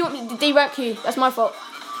 tell me if you want me to de-rank you. That's my fault.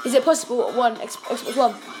 Is it possible? Xbox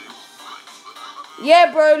One.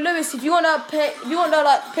 Yeah, bro, Lewis. If you wanna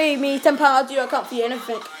pay me £10, I'll do your account for you and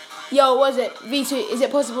everything. Yo, what is it? V2. Is it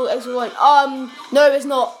possible? Xbox One. No, it's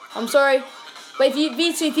not. I'm sorry. But if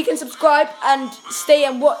you can subscribe and stay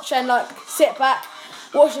and watch and like sit back,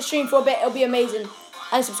 watch the stream for a bit, it'll be amazing.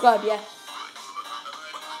 And subscribe, yeah.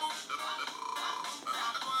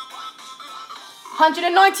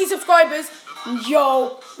 190 subscribers.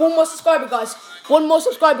 Yo, one more subscriber, guys. One more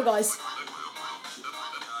subscriber, guys.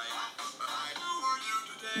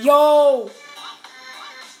 Yo.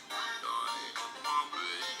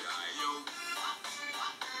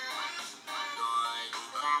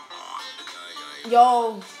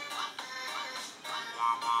 Yo.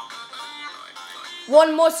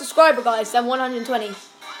 One more subscriber, guys, then 120.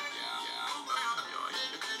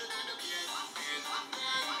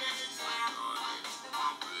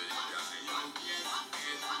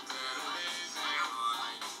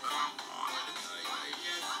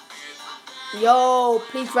 Yo,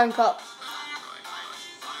 please rank up.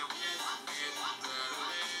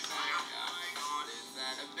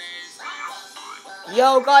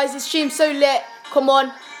 Yo, guys, this stream's so lit. Come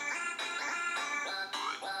on.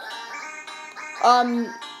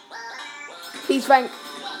 Please rank.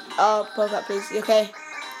 Pause that, please. Okay.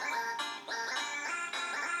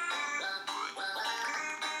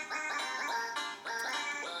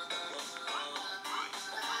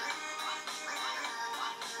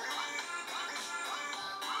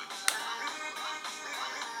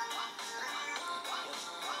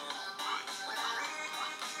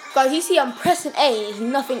 Guys, you see I'm pressing A,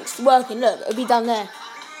 nothing's working. Look, it'll be down there.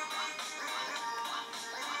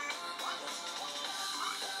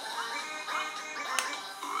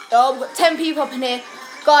 Oh, we've got 10 people up in here.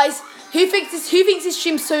 Guys, who thinks this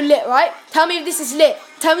stream's so lit, right? Tell me if this is lit.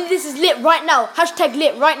 Tell me if this is lit right now. Hashtag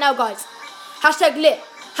lit right now, guys. Hashtag lit.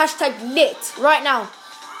 Hashtag lit right now.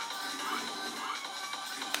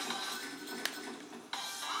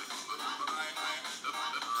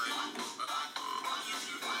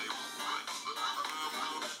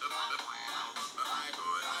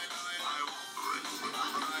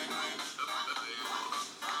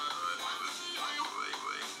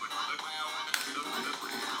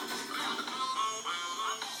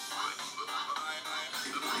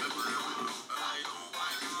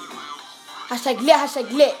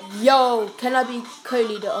 Hashtag lit. Yo, can I be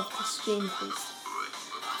co-leader of the stream, please?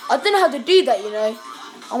 I don't know how to do that, you know.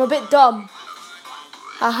 I'm a bit dumb.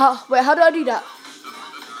 Wait, how do I do that?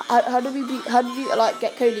 How do you like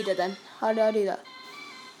get co-leader then? How do I do that?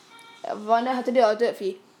 If I know how to do it, I'll do it for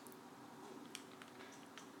you.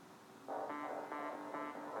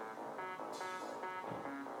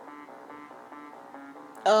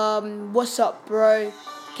 What's up, bro?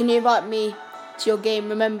 Can you invite me to your game?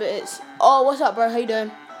 Remember, it's... Oh, what's up, bro? How you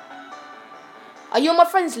doing? Are you on my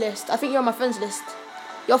friends list? I think you're on my friends list.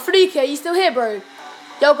 Yo, Fluke, are you still here, bro?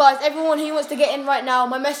 Yo, guys, everyone who wants to get in right now,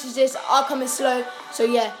 my messages are coming slow. So,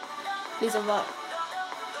 yeah, please invite.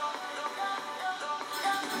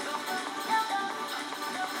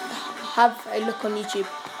 have a look on YouTube.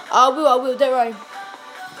 I will, don't worry.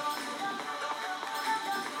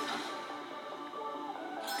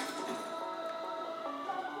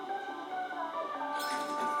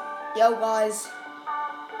 Yo, guys.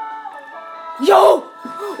 Yo!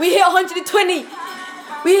 We hit 120!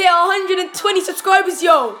 We hit 120 subscribers,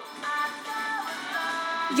 yo!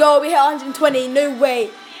 Yo, we hit 120, no way.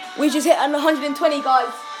 We just hit 120,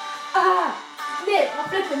 guys. Nick, my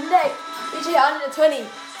flipping leg. We just hit 120.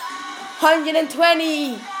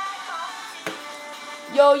 120!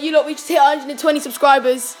 Yo, you lot, we just hit 120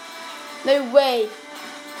 subscribers. No way.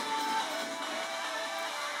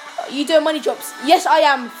 You doing money drops? Yes, I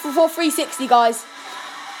am. For 360, guys.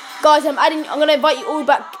 Guys, I'm gonna invite you all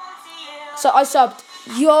back. So I subbed.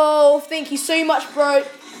 Yo, thank you so much, bro.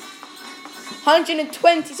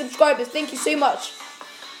 120 subscribers. Thank you so much.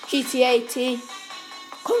 GTAT.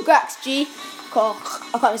 Congrats, G. I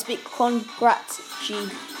can't even speak. Congrats, G.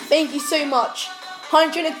 Thank you so much.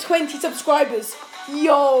 120 subscribers.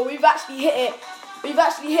 Yo, we've actually hit it. We've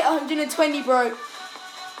actually hit 120, bro.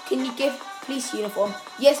 Can you give police uniform?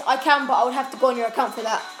 Yes, I can, but I would have to go on your account for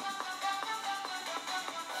that.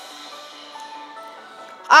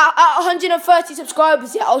 At 130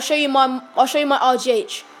 subscribers, yeah, I'll show you my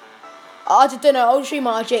RGH. I don't know. I'll show you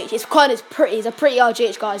my RGH. It's pretty. It's a pretty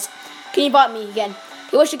RGH, guys. Can you invite me again?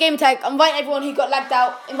 Okay, what's your game tag? I'm inviting everyone who got lagged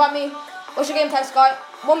out. Invite me. What's your game tag, Sky?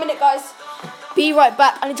 1 minute, guys. Be right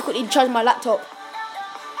back. I need to quickly charge my laptop.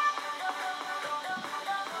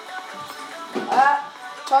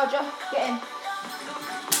 Charger, get in.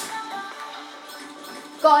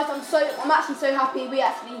 Guys, I'm actually so happy. We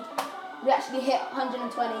actually hit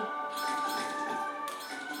 120.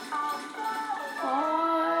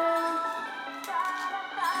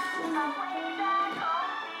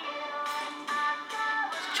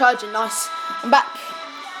 Charging, nice. I'm back.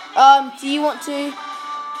 Do you want to?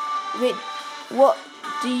 Wait, what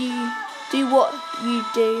do you do? What you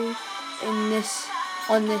do in this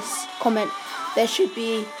on this comment? There should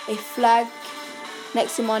be a flag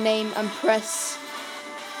next to my name and press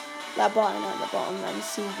that button at the bottom and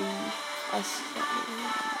see the.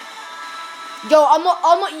 Yo, I'm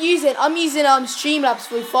using Streamlabs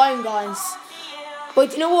for phone, guys.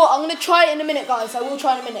 But you know what? I'm gonna try it in a minute, guys. I will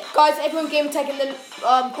try in a minute, guys. Everyone, game tag in the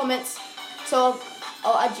comments. So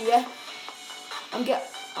I'll add you. Yeah.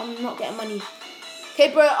 I'm not getting money. Okay,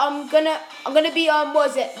 bro. I'm gonna be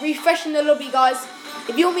what is it? Refreshing the lobby, guys.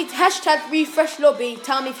 If you want me to hashtag refresh lobby,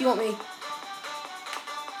 tell me if you want me.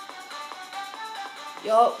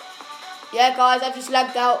 Yo. Yeah, guys. I've just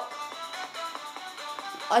lagged out.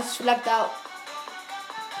 I had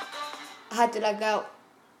to lag out.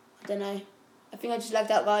 I don't know. I think I just lagged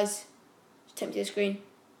out, guys. Just take me to the screen.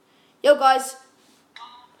 Yo, guys.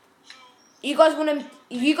 You guys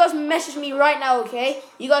message me right now, okay?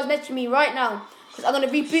 You guys message me right now. Because I'm going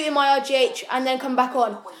to reboot in my RGH and then come back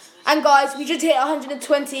on. And, guys, we just hit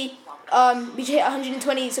 120. We just hit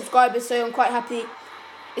 120 subscribers, so I'm quite happy.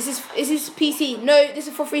 Is this PC? No, this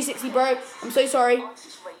is for 360, bro. I'm so sorry.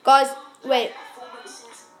 Guys, wait.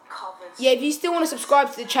 Yeah, if you still want to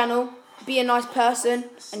subscribe to the channel, be a nice person.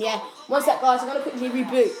 And yeah, one sec, guys, I'm going to quickly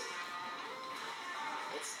reboot.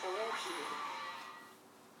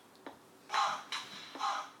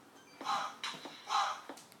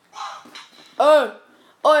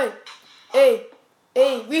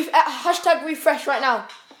 Hashtag refresh right now.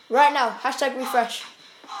 Right now, hashtag refresh.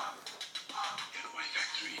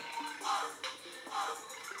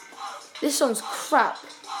 This song's crap.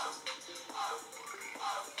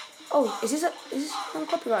 Oh, is this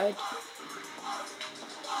uncopyrighted?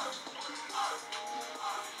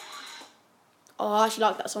 Oh, I actually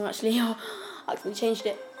like that song, actually. I actually changed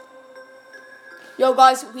it. Yo,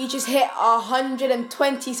 guys, we just hit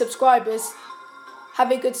 120 subscribers.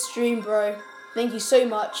 Have a good stream, bro. Thank you so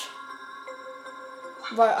much.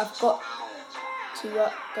 Right, I've got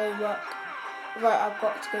to go work. Right, I've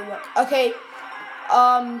got to go work. Okay.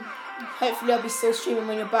 Hopefully I'll be still streaming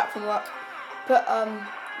when you're back from work. But,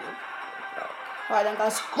 right then,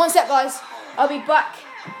 guys. One sec, guys. I'll be back.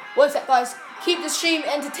 One sec, guys. Keep the stream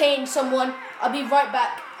entertained, someone. I'll be right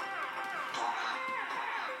back.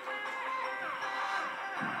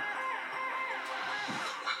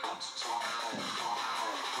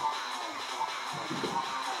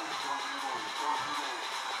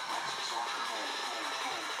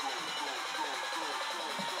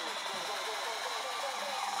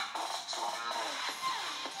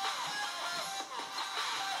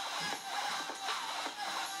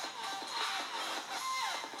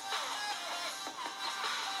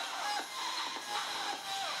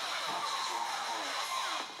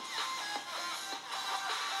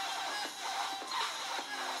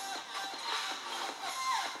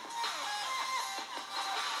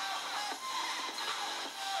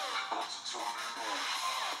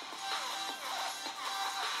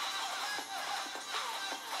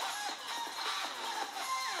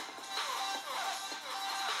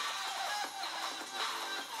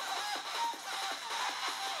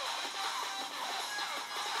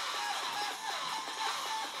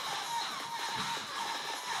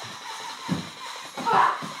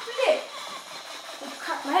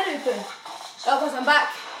 open. Oh guys, I'm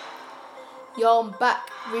back. Yo, I'm back.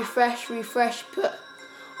 Refresh, put.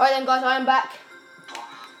 Alright then guys, I am back.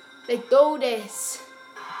 Let's do this.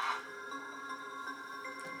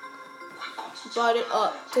 Ride it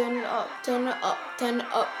up, turn it up, turn it up, turn it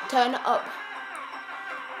up, turn it up.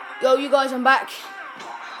 Yo, you guys, I'm back.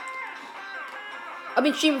 I've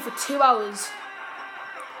been streaming for 2 hours.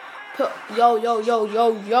 Put yo.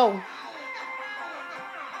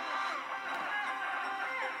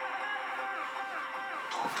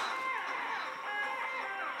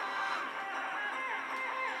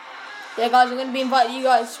 Yeah guys, I'm going to be inviting you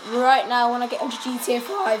guys right now when I get onto GTA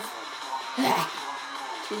 5.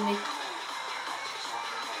 Excuse me.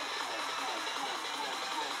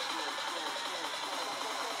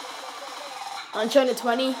 I'm trying to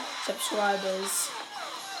 20 subscribers.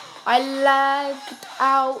 I lagged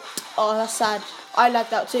out. Oh, that's sad. I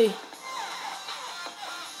lagged out too.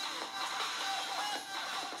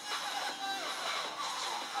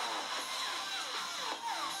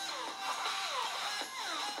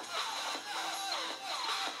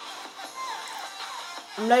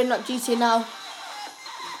 I'm loading up GTA now.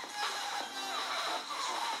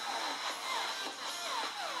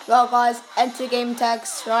 Well guys, enter game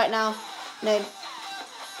tags right now. No.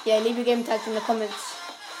 Yeah, leave your game tags in the comments.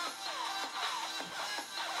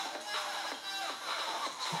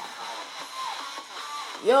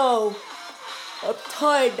 Yo, I'm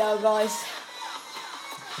tired now guys.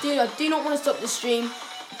 Dude, I do not want to stop the stream.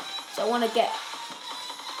 So I want to get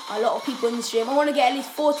a lot of people in the stream. I want to get at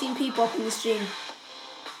least 14 people up in the stream.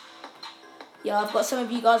 Yeah, I've got some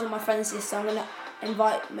of you guys on my friends list, so I'm going to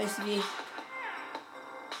invite most of you.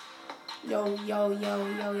 Yo.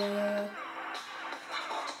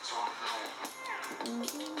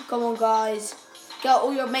 Come on guys, get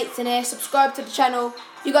all your mates in here, subscribe to the channel.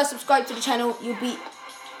 If you guys subscribe to the channel, you'll be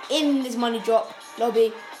in this money drop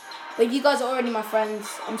lobby. But if you guys are already my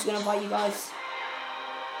friends, I'm just going to invite you guys.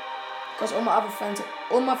 Because all my other friends,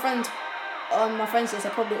 on my friends list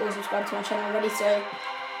are probably all subscribed to my channel already, so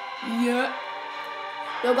yeah.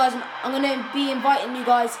 Yo guys, I'm going to be inviting you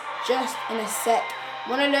guys just in a sec.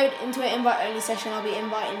 When I load into an invite only session, I'll be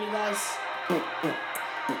inviting you guys.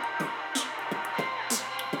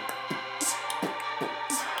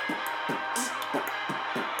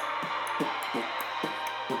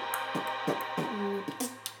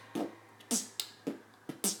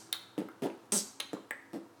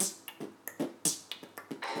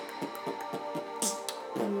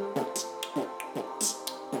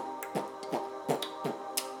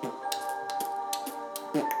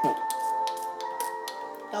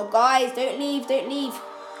 No guys, don't leave.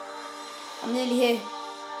 I'm nearly here.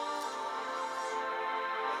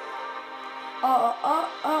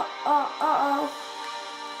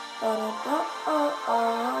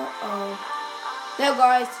 No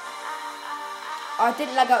guys, I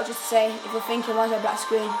didn't lag out, just to say, if you're thinking why is there a black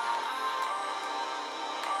screen.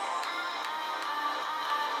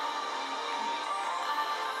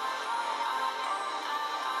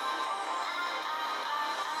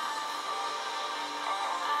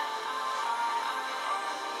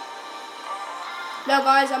 No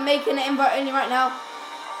guys, I'm making an invite only right now.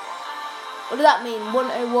 What does that mean?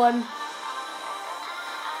 101.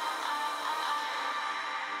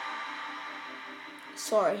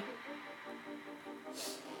 Sorry.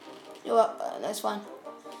 You know what? That's fine.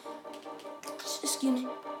 Excuse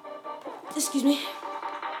me.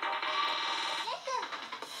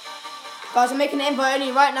 Guys, I'm making an invite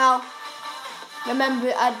only right now.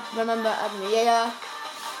 Remember add me. Yeah.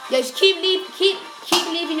 Just keep leaving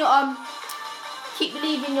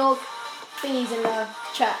your thingies in the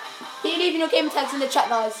chat. Keep leaving your gamer tags in the chat,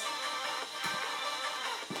 guys.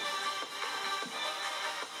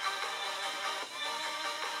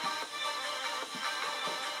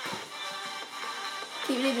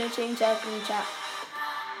 Keep leaving your gamer tags in the chat.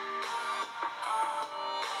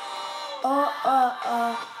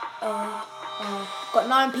 Got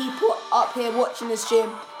 9 people up here watching the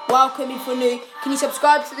stream. Welcome if you're new. Can you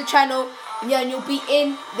subscribe to the channel? Yeah, and you'll be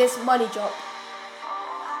in this money drop.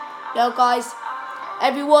 Yo guys,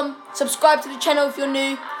 everyone, subscribe to the channel if you're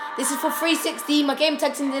new. This is for 360. My game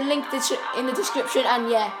tag's in the link in the description, and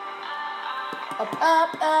yeah. Up.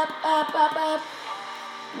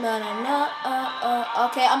 No.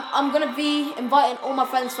 Okay, I'm gonna be inviting all my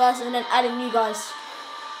friends first, and then adding you guys.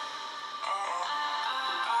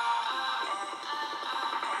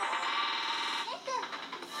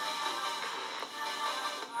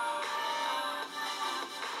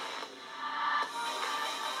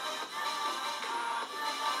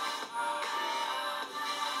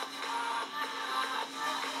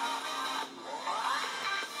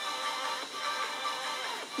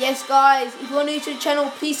 Yes, guys, if you're new to the channel,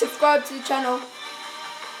 please subscribe to the channel.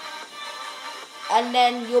 And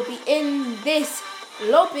then you'll be in this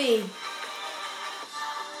lobby.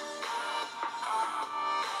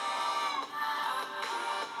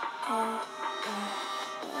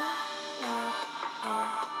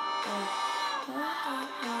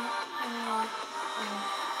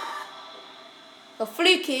 Oh,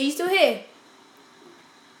 Fluky, are you still here?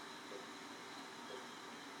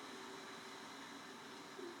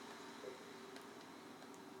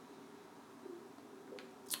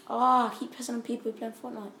 I keep pressing on people playing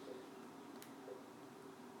Fortnite.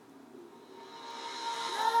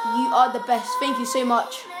 You are the best. Thank you so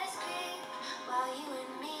much.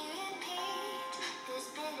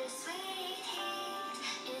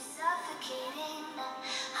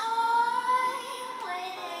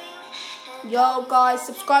 Yo guys,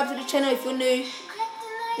 subscribe to the channel if you're new.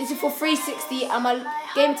 This is for 360 and my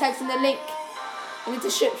game tag's in the link in the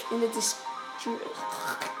description.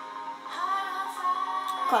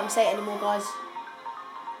 Can't say it anymore, guys.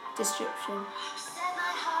 Description.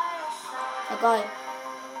 Okay.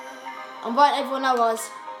 I'm inviting everyone now, guys.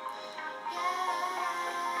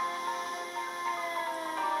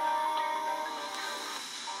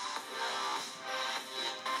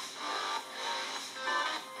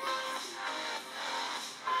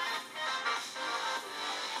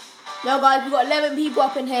 Yo guys, we've got 11 people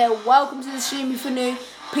up in here. Welcome to the stream if you're new.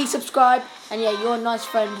 Please subscribe. And yeah, you're a nice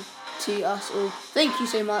friend to us all. Thank you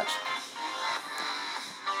so much.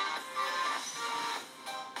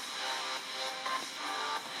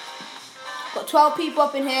 Got 12 people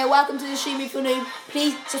up in here. Welcome to the stream if you're new.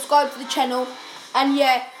 Please subscribe to the channel. And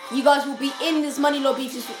yeah, you guys will be in this money lobby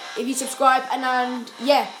if you subscribe. And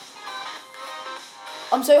yeah.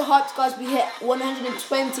 I'm so hyped, guys. We hit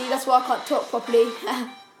 120. That's why I can't talk properly.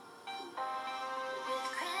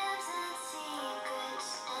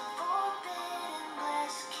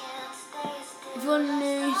 If you're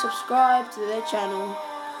new, subscribe to the channel.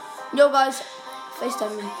 Yo guys,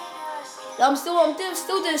 FaceTime me. I'm still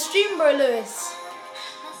doing stream, bro, Lewis.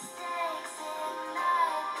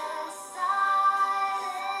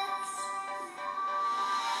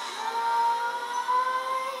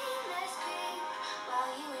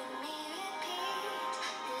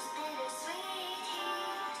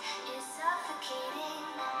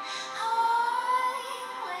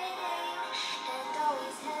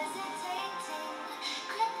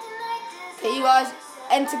 Okay, you guys,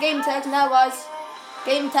 enter game tags now, guys.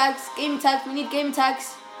 Game tags, we need game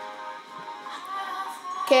tags.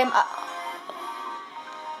 Okay,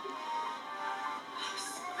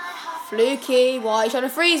 Fluky, why are you trying to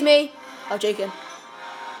freeze me? I'm joking.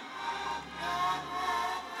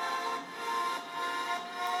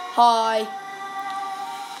 Hi.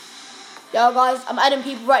 Yo guys, I'm adding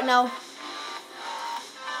people right now.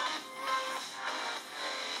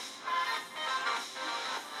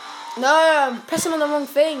 No, I'm pressing on the wrong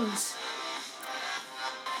things.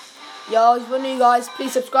 Yo, if you're new, guys,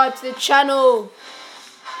 please subscribe to the channel.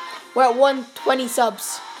 We're at 120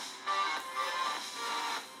 subs.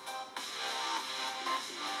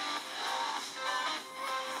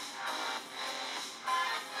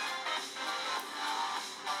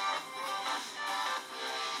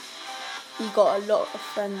 You got a lot of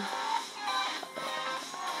friends.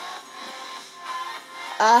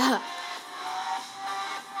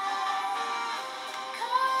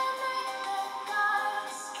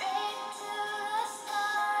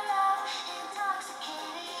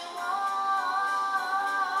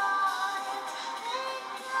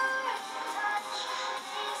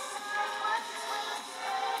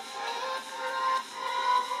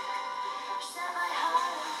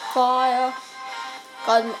 Fire.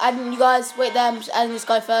 God, I'm adding you guys. Wait there, I'm just adding this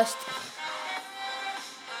guy first.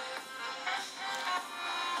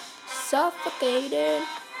 Suffocated.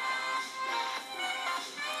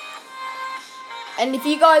 And if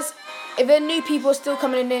you guys, if there are new people still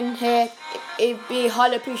coming in here, it'd be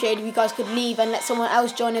highly appreciated if you guys could leave and let someone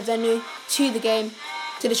else join if they're new to the game,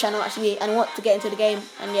 to the channel actually, and want to get into the game.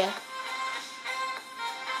 And yeah.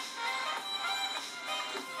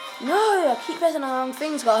 No, I keep pressing on the wrong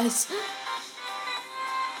things, guys.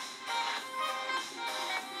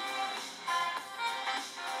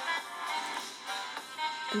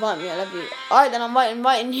 Invite me, I love you. Alright then, I'm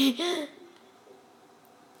inviting you.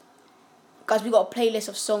 Guys, we got a playlist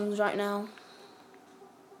of songs right now.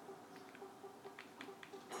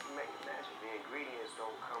 The ingredients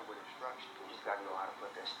don't come with instructions. You just gotta know how to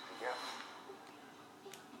put that shit together.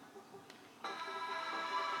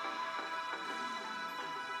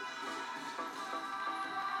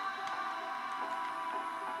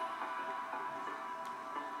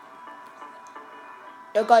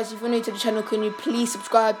 Yo guys, if you're new to the channel, can you please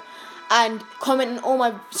subscribe and comment on all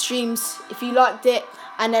my streams if you liked it,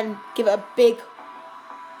 and then give it a big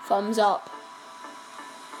thumbs up.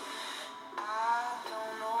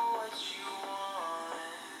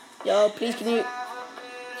 Yo, please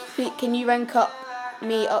can you rank up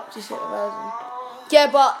me up to 7,000?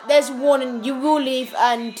 Yeah, but there's a warning, you will leave,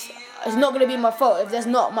 and it's not going to be my fault if there's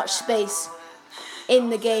not much space in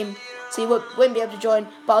the game, so you won't be able to join,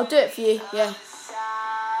 but I'll do it for you, yeah.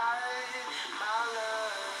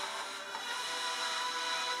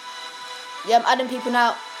 Yeah, I'm adding people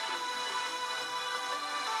now.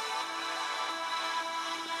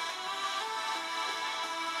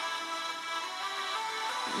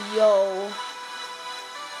 Yo.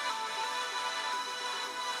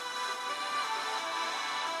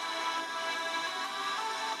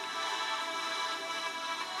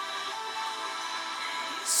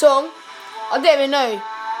 Song? I don't even know.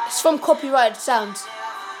 It's from Copyrighted Sounds.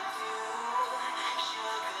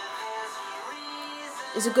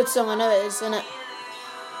 It's a good song, I know it is, isn't it?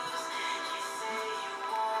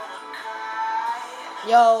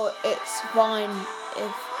 Yo, it's fine.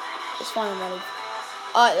 It's fine, buddy.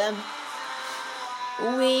 Alright then.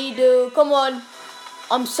 We do. Come on.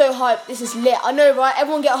 I'm so hyped. This is lit. I know, right?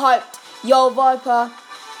 Everyone get hyped. Yo, Viper.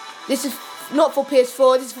 This is not for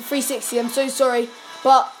PS4. This is for 360. I'm so sorry.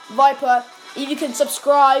 But, Viper, if you can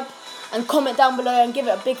subscribe and comment down below and give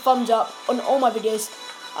it a big thumbs up on all my videos,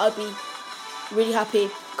 I'll be really happy.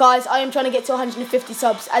 Guys, I am trying to get to 150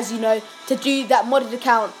 subs, as you know, to do that modded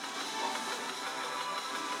account.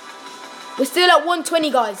 We're still at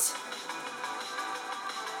 120, guys.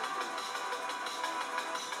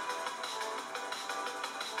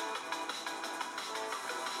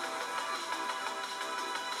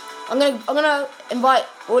 I'm gonna invite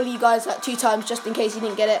all of you guys like 2 times just in case you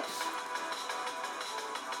didn't get it.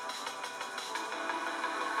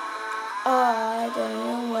 I don't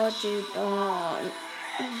know what you want.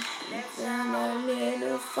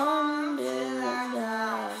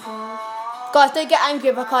 Guys, don't get angry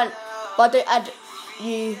if I can't, but I don't add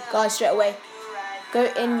you guys straight away. Go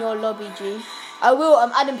in your lobby, G. I will.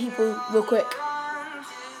 I'm adding people real quick.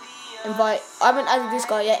 Invite. I haven't added this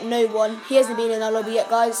guy yet. No one. He hasn't been in our lobby yet,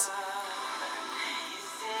 guys.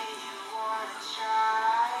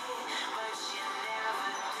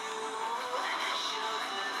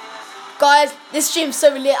 Guys, this stream's so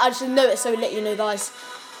lit. I just know it's so lit, you know, guys.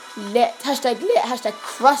 Lit. Hashtag lit. Hashtag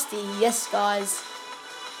crusty. Yes, guys.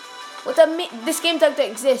 What that mean? This game don't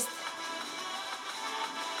exist.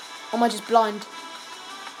 Or am I just blind?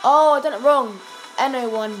 Oh, I done it wrong.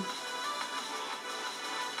 NO1.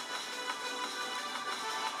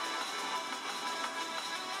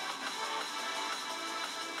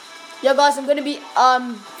 Yo, guys, I'm gonna be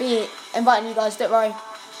inviting you guys. Don't worry.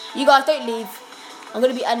 You guys don't leave. I'm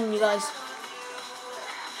going to be adding you guys.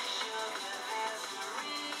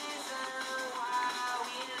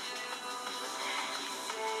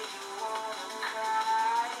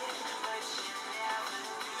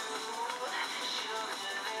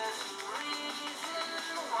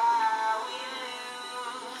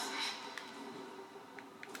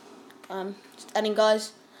 Just adding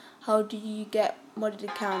guys. How do you get modded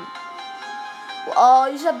account? Oh,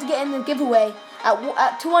 you just have to get in the giveaway.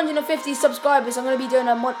 At 250 subscribers, I'm going to be doing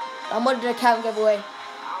a modded account giveaway.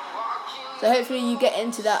 So hopefully you get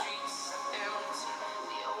into that.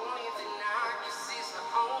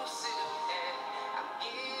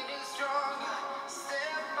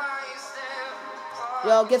 Yo,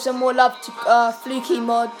 I'll give some more love to Fluky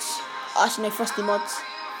mods. Actually, no, Frosty mods.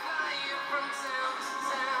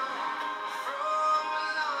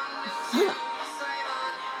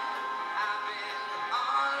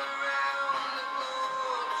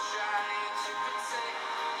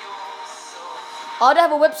 I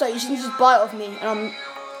don't have a website, you can just buy it off me, and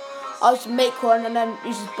I'll just make one and then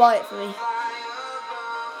you just buy it for me.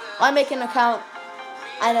 I make an account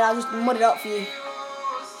and then I'll just mod it up for you.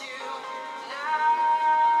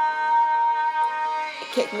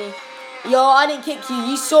 It kicked me. Yo, I didn't kick you,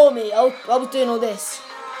 you saw me, I was doing all this.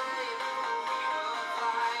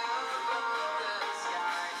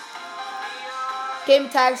 Gamer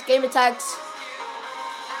tags, gamer tags.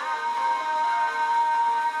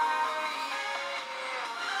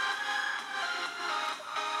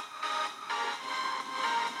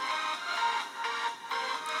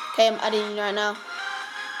 Okay, I'm adding you right now.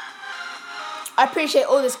 I appreciate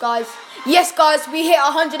all this, guys. Yes, guys, we hit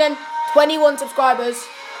 121 subscribers.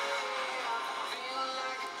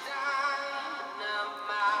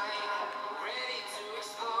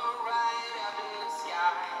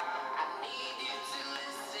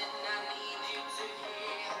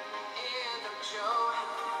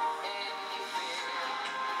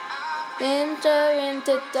 Enter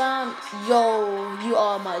into down. Yo, you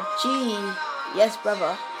are my G. Yes,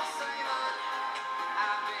 brother.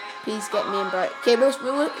 Please get me in bright. Okay,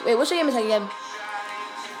 wait, what's your game attack again?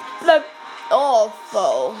 Blood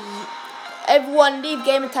awful. Everyone leave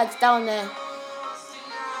game attacks down there.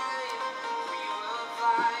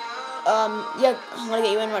 Yeah, I'm gonna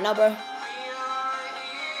get you in right now, bro.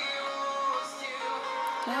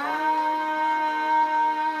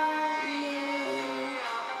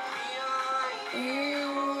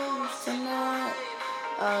 Tonight,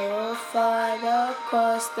 I will fly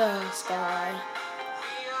across the sky.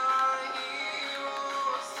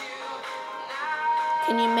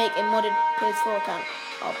 Can you make a modded PS4 account?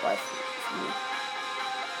 I'll buy from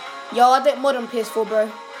you. Yo, I don't mod on PS4,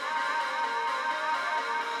 bro.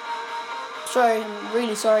 Sorry, I'm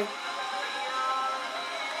really sorry.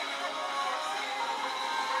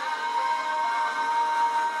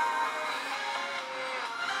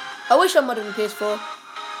 I wish I modded on PS4.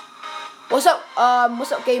 What's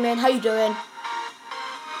up, gaming? How you doing?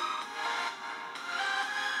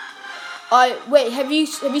 Wait, have you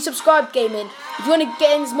subscribed, gaming? If you want to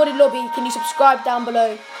get in this modded lobby, can you subscribe down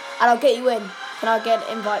below, and I'll get you in. Can I get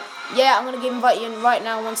an invite? Yeah, I'm gonna invite you in right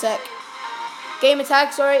now. 1 sec. Gamer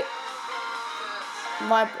tag, sorry.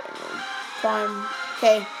 My prime.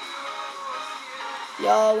 Okay. Yo,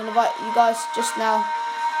 I'm gonna invite you guys just now.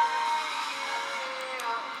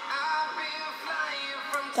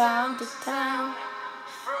 Down to town.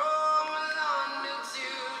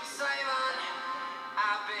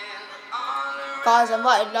 Guys, I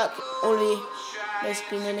invited like all of you,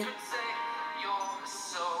 basically nearly.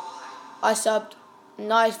 I subbed.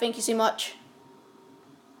 Nice, thank you so much.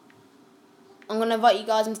 I'm gonna invite you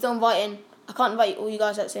guys. I'm still inviting. I can't invite all you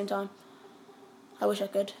guys at the same time. I wish I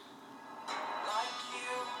could.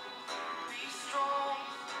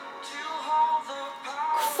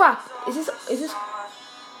 Crap! Is this?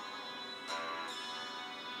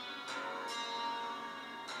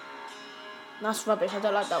 That's rubbish. I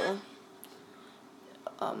don't like that one.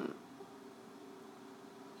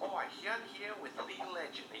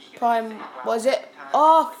 Prime, what is it?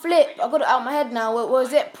 Oh, flip. I got it out of my head now. What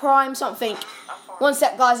was it? Prime something. 1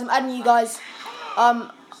 sec, guys. I'm adding you guys.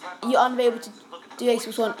 You aren't able to do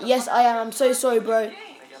Xbox One. Yes, I am. I'm so sorry, bro.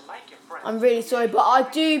 I'm really sorry. But I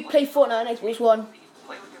do play Fortnite on Xbox One.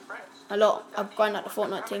 A lot. I'm grind out the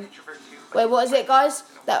Fortnite team. Wait, what is it, guys?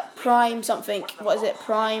 That Prime something. What is it?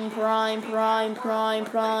 Prime.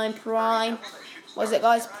 What is it,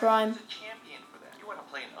 guys? Prime.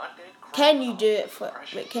 Can you do it for?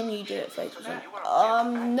 Wait, can you do it for Xbox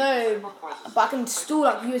One? No. But I can install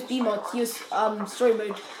like USB mods. Use story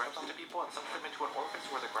mode.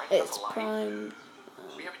 It's Prime.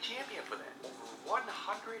 We have a champion for that.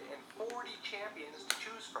 140 champions to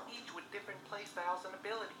choose from, each with different playstyles and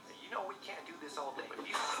abilities. You know we can't do this all day, but if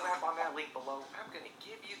you slap on that link below, I'm gonna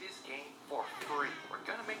give you this game for free. We're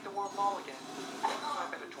gonna make the world ball again. I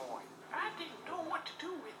better join. I didn't know what to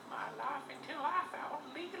do with my life until I found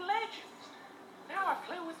League of Legends. Now I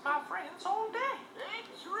play with my friends all day.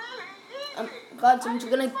 It's really Guys,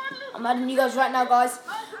 I'm adding you guys right now, guys.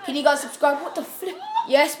 Can you guys subscribe? What the flip?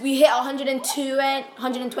 Yes, we hit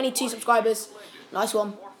 122 subscribers. Nice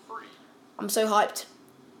one. I'm so hyped.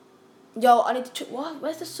 Yo, I need to check. What?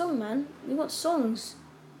 Where's the song, man? We want songs.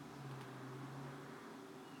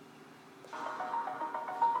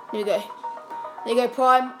 Here we go. There you go,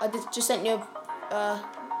 Prime. I just sent you a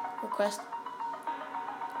request.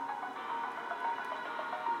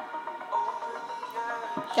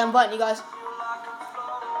 Okay, I'm inviting you guys.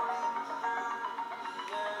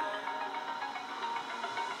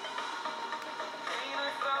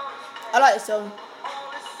 I like this song.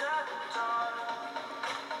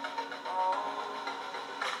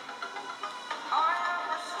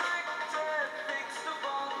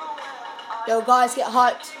 Yo, guys, get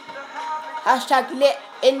hyped. Hashtag lit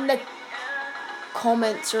in the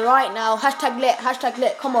comments right now. Hashtag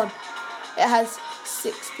lit, come on. It has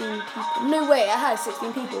 16 people. No way, it has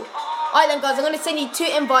 16 people. Alright then, guys, I'm going to send you 2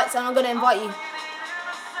 invites and I'm going to invite you.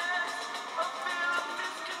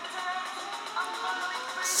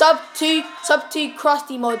 Sub to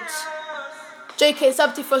Krusty mods. JK,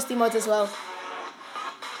 sub to Frosty mods as well.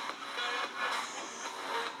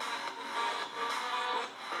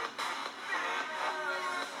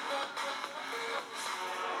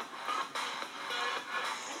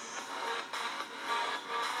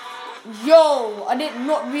 Yo, I did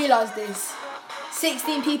not realise this.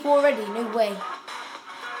 16 people already, no way.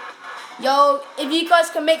 Yo, if you guys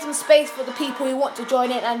can make some space for the people who want to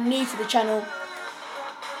join in and new to the channel.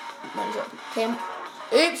 Okay.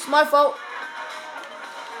 Oops, my fault.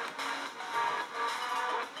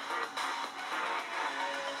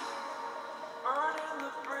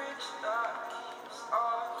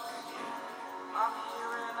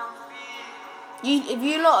 if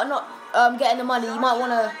you're not getting the money, you might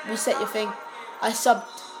want to reset your thing. I subbed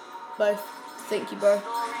both. Thank you, bro.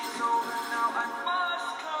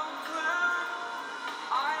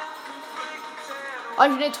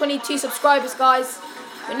 122 subscribers, guys.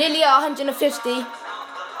 We're nearly at 150.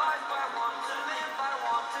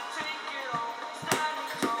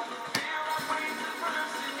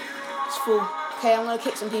 It's full. Okay, I'm gonna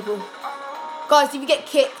kick some people. Guys, if you get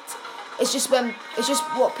kicked, it's just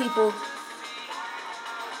what people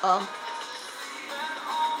are.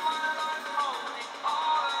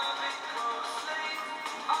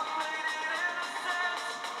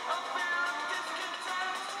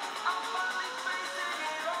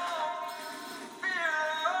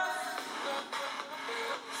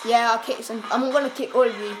 Yeah, I'll kick some. I'm gonna kick all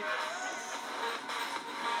of you.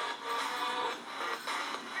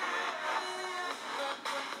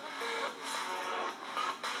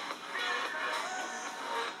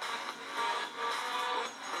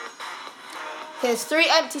 Okay, there's 3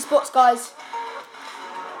 empty spots, guys.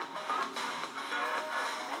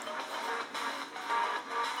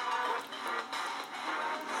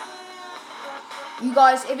 You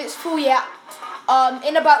guys, if it's full yet,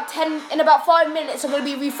 in about 5 minutes, I'm gonna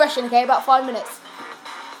be refreshing. Okay, about 5 minutes.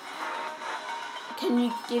 Can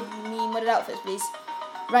you give me modded outfits, please?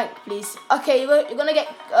 Rank, please. Okay, you're gonna get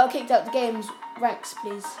kicked out the games. Ranks,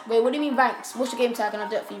 please. Wait, what do you mean ranks? What's your game tag? And I'll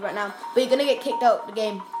do it for you right now. But you're gonna get kicked out the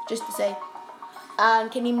game, just to say.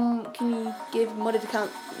 And can you give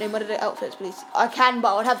modded outfits, please? I can,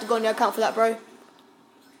 but I would have to go on your account for that, bro.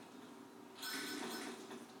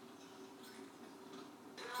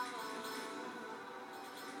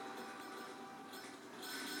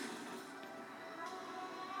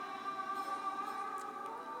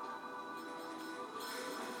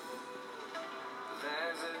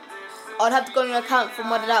 I'd have to go on your account for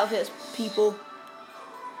modded outfits, people.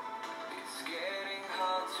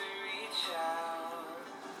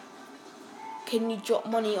 Can you drop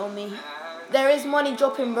money on me? There is money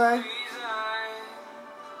dropping, bro.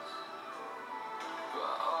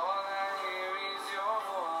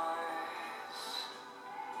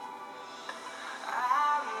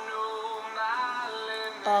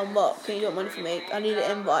 What? Can you drop money for me? I need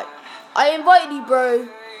an invite. I invited you, bro.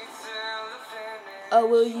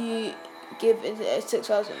 Will you give it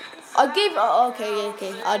 6,000? I gave.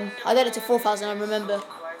 Okay. I did it to 4,000. I remember.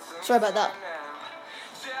 Sorry about that.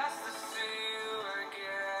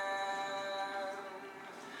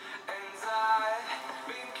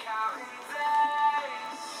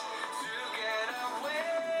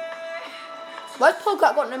 Why's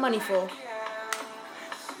Polkat got no money for?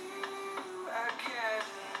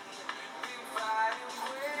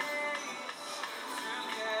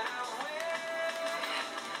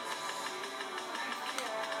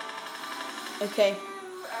 Okay.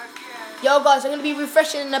 Yo, guys, I'm going to be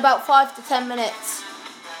refreshing in about 5 to 10 minutes.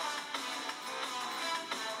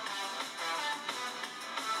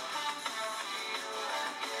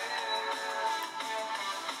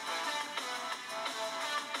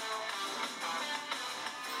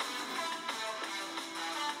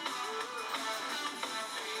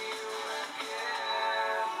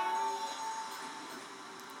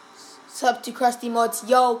 Sub to Krusty Mods.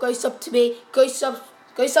 Yo, go sub to me. Go sub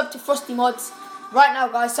to Frosty Mods. Right now,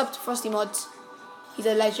 guys, sub to Frosty Mods. He's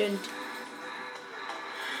a legend.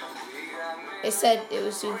 It said it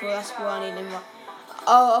was soon for, that's why I need him.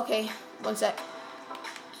 Oh, okay. 1 sec.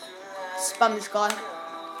 Spam this guy.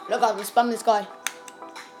 Look, I'm gonna spam this guy.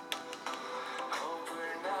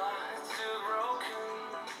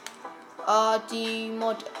 Do you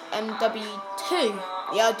mod MW2?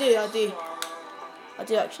 Yeah, I do. I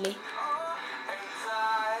do actually.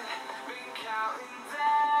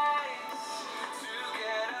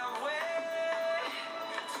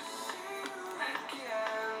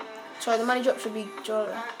 Sorry, the money drop should be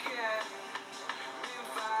jolly.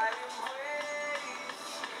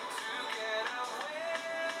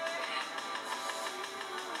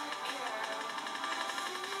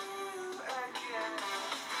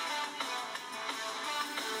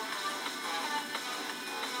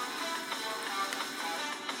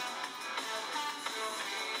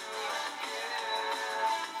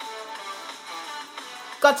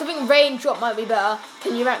 God, I think raindrop might be better.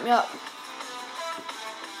 Can you rank me up?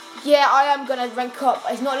 Yeah, I am gonna rank up.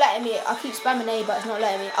 It's not letting me. I keep spamming A, but it's not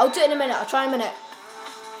letting me. I'll do it in a minute. I'll try in a minute.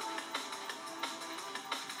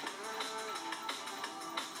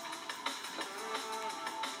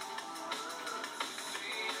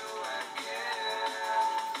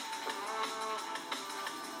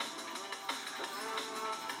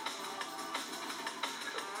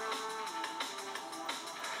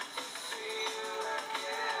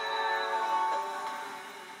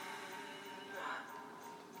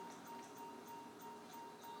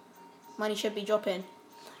 Money should be dropping.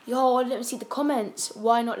 Yo, let me see the comments.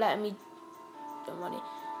 Why not letting me drop money?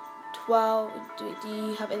 12. Do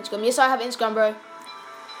you have Instagram? Yes, I have Instagram, bro.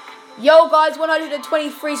 Yo, guys,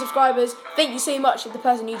 123 subscribers. Thank you so much to the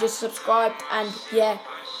person who just subscribed. And yeah,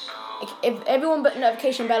 if everyone put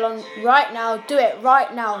notification bell on right now, do it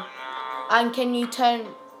right now. And can you turn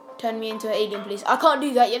me into an alien, please? I can't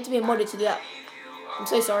do that. You have to be a modder to do that. I'm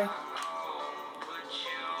so sorry.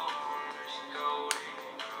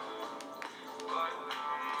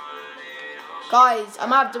 Guys, I'm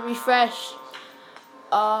gonna have to refresh.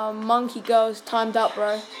 Monkey Girl's timed out,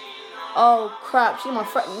 bro. Oh crap, she's my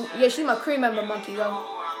friend. Yeah, she's my crew member, Monkey Girl.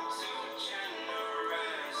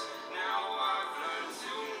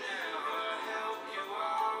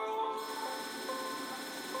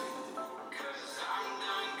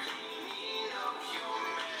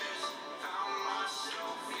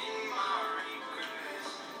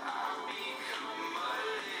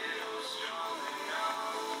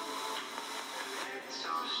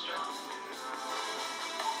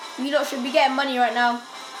 You lot should be getting money right now.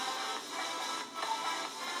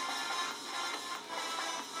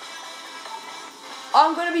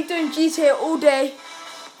 I'm gonna be doing GTA all day.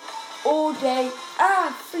 All day.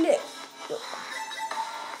 Ah, flip.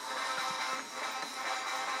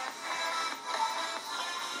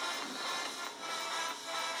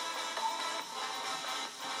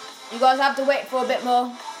 You guys have to wait for a bit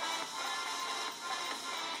more.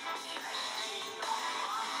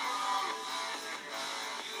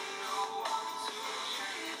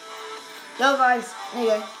 Yo guys, there you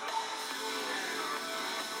go.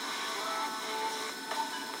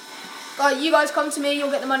 Guys, you guys come to me, you'll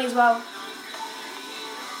get the money as well.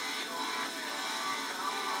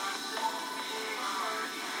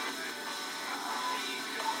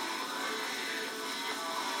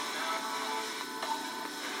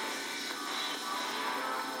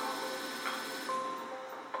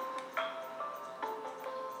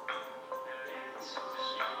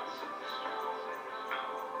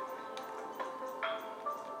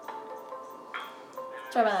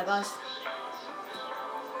 Sorry about that, guys.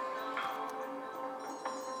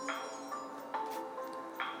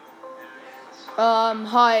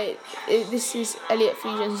 Hi, this is Elliot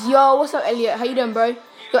Fusions. Yo, what's up, Elliot? How you doing, bro?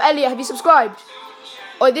 Yo, Elliot, have you subscribed?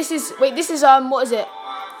 Oh, this is what is it?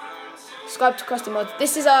 Subscribe to Custom Mods.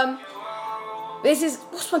 This is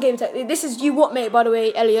what's my game tag? This is you what, mate, by the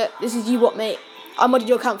way, Elliot. This is you what, mate. I modded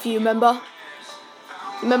your account for you, remember?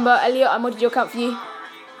 Remember, Elliot, I modded your account for you.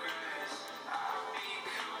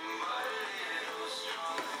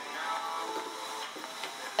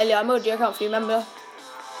 Elliot, I modded your account for you, remember?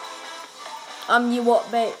 I'm you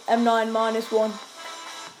what, mate? M9-1.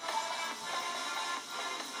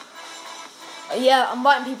 Yeah, I'm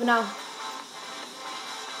inviting people now.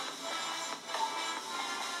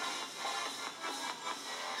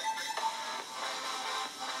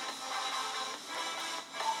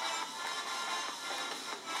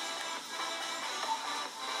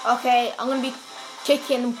 Okay, I'm gonna be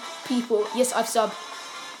kicking people. Yes, I've subbed.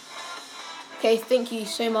 Okay, thank you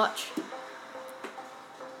so much.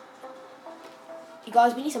 You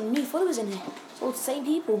guys, we need some new followers in here. It's all the same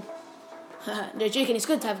people. No joking, it's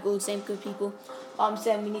good to have all the same good people. I'm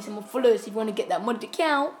saying we need some more followers if you want to get that modded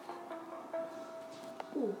account.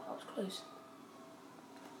 Oh, that was close.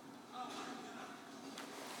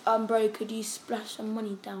 Bro, could you splash some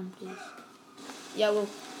money down, please? Yeah, well,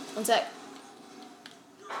 one sec.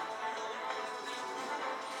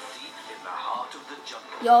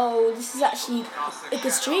 Yo, this is actually a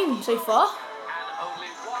good stream so far.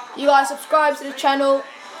 You guys subscribe to the channel,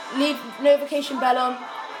 leave notification bell on.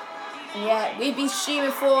 And yeah, we've been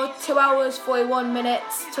streaming for 2 hours, 41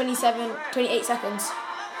 minutes, 28 seconds.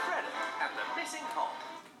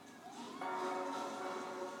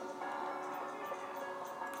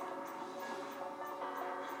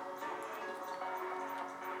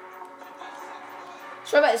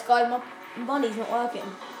 Sorry about this, guys, my money's not working.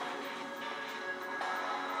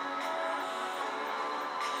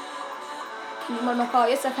 Can you mod my car?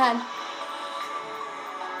 Yes, I can.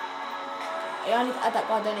 Yeah, I need to add that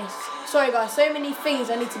guy, don't I? Sorry, guys, so many things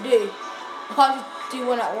I need to do. I can't just do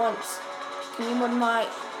one at once. Can you mod my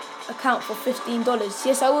account for $15?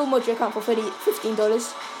 Yes, I will mod your account for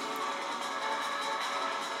 $15.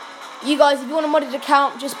 You guys, if you want a modded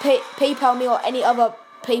account, just PayPal me or any other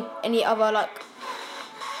like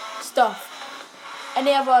stuff.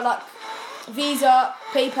 Any other like Visa,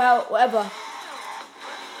 PayPal, whatever.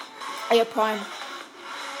 Prime.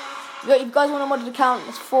 If you guys want a modded account,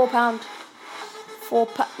 it's £4.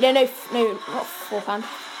 No, not £4.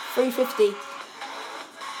 $3.50.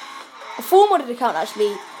 A full modded account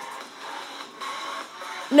actually.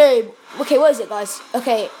 No. Okay, what is it, guys?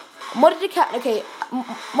 Okay, modded account. Okay,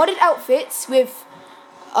 modded outfits with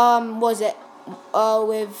what is it?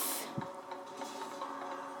 With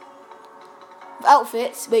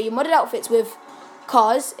outfits. Where you modded outfits with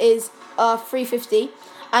cars is $3.50,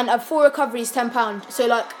 and 4 recoveries £10. So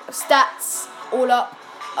like stats all up,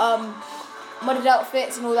 modded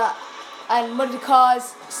outfits and all that, and modded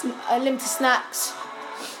cars, unlimited snacks.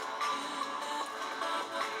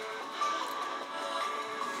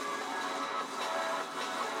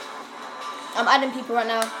 I'm adding people right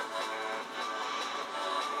now.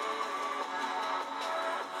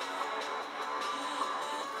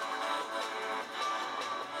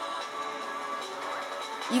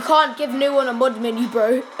 You can't give no one a mod menu,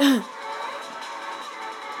 bro.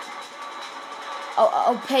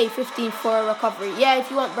 I'll pay 15 for a recovery. Yeah,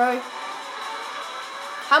 if you want, bro.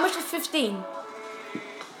 How much is 15?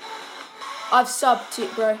 I've subbed to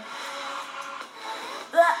it, bro.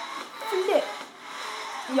 Flip.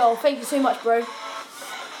 Yo, thank you so much, bro.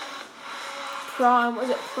 Prime, what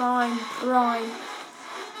is it? Prime.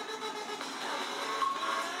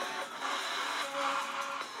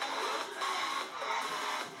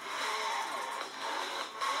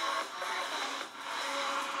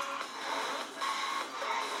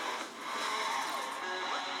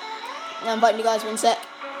 I'm inviting you guys for a sec.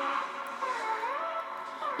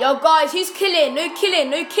 Yo, guys, who's killing? No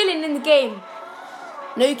killing in the game.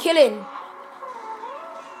 No killing.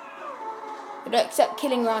 We don't accept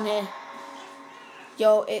killing around here.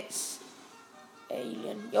 Yo, it's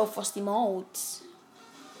Alien. Yo, Frosty Molds.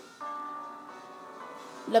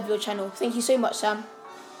 Love your channel. Thank you so much, Sam.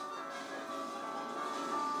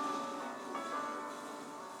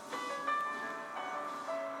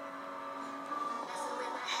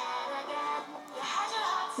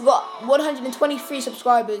 We've got 123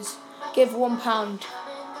 subscribers. Give £1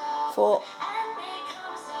 for.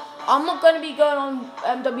 I'm not going to be going on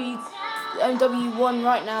MW1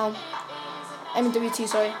 right now. MW2,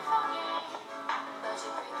 sorry.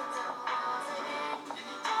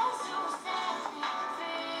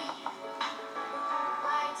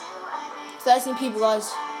 13 people,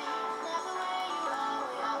 guys.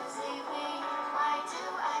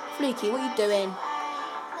 Fluky, what are you doing?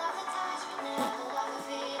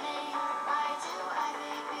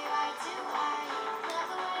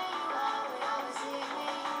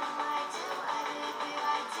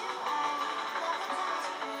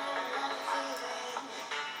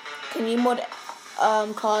 Can you mod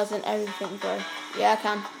cars and everything, bro? Yeah, I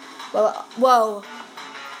can. Well,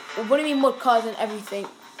 what do you mean mod cars and everything?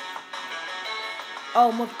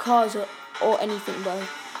 Oh, mod cars or anything, bro.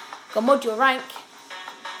 Go mod your rank.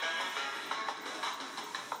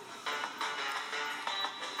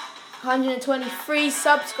 $123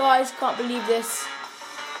 subs, guys. Can't believe this.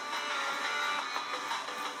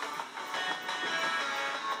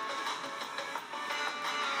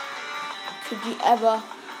 Could you ever...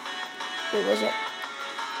 Wait, was it?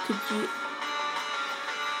 Could you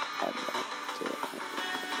ever do it?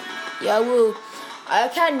 Yeah, I will. I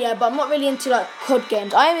can, yeah, but I'm not really into like COD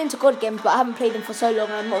games. I am into COD games, but I haven't played them for so long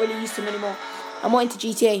and I'm not really used to them anymore. I'm more into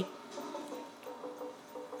GTA.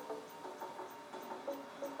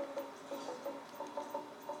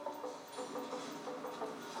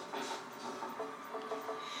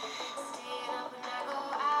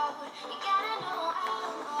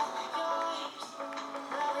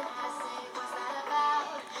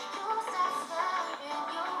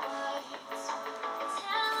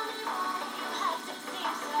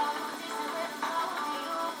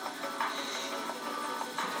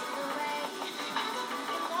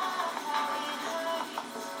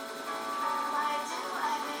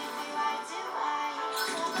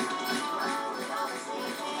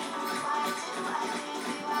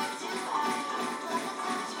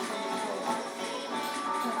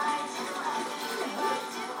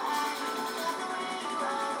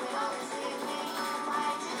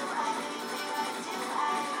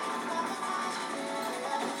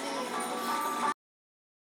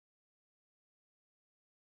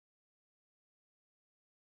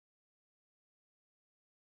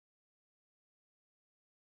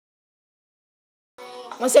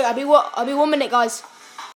 One sec, I'll be 1 minute, guys.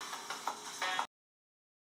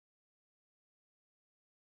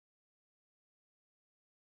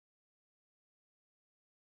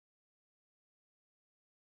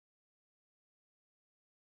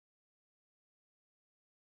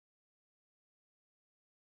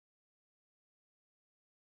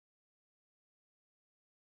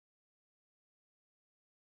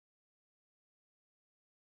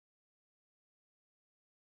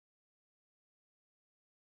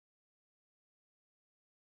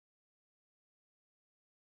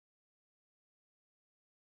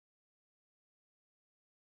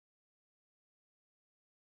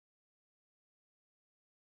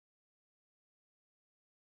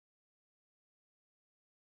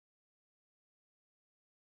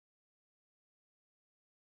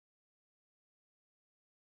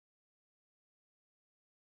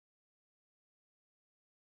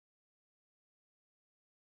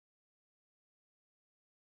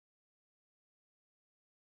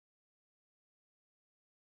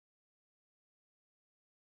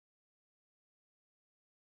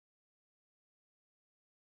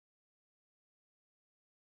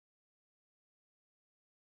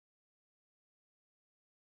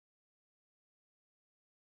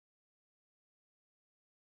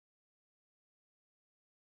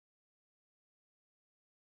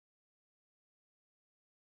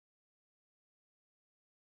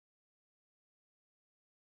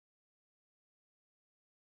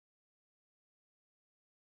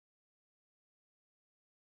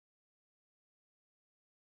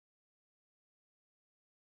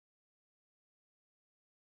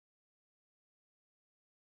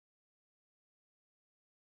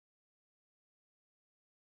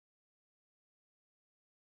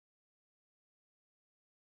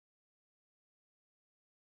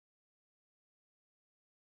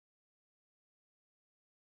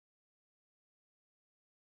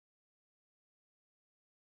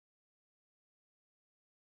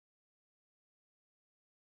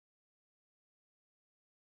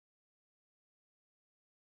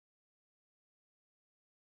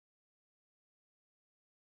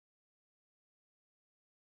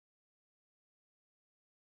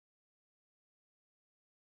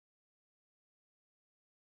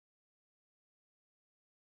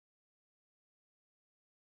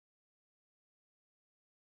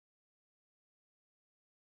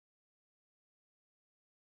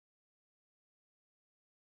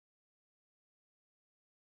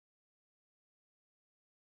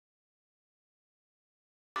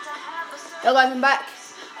 Yo guys, I'm back.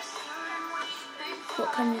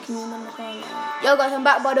 What can you remember? Yo guys, I'm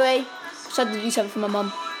back by the way. Just had to do something for my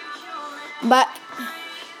mum. I'm back.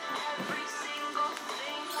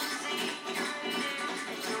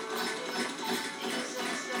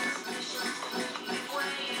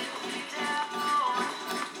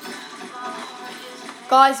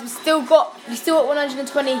 Guys, we still got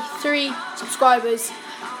 123 subscribers.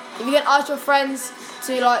 If you can ask your friends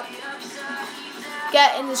to like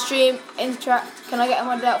get in the stream, interact. Can I get a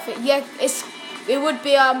modded outfit? Yeah, it would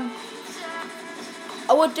be I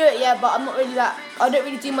would do it, yeah, but I'm not really that. I don't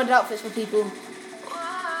really do modded outfits for people.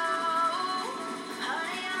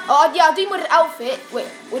 Oh yeah, I do modded outfit. Wait,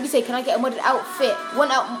 what do you say? Can I get a modded outfit?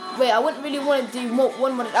 Wait, I wouldn't really want to do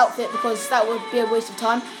one modded outfit because that would be a waste of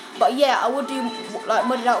time. But yeah, I would do like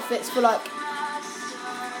modded outfits for like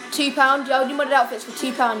 £2. Yeah, I would do modded outfits for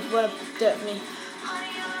 £2 if you want to do it for me.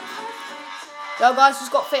 Yo guys,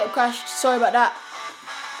 just got fatal crashed. Sorry about that.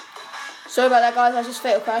 Sorry about that, guys. I just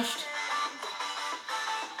fatal crashed.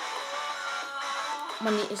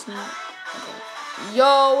 Money is not. Okay.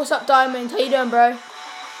 Yo, what's up, Diamond? How you doing, bro?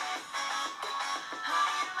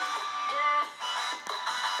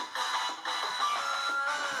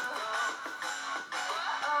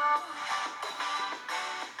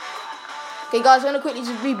 Okay, guys, I'm gonna quickly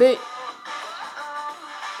just reboot.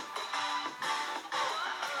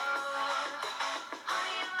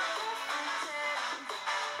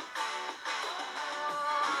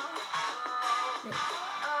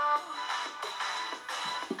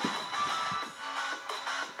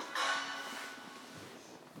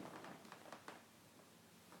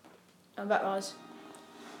 I'm back, guys.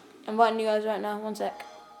 I'm inviting you guys right now. One sec.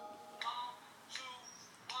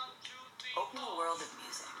 Open the world of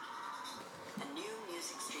music. A new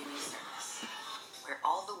music streaming service where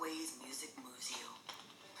all the ways music moves you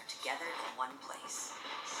are together in one place.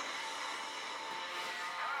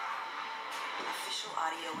 Official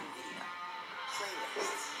audio and video,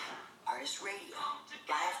 playlists, artist radio,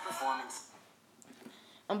 live performance.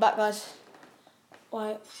 I'm back, guys.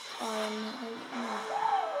 Why?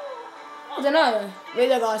 I don't know.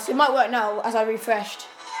 Really, guys. It might work now as I refreshed.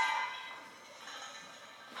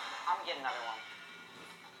 I'm getting another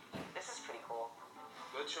one. This is pretty cool.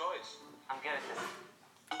 Good choice. I'm good at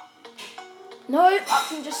this. No, I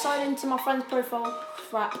can just sign into my friend's profile.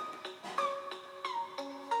 Crap.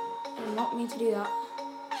 I did not mean to do that.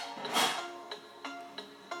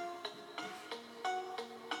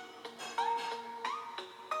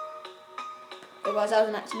 Yo guys, that was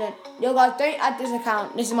an accident. Yo guys, don't add this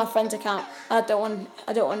account. This is my friend's account. I don't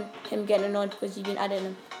want him getting annoyed because you've been adding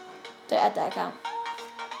him. Don't add that account.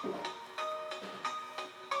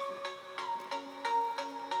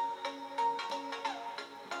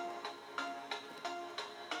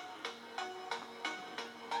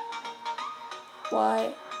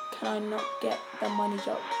 Why can I not get the money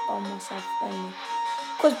drop on myself only?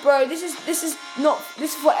 Because bro, this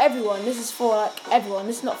is for everyone. This is for like everyone.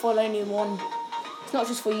 This is not for only one. It's not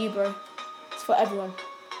just for you, bro. It's for everyone.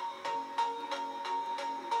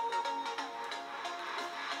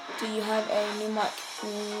 Do you have a new mic?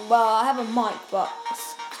 Well, I have a mic, but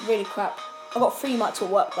it's really crap. I've got 3 mics at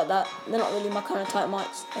work, but they're not really my kind of type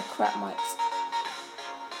mics. They're crap mics.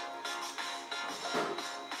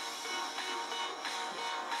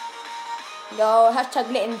 Yo,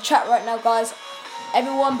 hashtag lit in the chat right now, guys.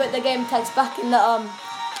 Everyone but the game tags back in the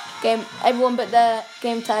game. Everyone but the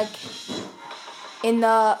game tag in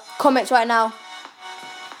the comments right now.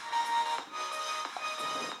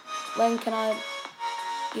 When can I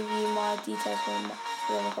give you my details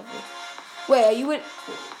for the recovery? Wait, are you with?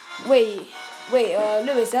 Wait,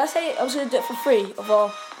 Lewis. Did I say I was gonna do it for free or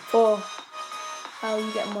for how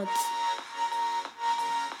you get mods?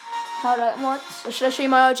 How do I get mods? Or should I show you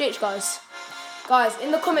my RGH, guys? Guys,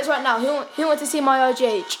 in the comments right now, who wants to see my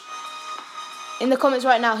RGH? In the comments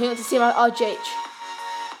right now, who wants to see my RGH?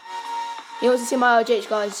 Who wants to see my RGH,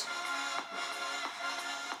 guys?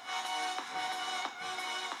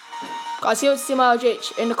 Guys, who wants to see my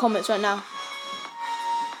RGH? In the comments right now.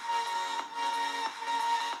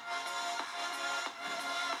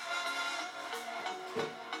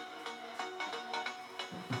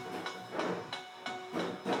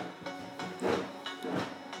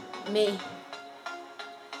 Me.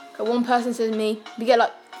 Okay, one person says me. We get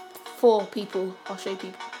like 4 people. I'll show you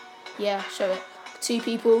people. Yeah, show it. 2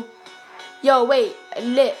 people. Yo, wait,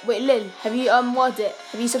 Lil, have you modded it?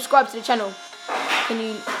 Have you subscribed to the channel? Can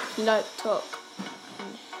you like talk?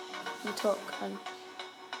 You talk and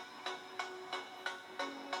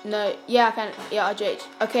no, yeah, I can. Yeah, RGH.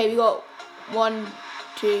 Okay, we got 1,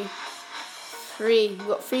 2, 3. We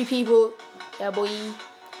got 3 people. Yeah, boy.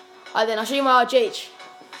 Alright then, I'll show you my RGH.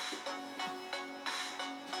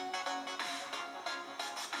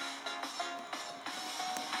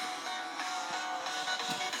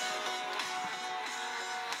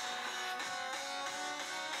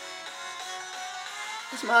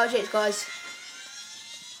 That's my RGH, guys.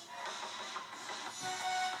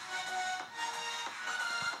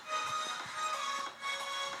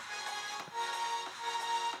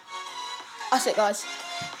 That's it, guys.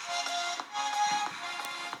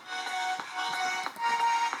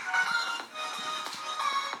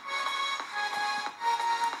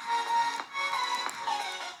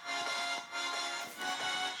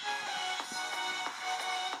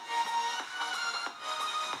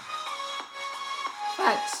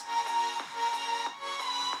 Thanks.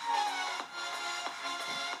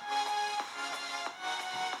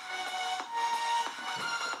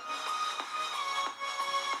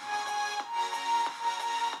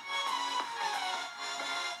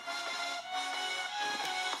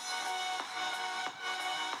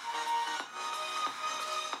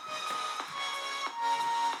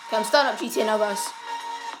 Okay, I'm starting up GTA now, guys.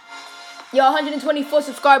 Yo, 124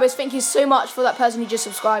 subscribers. Thank you so much for that person who just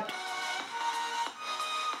subscribed.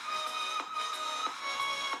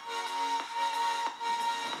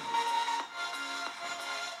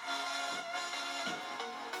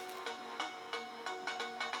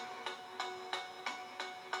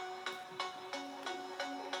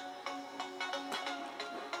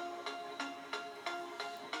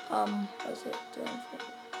 What's it doing?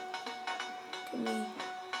 Can we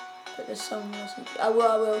put this song or something? I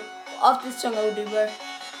will. After this song I will do, bro.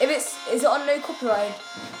 Is it on no copyright?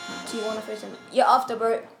 Do you want to throw something? Yeah, after,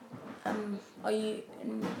 bro. Are you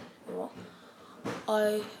in what?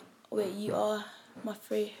 You are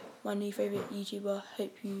my new favourite YouTuber.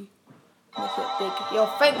 Hope you make it big. Yo,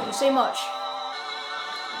 thank you so much.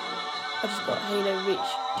 I just got Halo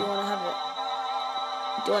Reach. Do you want to have it?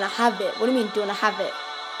 Do you want to have it? What do you mean, do you want to have it?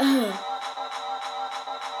 Yo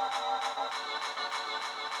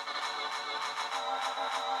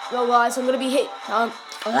guys, I'm gonna be hit. I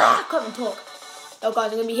can't even talk. Yo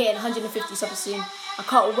guys, I'm gonna be hitting 150 subs soon. I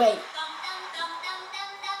can't wait.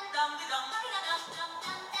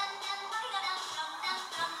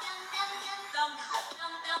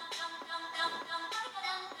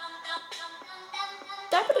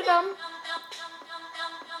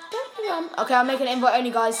 Okay, I'm making an invite only,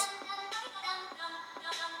 guys.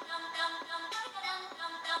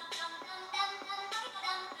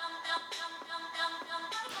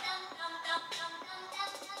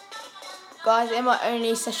 Guys, the invite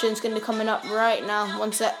only session's going to be coming up right now.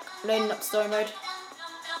 One sec, loading up story mode.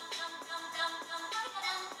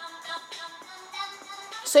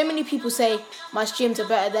 So many people say my streams are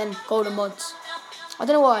better than Golden Mods. I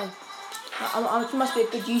don't know why. I must be a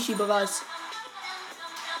good YouTuber, guys.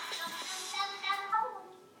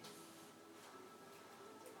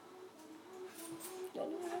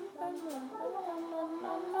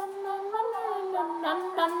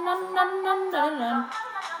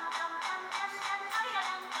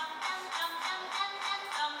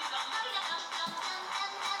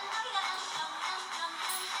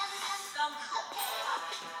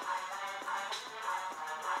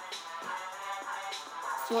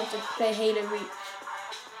 You want to play Halo Reach?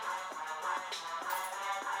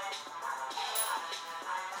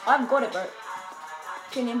 I haven't got it, bro.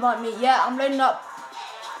 Can you invite me? Yeah, I'm loading up.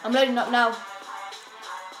 I'm loading up now.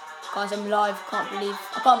 Guys, I'm live.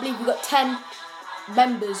 I can't believe we got 10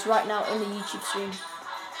 members right now in the YouTube stream.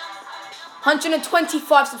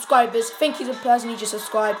 125 subscribers. Thank you to the person who just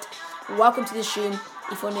subscribed. Welcome to the stream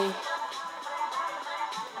if you're new.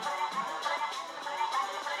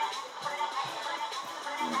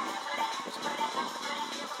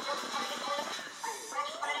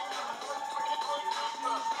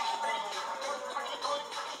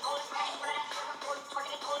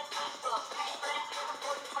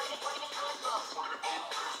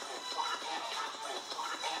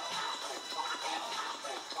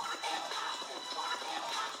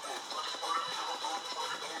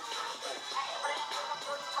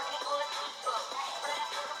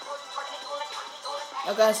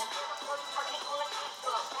 Oh, guys.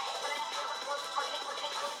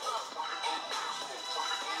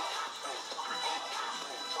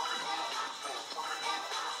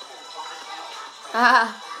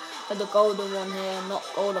 Got the golden one here, not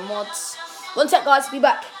golden mods. One sec, guys, be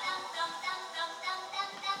back.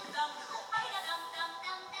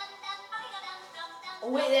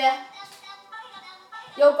 Oh, wait there.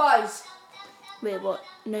 Yo, guys. Wait, what?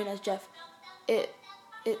 Known as Jeff.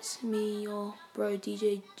 It's me, your bro,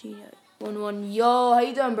 DJ Gino. 11. Yo, how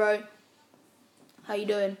you doing, bro? How you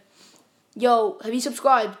doing? Yo, have you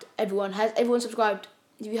subscribed, everyone? Has everyone subscribed?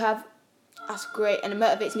 If you have, that's great, and it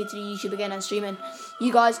motivates me to do YouTube again and streaming.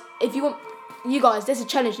 You guys, if you want, there's a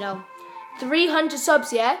challenge now. 300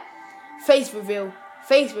 subs, yeah? Face reveal,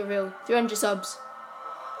 300 subs.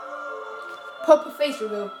 Proper face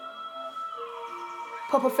reveal,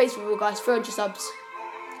 guys, 300 subs.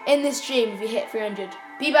 In this stream, if you hit 300.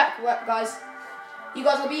 Be back, guys. You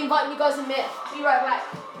guys, I'll be inviting you guys in a minute. Be right back.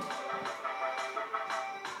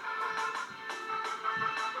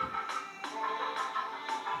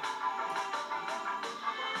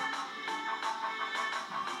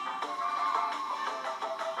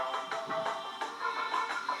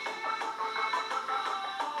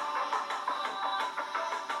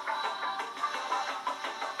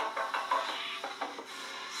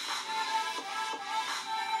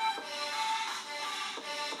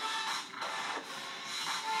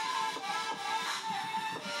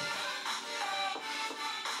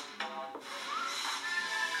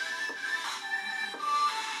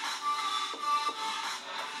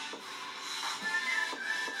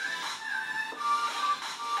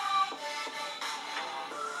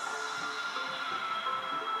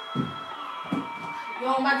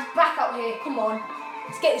 Yo, man's back out here. Come on.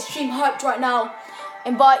 Let's get this stream hyped right now.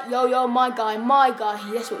 Invite, yo, my guy.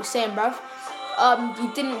 That's what you're saying, bruv.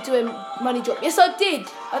 You didn't do a money drop. Yes, I did.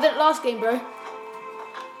 I did it last game, bro.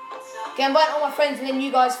 Okay, invite all my friends and then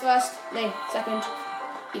you guys first. No, second.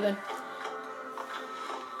 Even.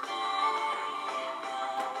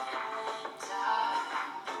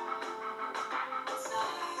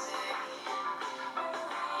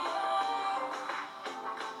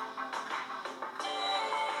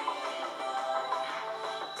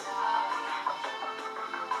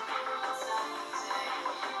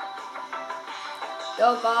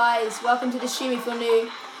 Yo guys, welcome to the stream. If you're new,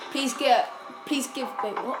 please give,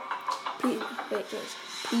 wait, what?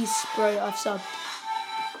 Please, bro, I've subbed.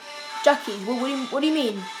 Jackie, what do you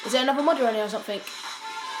mean? Is there another modder on here or something?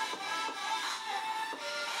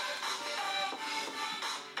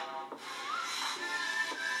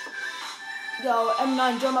 Yo,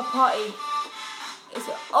 M9, join my party.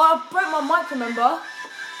 I broke my mic, remember?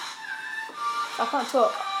 I can't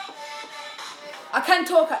talk. I can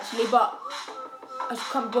talk actually, but I just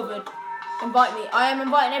can't be bothered. Invite me. I am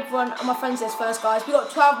inviting everyone on my friends list first, guys. We got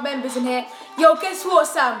 12 members in here. Yo, guess what,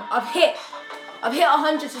 Sam? I've hit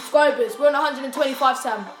 100 subscribers. We're on 125,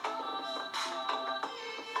 Sam.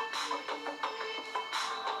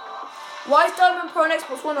 Why is Diamond Pro on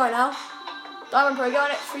Xbox One right now? Diamond Pro, go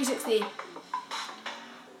on X360.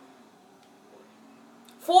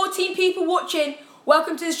 14 people watching.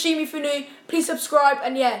 Welcome to the stream if you're new. Please subscribe,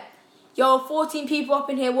 and yeah. Yo, 14 people up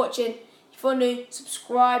in here watching. If you're new,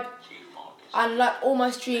 subscribe and like all my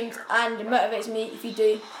streams, and it motivates me if you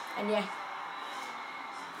do. And yeah,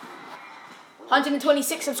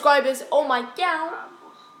 126 subscribers. Oh my god.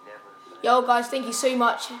 Yo guys, thank you so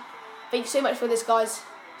much. Thank you so much for this, guys.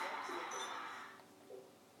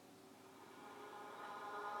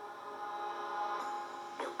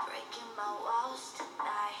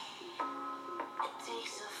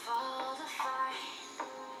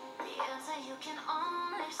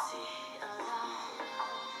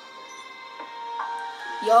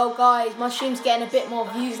 Yo guys, my stream's getting a bit more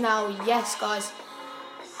views now. Yes guys.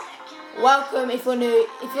 Welcome if you're new.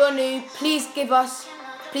 If you're new, please give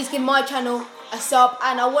my channel a sub,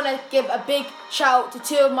 and I want to give a big shout out to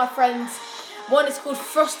two of my friends. One is called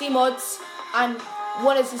Frosty Mods and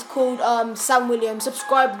one is called Sam Williams.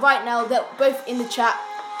 Subscribe right now. They're both in the chat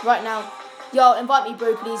right now. Yo, invite me,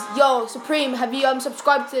 bro, please. Yo, Supreme, have you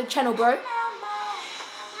subscribed to the channel, bro?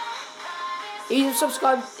 If you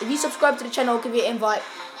subscribe to the channel, I'll give you an invite.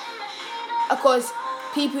 Of course,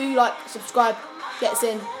 people who subscribe gets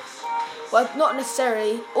in. Well, not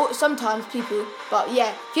necessarily, or sometimes people, but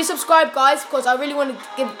yeah. If you subscribe, guys, because I really want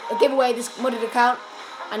to give away this modded account,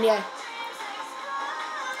 and yeah.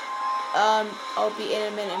 I'll be in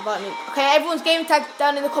a minute. Invite me. Okay, everyone's game tag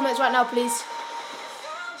down in the comments right now, please.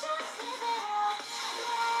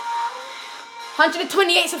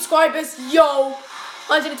 128 subscribers, yo.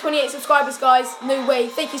 128 subscribers, guys. No way.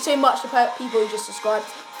 Thank you so much to people who just subscribed.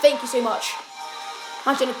 Thank you so much.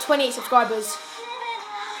 128 subscribers.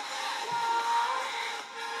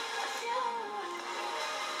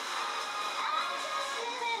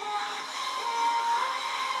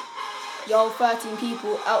 Yo, 13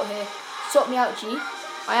 people out here. Sort me out, G.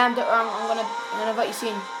 I'm gonna invite you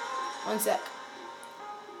soon. One sec.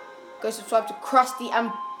 Go subscribe to Krusty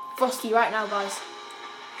and Frosty right now, guys.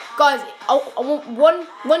 Guys, I want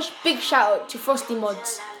one big shout out to Frosty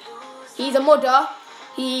Mods. He's a modder.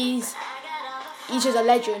 He's just a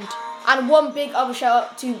legend. And one big other shout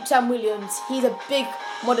out to Sam Williams. He's a big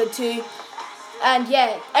modder too. And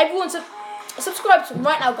yeah, everyone subscribe to him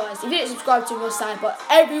right now, guys. If you didn't subscribe to him, you're sad, but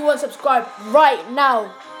everyone subscribe right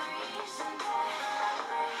now.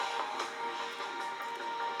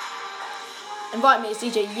 Invite me, it's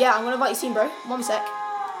DJ. Yeah, I'm gonna invite you soon, bro. 1 sec.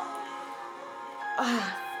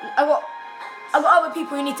 I got other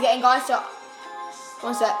people who need to get in, guys. So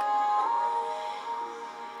 1 sec.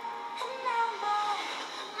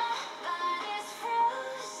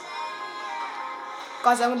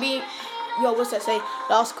 Guys, I'm gonna be. Yo, what's that say?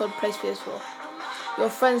 Last code plays PS4. Your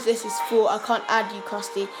friends list is full. I can't add you,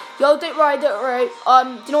 Krusty. Yo, don't worry. Do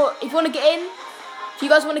you know what? If you wanna get in, if you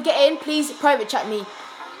guys wanna get in, please private chat me.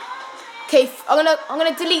 Okay, I'm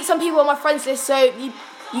gonna delete some people on my friends list, so you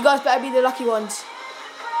guys better be the lucky ones.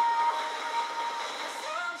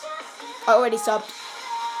 I already subbed.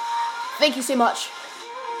 Thank you so much.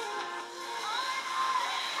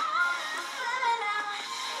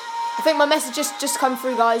 I think my message just come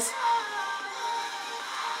through, guys.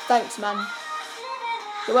 Thanks, man.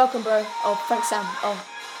 You're welcome, bro. Oh, thanks, Sam. Oh.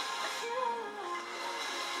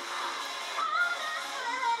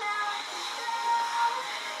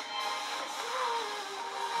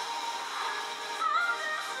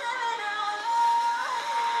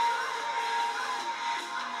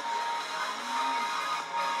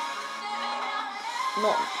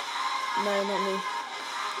 No, not me.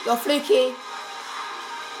 You're Fluky.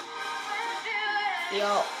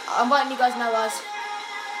 Yo, I'm inviting you guys now, guys.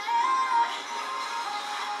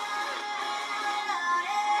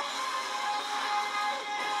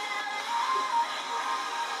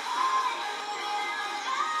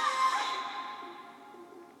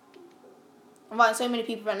 I'm inviting so many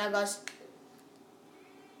people right now, guys.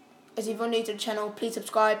 As if you're new to the channel, please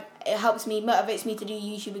subscribe. It helps me, motivates me to do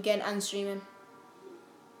YouTube again and streaming.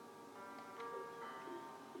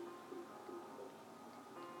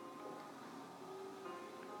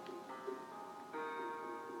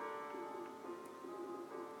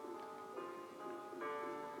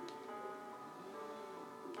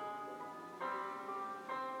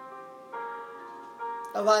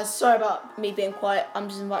 Oh guys, sorry about me being quiet. I'm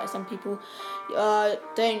just inviting some people.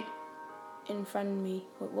 Don't unfriend me.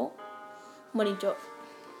 Wait, what? Money drop.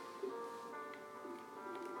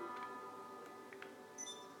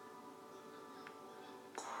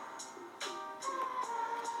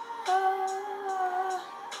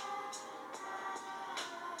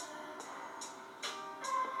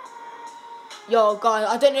 Yo guys,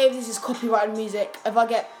 I don't know if this is copyrighted music. If I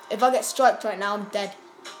get striked right now, I'm dead.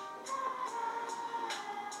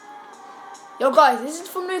 Yo guys, this is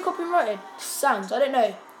from no copyrighted sounds. I don't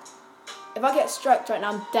know. If I get striked right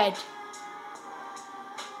now, I'm dead.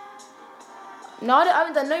 No, I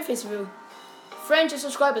haven't done no face reveal. 300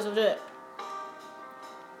 subscribers will do it.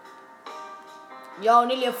 Yo,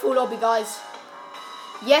 nearly a full lobby, guys.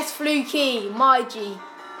 Yes, Fluky, my G.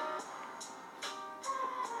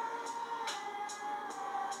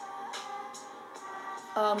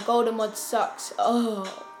 Golden mod sucks. Oh,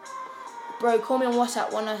 bro, call me on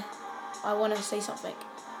WhatsApp when I wanna say something.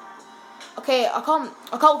 Okay, I can't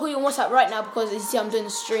call you on WhatsApp right now because you see I'm doing the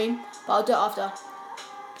stream, but I'll do it after.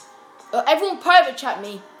 Everyone private chat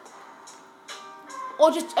me.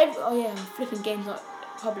 Or just oh yeah, I'm flipping games not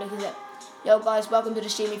public, is it? Yo guys, welcome to the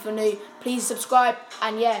stream. If you're new, please subscribe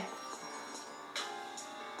and yeah.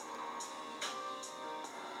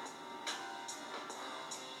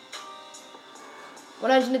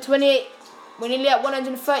 $128. We're nearly at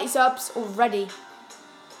 130 subs already.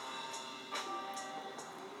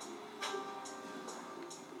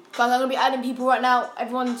 Guys, I'm gonna be adding people right now.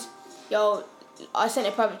 Everyone's yo. I sent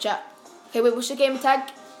a private chat. Okay, wait. What's your gamer tag?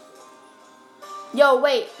 Yo,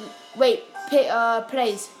 wait. Plays.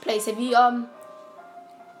 Have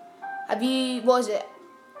you what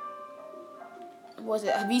was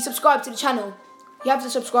it? Have you subscribed to the channel? You have to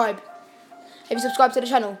subscribe. Have you subscribed to the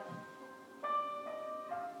channel?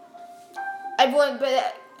 Everyone,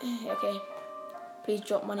 but okay. Please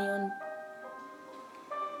drop money on.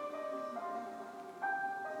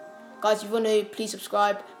 Guys, if you want to, please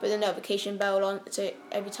subscribe, put the notification bell on, so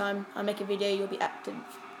every time I make a video, you'll be active.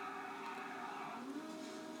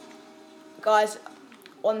 Guys,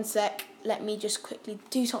 1 sec. Let me just quickly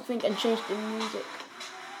do something and change the music.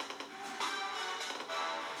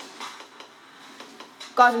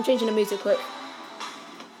 Guys, I'm changing the music quick.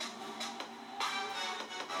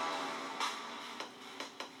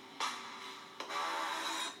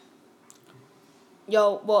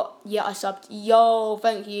 Yo, what? Yeah, I subbed. Yo,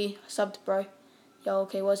 thank you. I subbed, bro. Yo,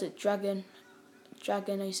 okay, what is it? Dragon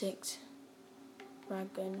 06.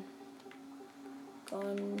 Dragon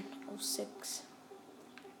 06.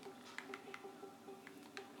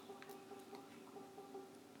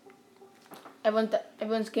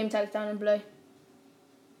 Everyone's game tag's down in blue.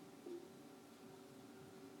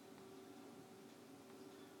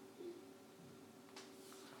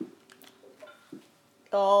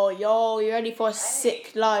 Oh, yo, you ready for a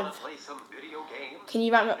sick live? Can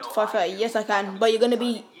you ramp me up to 5:30? Yes, I can. But you're gonna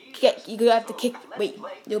have to kick. Wait,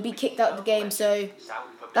 you'll be kicked out of the game. So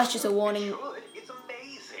that's just a warning. It's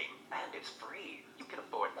amazing and it's free. You can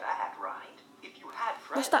afford that, right? If you had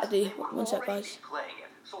What's friends, that do? they would One sec, already guys. be playing it.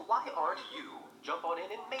 So why aren't you? Jump on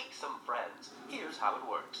in and make some friends. Here's how it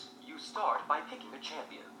works. You start by picking a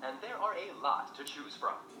champion, and there are a lot to choose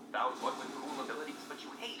from. Found one with cool abilities, but you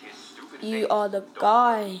hate his stupid You face. are the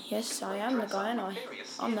guy. Yes, I am the guy, aren't I?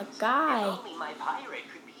 I'm the guy. If only my pirate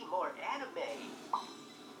could be more anime.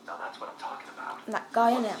 Now that's what I'm talking about. That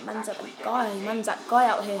guy, innit? Man's that guy. Man's that guy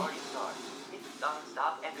out here. Party starts. It's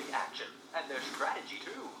non-stop epic action, and there's strategy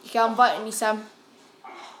too. Okay, I'm inviting you, Sam.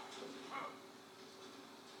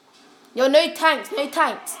 Yo, no tanks, no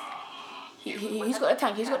tanks. He's got a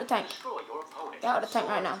tank, he's got a tank. Get out of the tank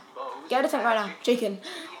right now. Get out of the tank right now. Chicken.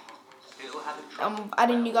 I'm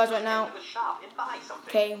adding you guys right now.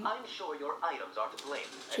 Okay.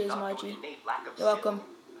 Cheers, my G. You're welcome.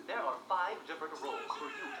 There are 5 different roles for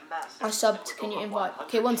you to master. I subbed. Can you invite?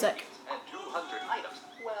 Okay, one sec. And 200 items.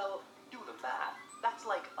 Well, do the math. That's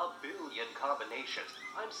like a billion combinations.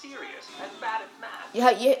 I'm serious and bad at math.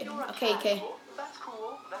 Yeah. Okay, okay. That's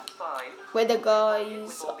cool. That's fine. Where the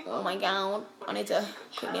guys? Oh my god. I need to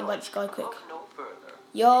quickly invite this guy quick.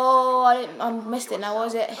 Yo, I missed it now,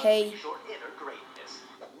 was it? Hey.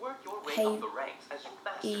 Hey.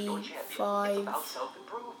 E5INE.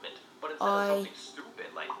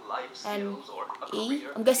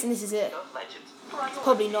 I'm guessing this is it. It's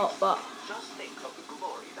probably not, but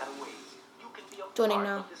joining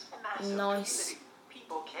now. Nice.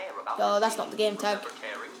 Yo, that's not the game tag.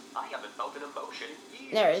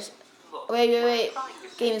 There it is. Wait.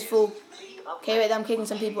 Game is full. Okay, wait, I'm kicking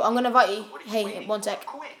some people. I'm gonna invite you. Hey, one sec.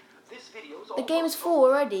 The game is full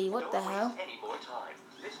already. What the hell?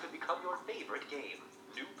 This could become your favorite game.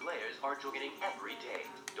 New players are joining every day.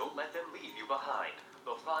 Don't let them leave you behind.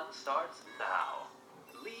 The fun starts now.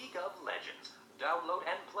 League of Legends. Download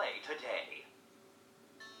and play today.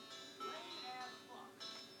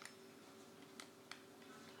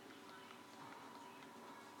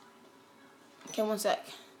 Okay, one sec.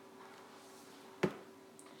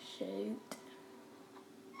 Shoot.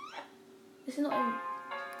 This is not even...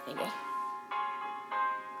 There you go.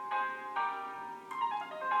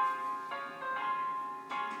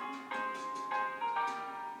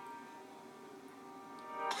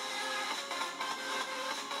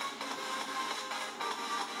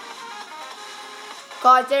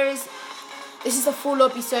 Guys, this is a full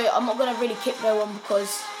lobby, so I'm not going to really kick no one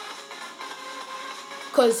because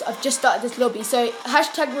I've just started this lobby. So,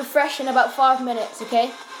 hashtag refresh in about 5 minutes,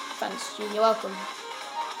 okay? Thanks, G. You're welcome.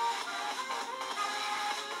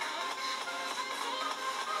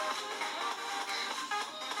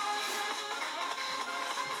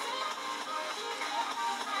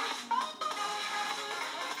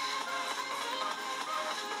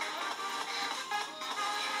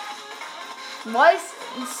 Why is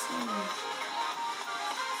this?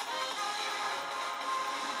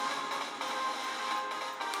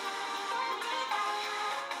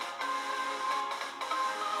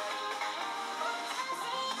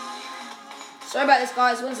 Sorry about this,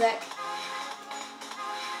 guys. One sec.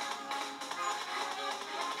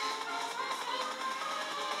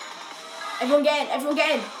 Everyone get in. Everyone get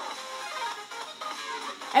in.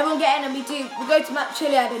 Everyone get in, and we go to Map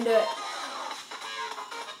Chiliad and do it.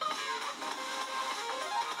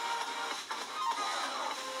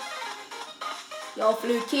 Yo,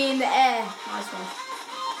 Fluky in the air. Nice one.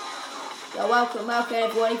 Yo, welcome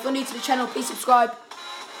everyone. If you're new to the channel, please subscribe.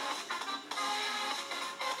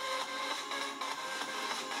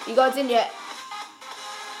 You guys in yet?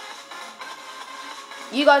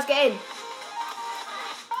 You guys get in.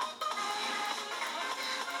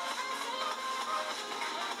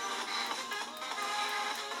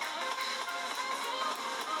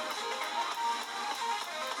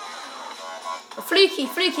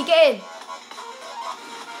 Fluky, get in.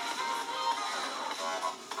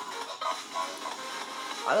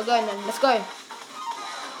 Alright, we're going then. Let's go.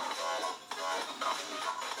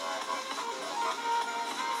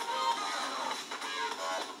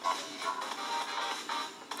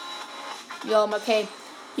 Yo, I'm okay.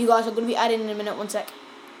 You guys are going to be adding in a minute. One sec.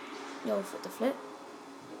 Yo, flip the flip.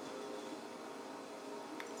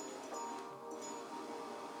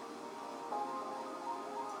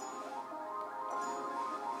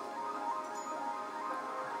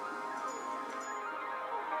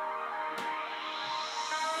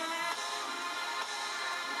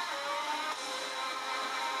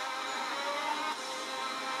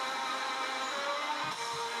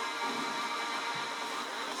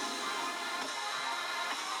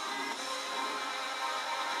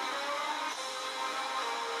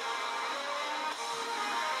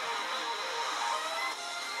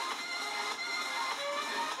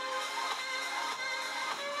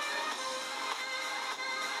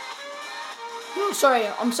 Sorry,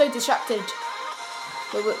 I'm so distracted.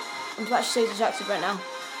 I'm actually so distracted right now.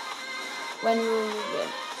 I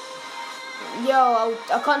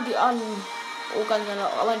can't do all guns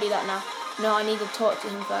unlocked. I won't do that now. No, I need to talk to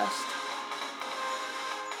him first.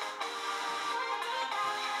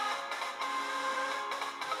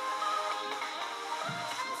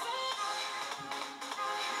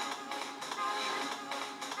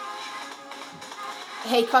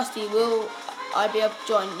 Hey, Krusty, will I be able to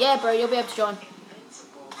join? Yeah, bro, you'll be able to join.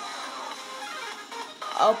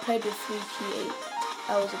 I'll play with 3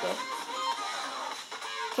 hours ago.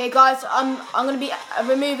 Okay, guys, I'm gonna be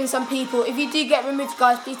removing some people. If you do get removed,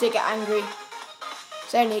 guys, please don't get angry.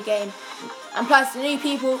 It's only a game. And plus, the new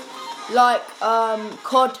people like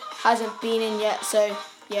COD hasn't been in yet, so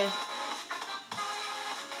yeah.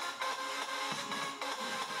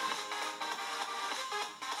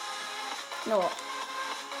 You know what?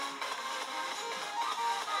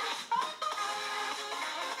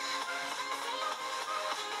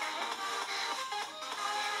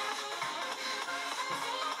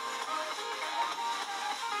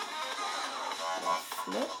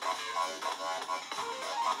 Flip.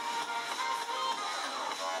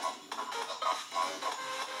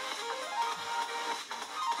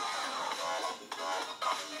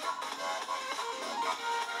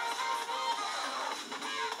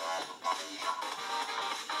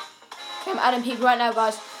 Okay, I'm adding people right now,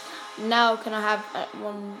 guys. Now, can I have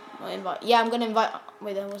one invite? Yeah, I'm gonna invite.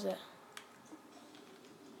 Wait, there was it.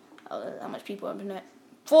 Oh, how much people have it?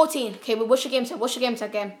 14. Okay, but what's your game tag? What's your game tag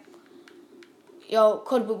again? Yo,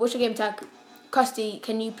 COD, what's your game tag? Krusty,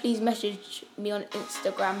 can you please message me on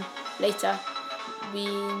Instagram later?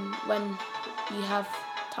 When you have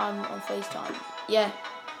time on FaceTime. Yeah.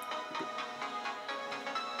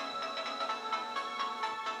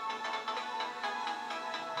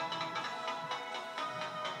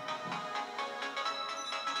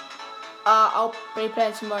 I'll be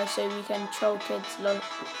playing tomorrow so we can troll kids.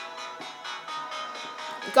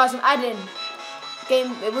 Guys, I'm adding.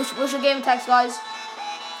 What's your game tags, guys?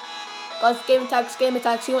 Guys, game tags.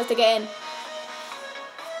 Who wants to get in?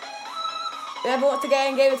 Whoever wants to get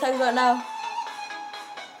in, game tags right now.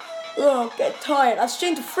 Oh, I'm getting tired. I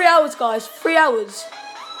streamed for 3 hours, guys. 3 hours.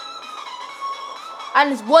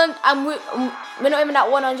 And it's we're not even at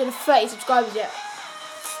 130 subscribers yet.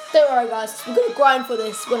 Don't worry, guys. We're gonna grind for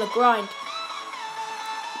this. We're gonna grind.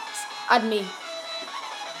 Add me.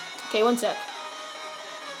 Okay, one sec.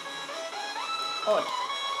 Odd.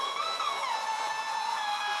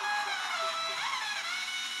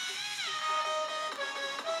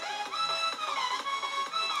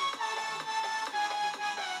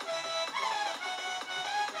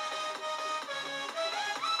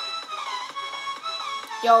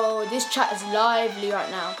 Yo, this chat is lively right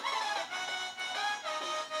now.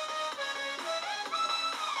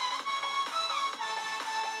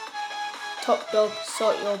 Top dog,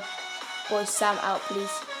 sort your boy Sam out,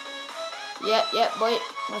 please. Yep, boy.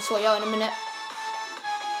 I'll sort you out in a minute.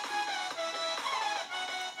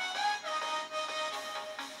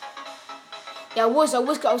 Yeah, I was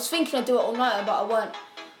thinking I'd do it all night, but I weren't.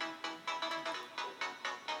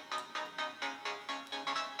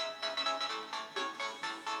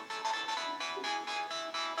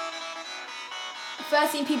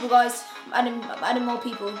 $13 people, guys. I'm adding more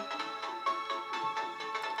people. You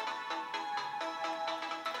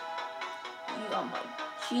are my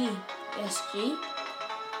GSG.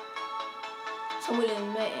 Someone will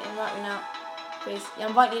invite me now, please. Yeah,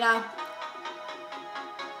 invite you now.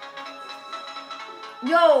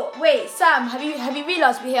 Yo, wait, Sam, have you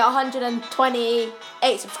realised we hit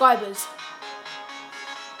 128 subscribers?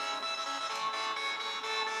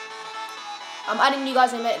 I'm adding you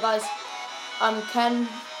guys in a minute, guys. Can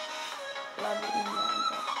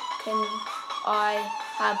I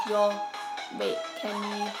have your can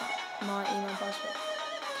you have my email password?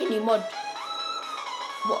 Can you mod?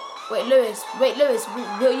 What? Wait, Lewis,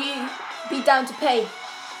 will you be down to pay?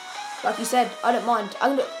 Like you said, I don't mind.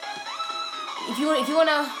 If you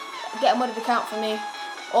wanna get a modded account for me,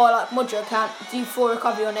 or like mod your account, do full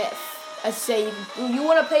recovery on it. As I say, you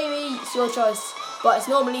wanna pay me, it's your choice. But it's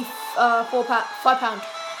normally £5.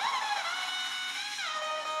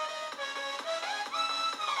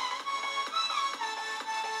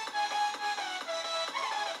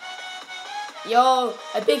 Yo,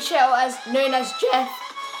 a big shout out known as Jeff.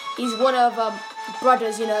 He's one of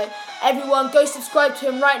brothers, you know. Everyone, go subscribe to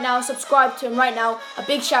him right now. Subscribe to him right now. A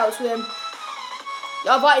big shout out to him.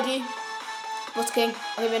 I invited you. What's King?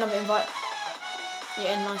 I'll give you another invite.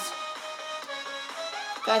 Yeah, nice.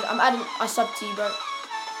 Guys, I sub to you, bro.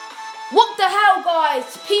 What the hell,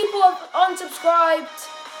 guys? People have unsubscribed.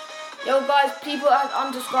 Yo guys, people are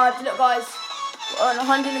unsubscribed. Look guys, we're on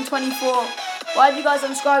 124. Why have you guys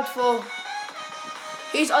unsubscribed for?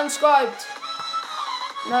 Who's unsubscribed?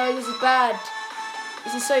 No, this is bad.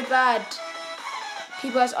 This is so bad.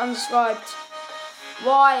 People has unsubscribed.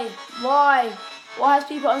 Why? Why? Why has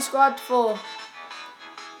people unsubscribed for?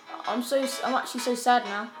 I'm actually so sad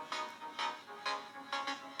now.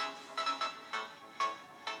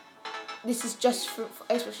 This is just for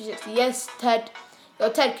Xbox 360. Yes, Ted. Yo,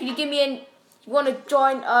 Ted, could you give me you want to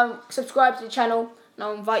join, subscribe to the channel, and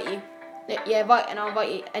I'll invite you. Yeah, I'll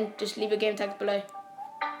invite you, and just leave your game tags below.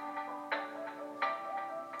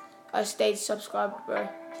 I stayed subscribed, bro.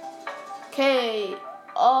 Okay.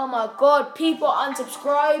 Oh my god, people are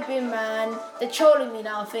unsubscribing, man. They're trolling me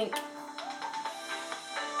now, I think.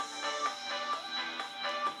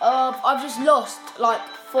 I've just lost like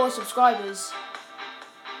 4 subscribers.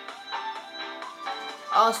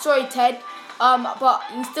 Oh, sorry, Ted. But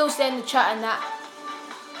you can still stay in the chat and that.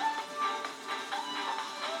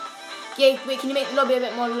 Yeah, wait, can you make the lobby a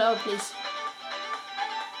bit more loud, please?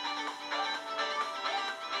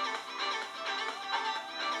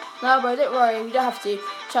 No, bro, don't worry. You don't have to.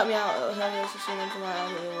 Shout me out.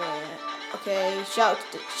 Okay, shout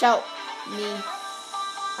me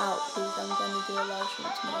out, please. I'm gonna do a live stream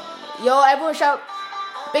tomorrow. Yo, everyone shout!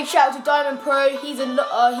 Big shout out to Diamond Pro. He's a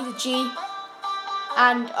G,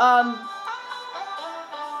 and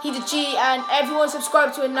he's a G, and everyone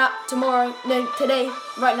subscribe to him tomorrow. No, today,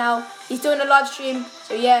 right now. He's doing a live stream.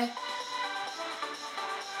 So yeah.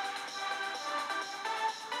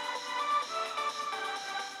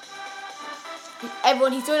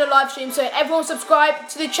 Everyone, he's doing a live stream, so everyone subscribe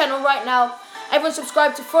to the channel right now. Everyone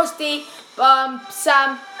subscribe to Frosty,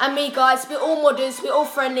 Sam, and me, guys. We're all modders, we're all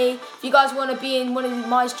friendly. If you guys want to be in one of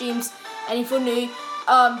my streams, and if you're new,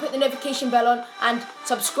 put the notification bell on and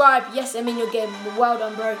subscribe. Yes, I'm in your game. Well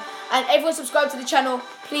done, bro. And everyone subscribe to the channel,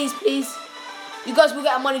 please, please. You guys will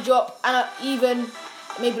get a money drop, and even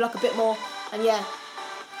maybe like a bit more. And yeah,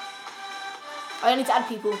 I need to add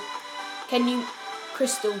people. Can you,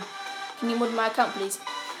 Crystal? Can you mod my account, please?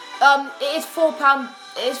 It is £4.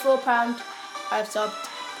 It is £4. I have subbed.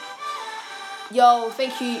 Yo,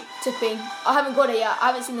 thank you, Tipping. I haven't got it yet. I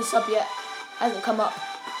haven't seen the sub yet. It hasn't come up.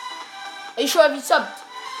 Are you sure? Have you subbed?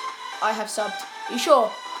 I have subbed. Are you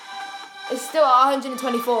sure? It's still at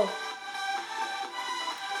 124.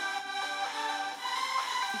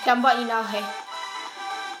 Okay, I'm inviting you now, hey.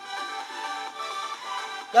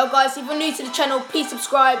 Yo, guys, if you're new to the channel, please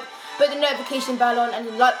subscribe. Put the notification bell on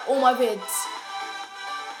and like all my vids.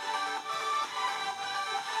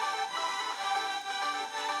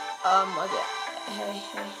 Hey.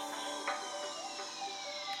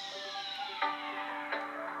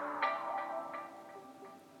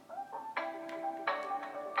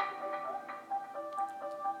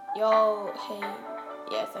 Yo, hey.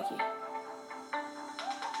 Yeah, thank you.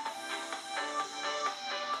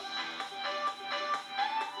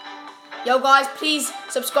 Yo guys, please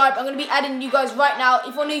subscribe. I'm going to be adding you guys right now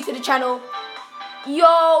if you're new to the channel.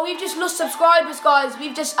 Yo, we've just lost subscribers, guys.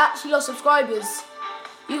 We've just actually lost subscribers.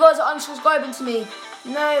 You guys are unsubscribing to me.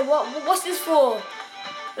 No, what's this for?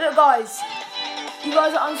 Look, guys. You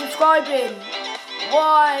guys are unsubscribing.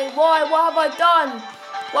 Why? What have I done?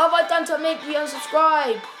 What have I done to make you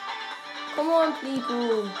unsubscribe? Come on,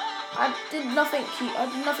 people. I did nothing to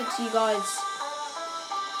you guys.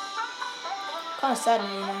 Kind of sad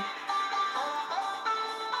now, you know.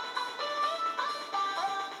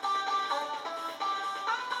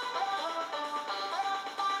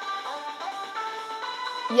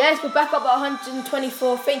 Yes, we're back up at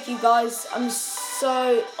 124. Thank you, guys. I'm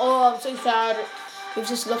so sad. We've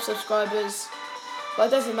just lost subscribers, but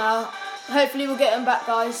it doesn't matter. Hopefully, we'll get them back,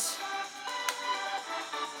 guys.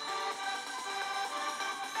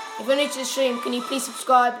 If you're new to the stream, can you please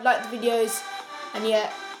subscribe, like the videos, and yeah,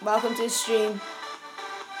 welcome to the stream.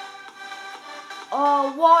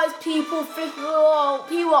 Oh, why is people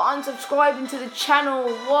are unsubscribing to the channel?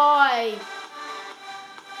 Why?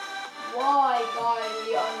 Why, guys, are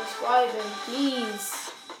you unsubscribing?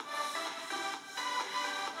 Please.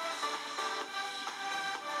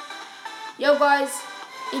 Yo, guys,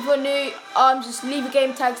 if you're new, just leave your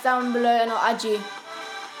game tags down below and I'll add you.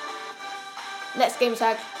 Next game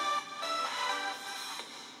tag.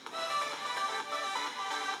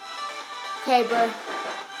 Okay, bro.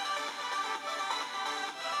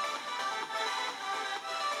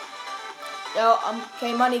 Yo,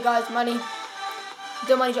 okay, money, guys, money.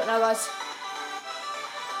 Do money drop now, guys.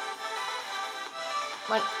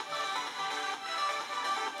 Money.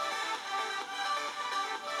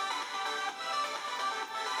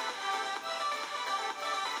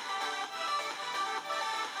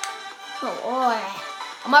 Oh,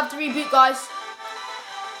 I'm gonna have to reboot, guys.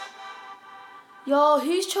 Yo,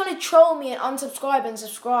 who's trying to troll me and unsubscribe and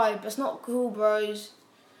subscribe? That's not cool, bros.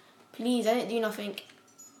 Please, I didn't do nothing.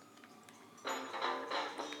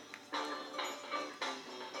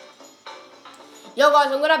 Yo,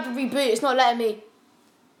 guys, I'm gonna have to reboot. It's not letting me.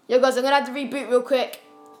 Yo, guys, I'm gonna have to reboot real quick.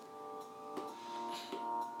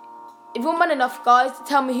 If you're man enough, guys, to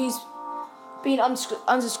tell me who's been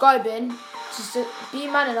unsubscribing, just be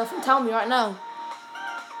man enough and tell me right now.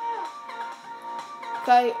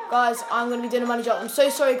 Okay, guys, I'm going to be doing a money drop. I'm so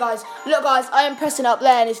sorry, guys. Look, guys, I am pressing up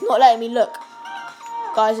there and it's not letting me. Look.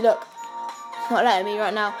 Guys, look. It's not letting me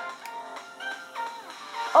right now.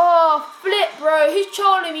 Oh, flip, bro. Who's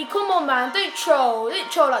trolling me? Come on, man. Don't troll.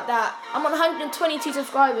 Don't troll like that. I'm on 122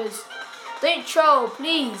 subscribers. Don't troll,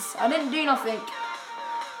 please. I didn't do nothing.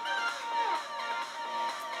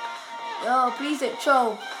 Yo, please don't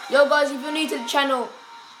troll. Yo, guys, if you're new to the channel,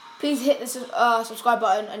 please hit the subscribe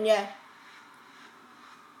button and yeah.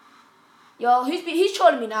 Yo, who's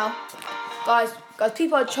trolling me now? Guys,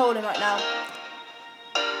 people are trolling right now.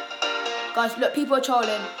 Guys, look, people are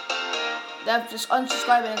trolling. They're just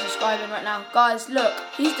unsubscribing and subscribing right now. Guys, look,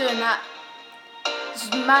 he's doing that. This is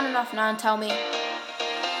man enough now and tell me.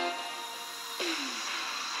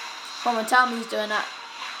 Come on, tell me he's doing that.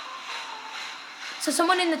 So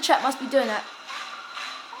someone in the chat must be doing that.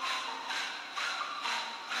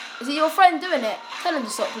 Is it your friend doing it? Tell him to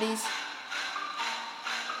stop, please.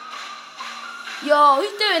 Yo,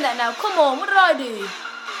 who's doing that now? Come on, what did I do?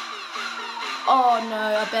 Oh no,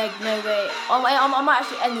 I beg, no way. I might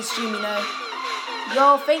actually end the stream, you know.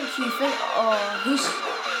 Yo, thank you. Oh, who's...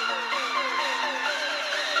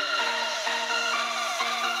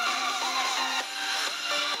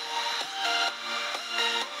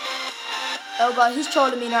 Oh guys, who's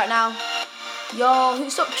trolling me right now? Yo,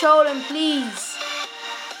 stop trolling, please.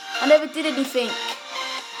 I never did anything.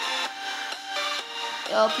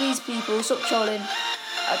 Yo, please, people, stop trolling.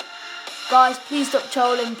 Guys, please stop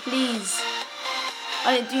trolling, please.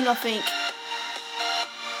 I didn't do nothing.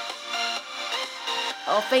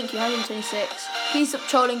 Oh, thank you, 126. Please stop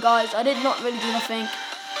trolling, guys. I did not really do nothing.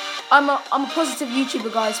 I'm a positive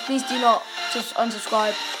YouTuber, guys. Please do not just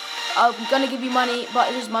unsubscribe. I'm gonna give you money, but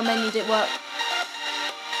it's just my menu didn't work.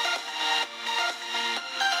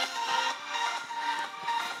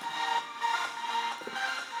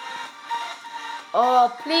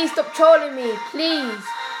 Oh, please stop trolling me, please.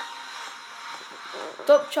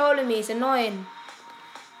 Stop trolling me, it's annoying.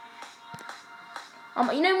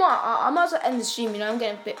 You know what, I might as well end the stream, you know, I'm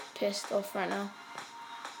getting a bit pissed off right now.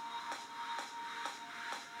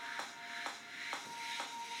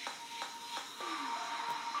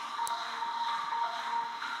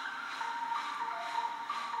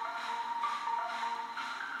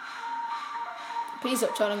 Please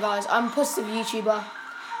stop trolling, guys. I'm a positive YouTuber.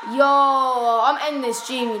 Yo, I'm ending this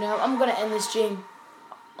stream, you know. I'm gonna end this stream.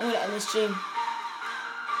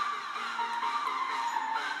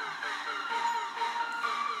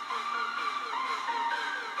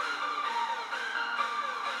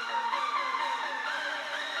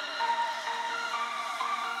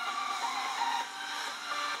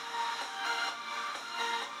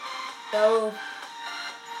 Yo.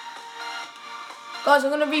 Guys, I'm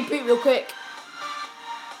gonna reboot real quick.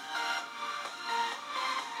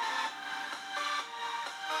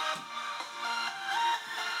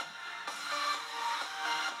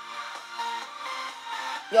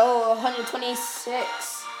 Yo,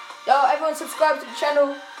 126. Yo, everyone subscribe to the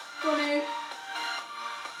channel.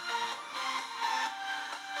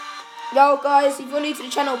 Yo, guys, if you're new to the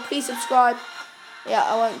channel, please subscribe. Yeah,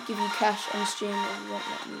 I won't give you cash on stream. It won't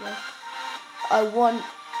let me though. I want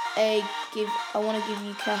to give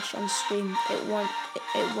you cash on stream. It won't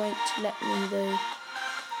let me though.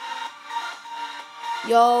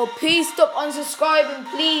 Yo, please stop unsubscribing,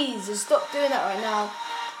 please. Just stop doing that right now.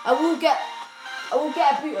 I will get a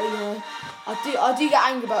booter, you know. I do get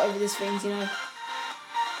angry about over these things, you know.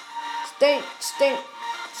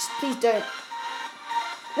 Please don't.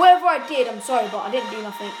 Whatever I did, I'm sorry, but I didn't do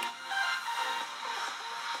nothing.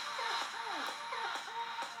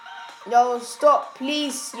 Yo, stop,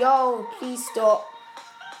 please. Yo, please stop.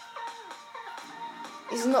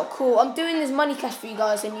 This is not cool. I'm doing this money cash for you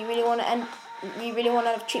guys, and you really want to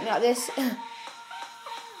treat me like this?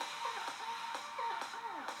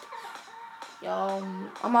 Yo,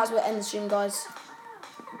 I might as well end the stream, guys.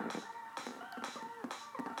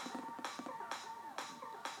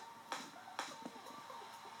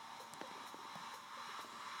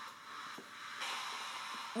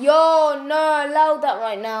 Yo, no, allow that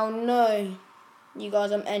right now. No. You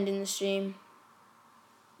guys, I'm ending the stream.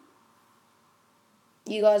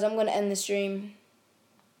 You guys, I'm gonna end the stream.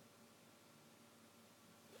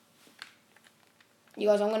 You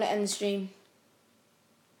guys, I'm gonna end the stream.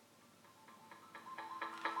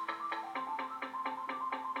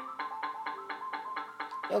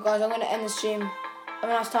 Yo guys, I'm gonna end the stream. Have a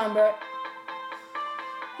nice time, bro.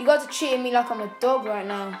 You guys are treating me like I'm a dog right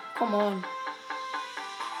now. Come on.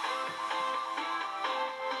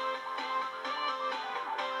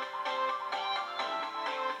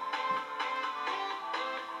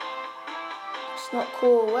 It's not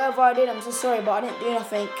cool. Whatever I did, I'm so sorry, but I didn't do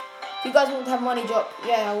nothing. If you guys want to have money drop,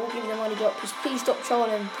 yeah, I will give you the money drop. Just please stop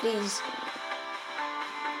trolling, please.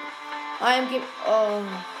 I am giving...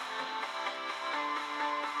 Oh...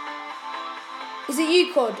 Is it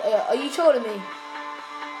you, Cod? Are you trolling me?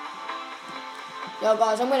 Yo,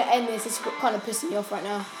 guys, I'm going to end this. It's kind of pissing me off right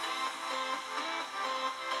now.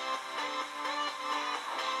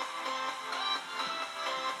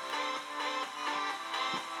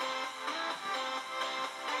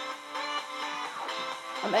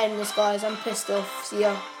 I'm ending this, guys. I'm pissed off. See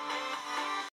ya.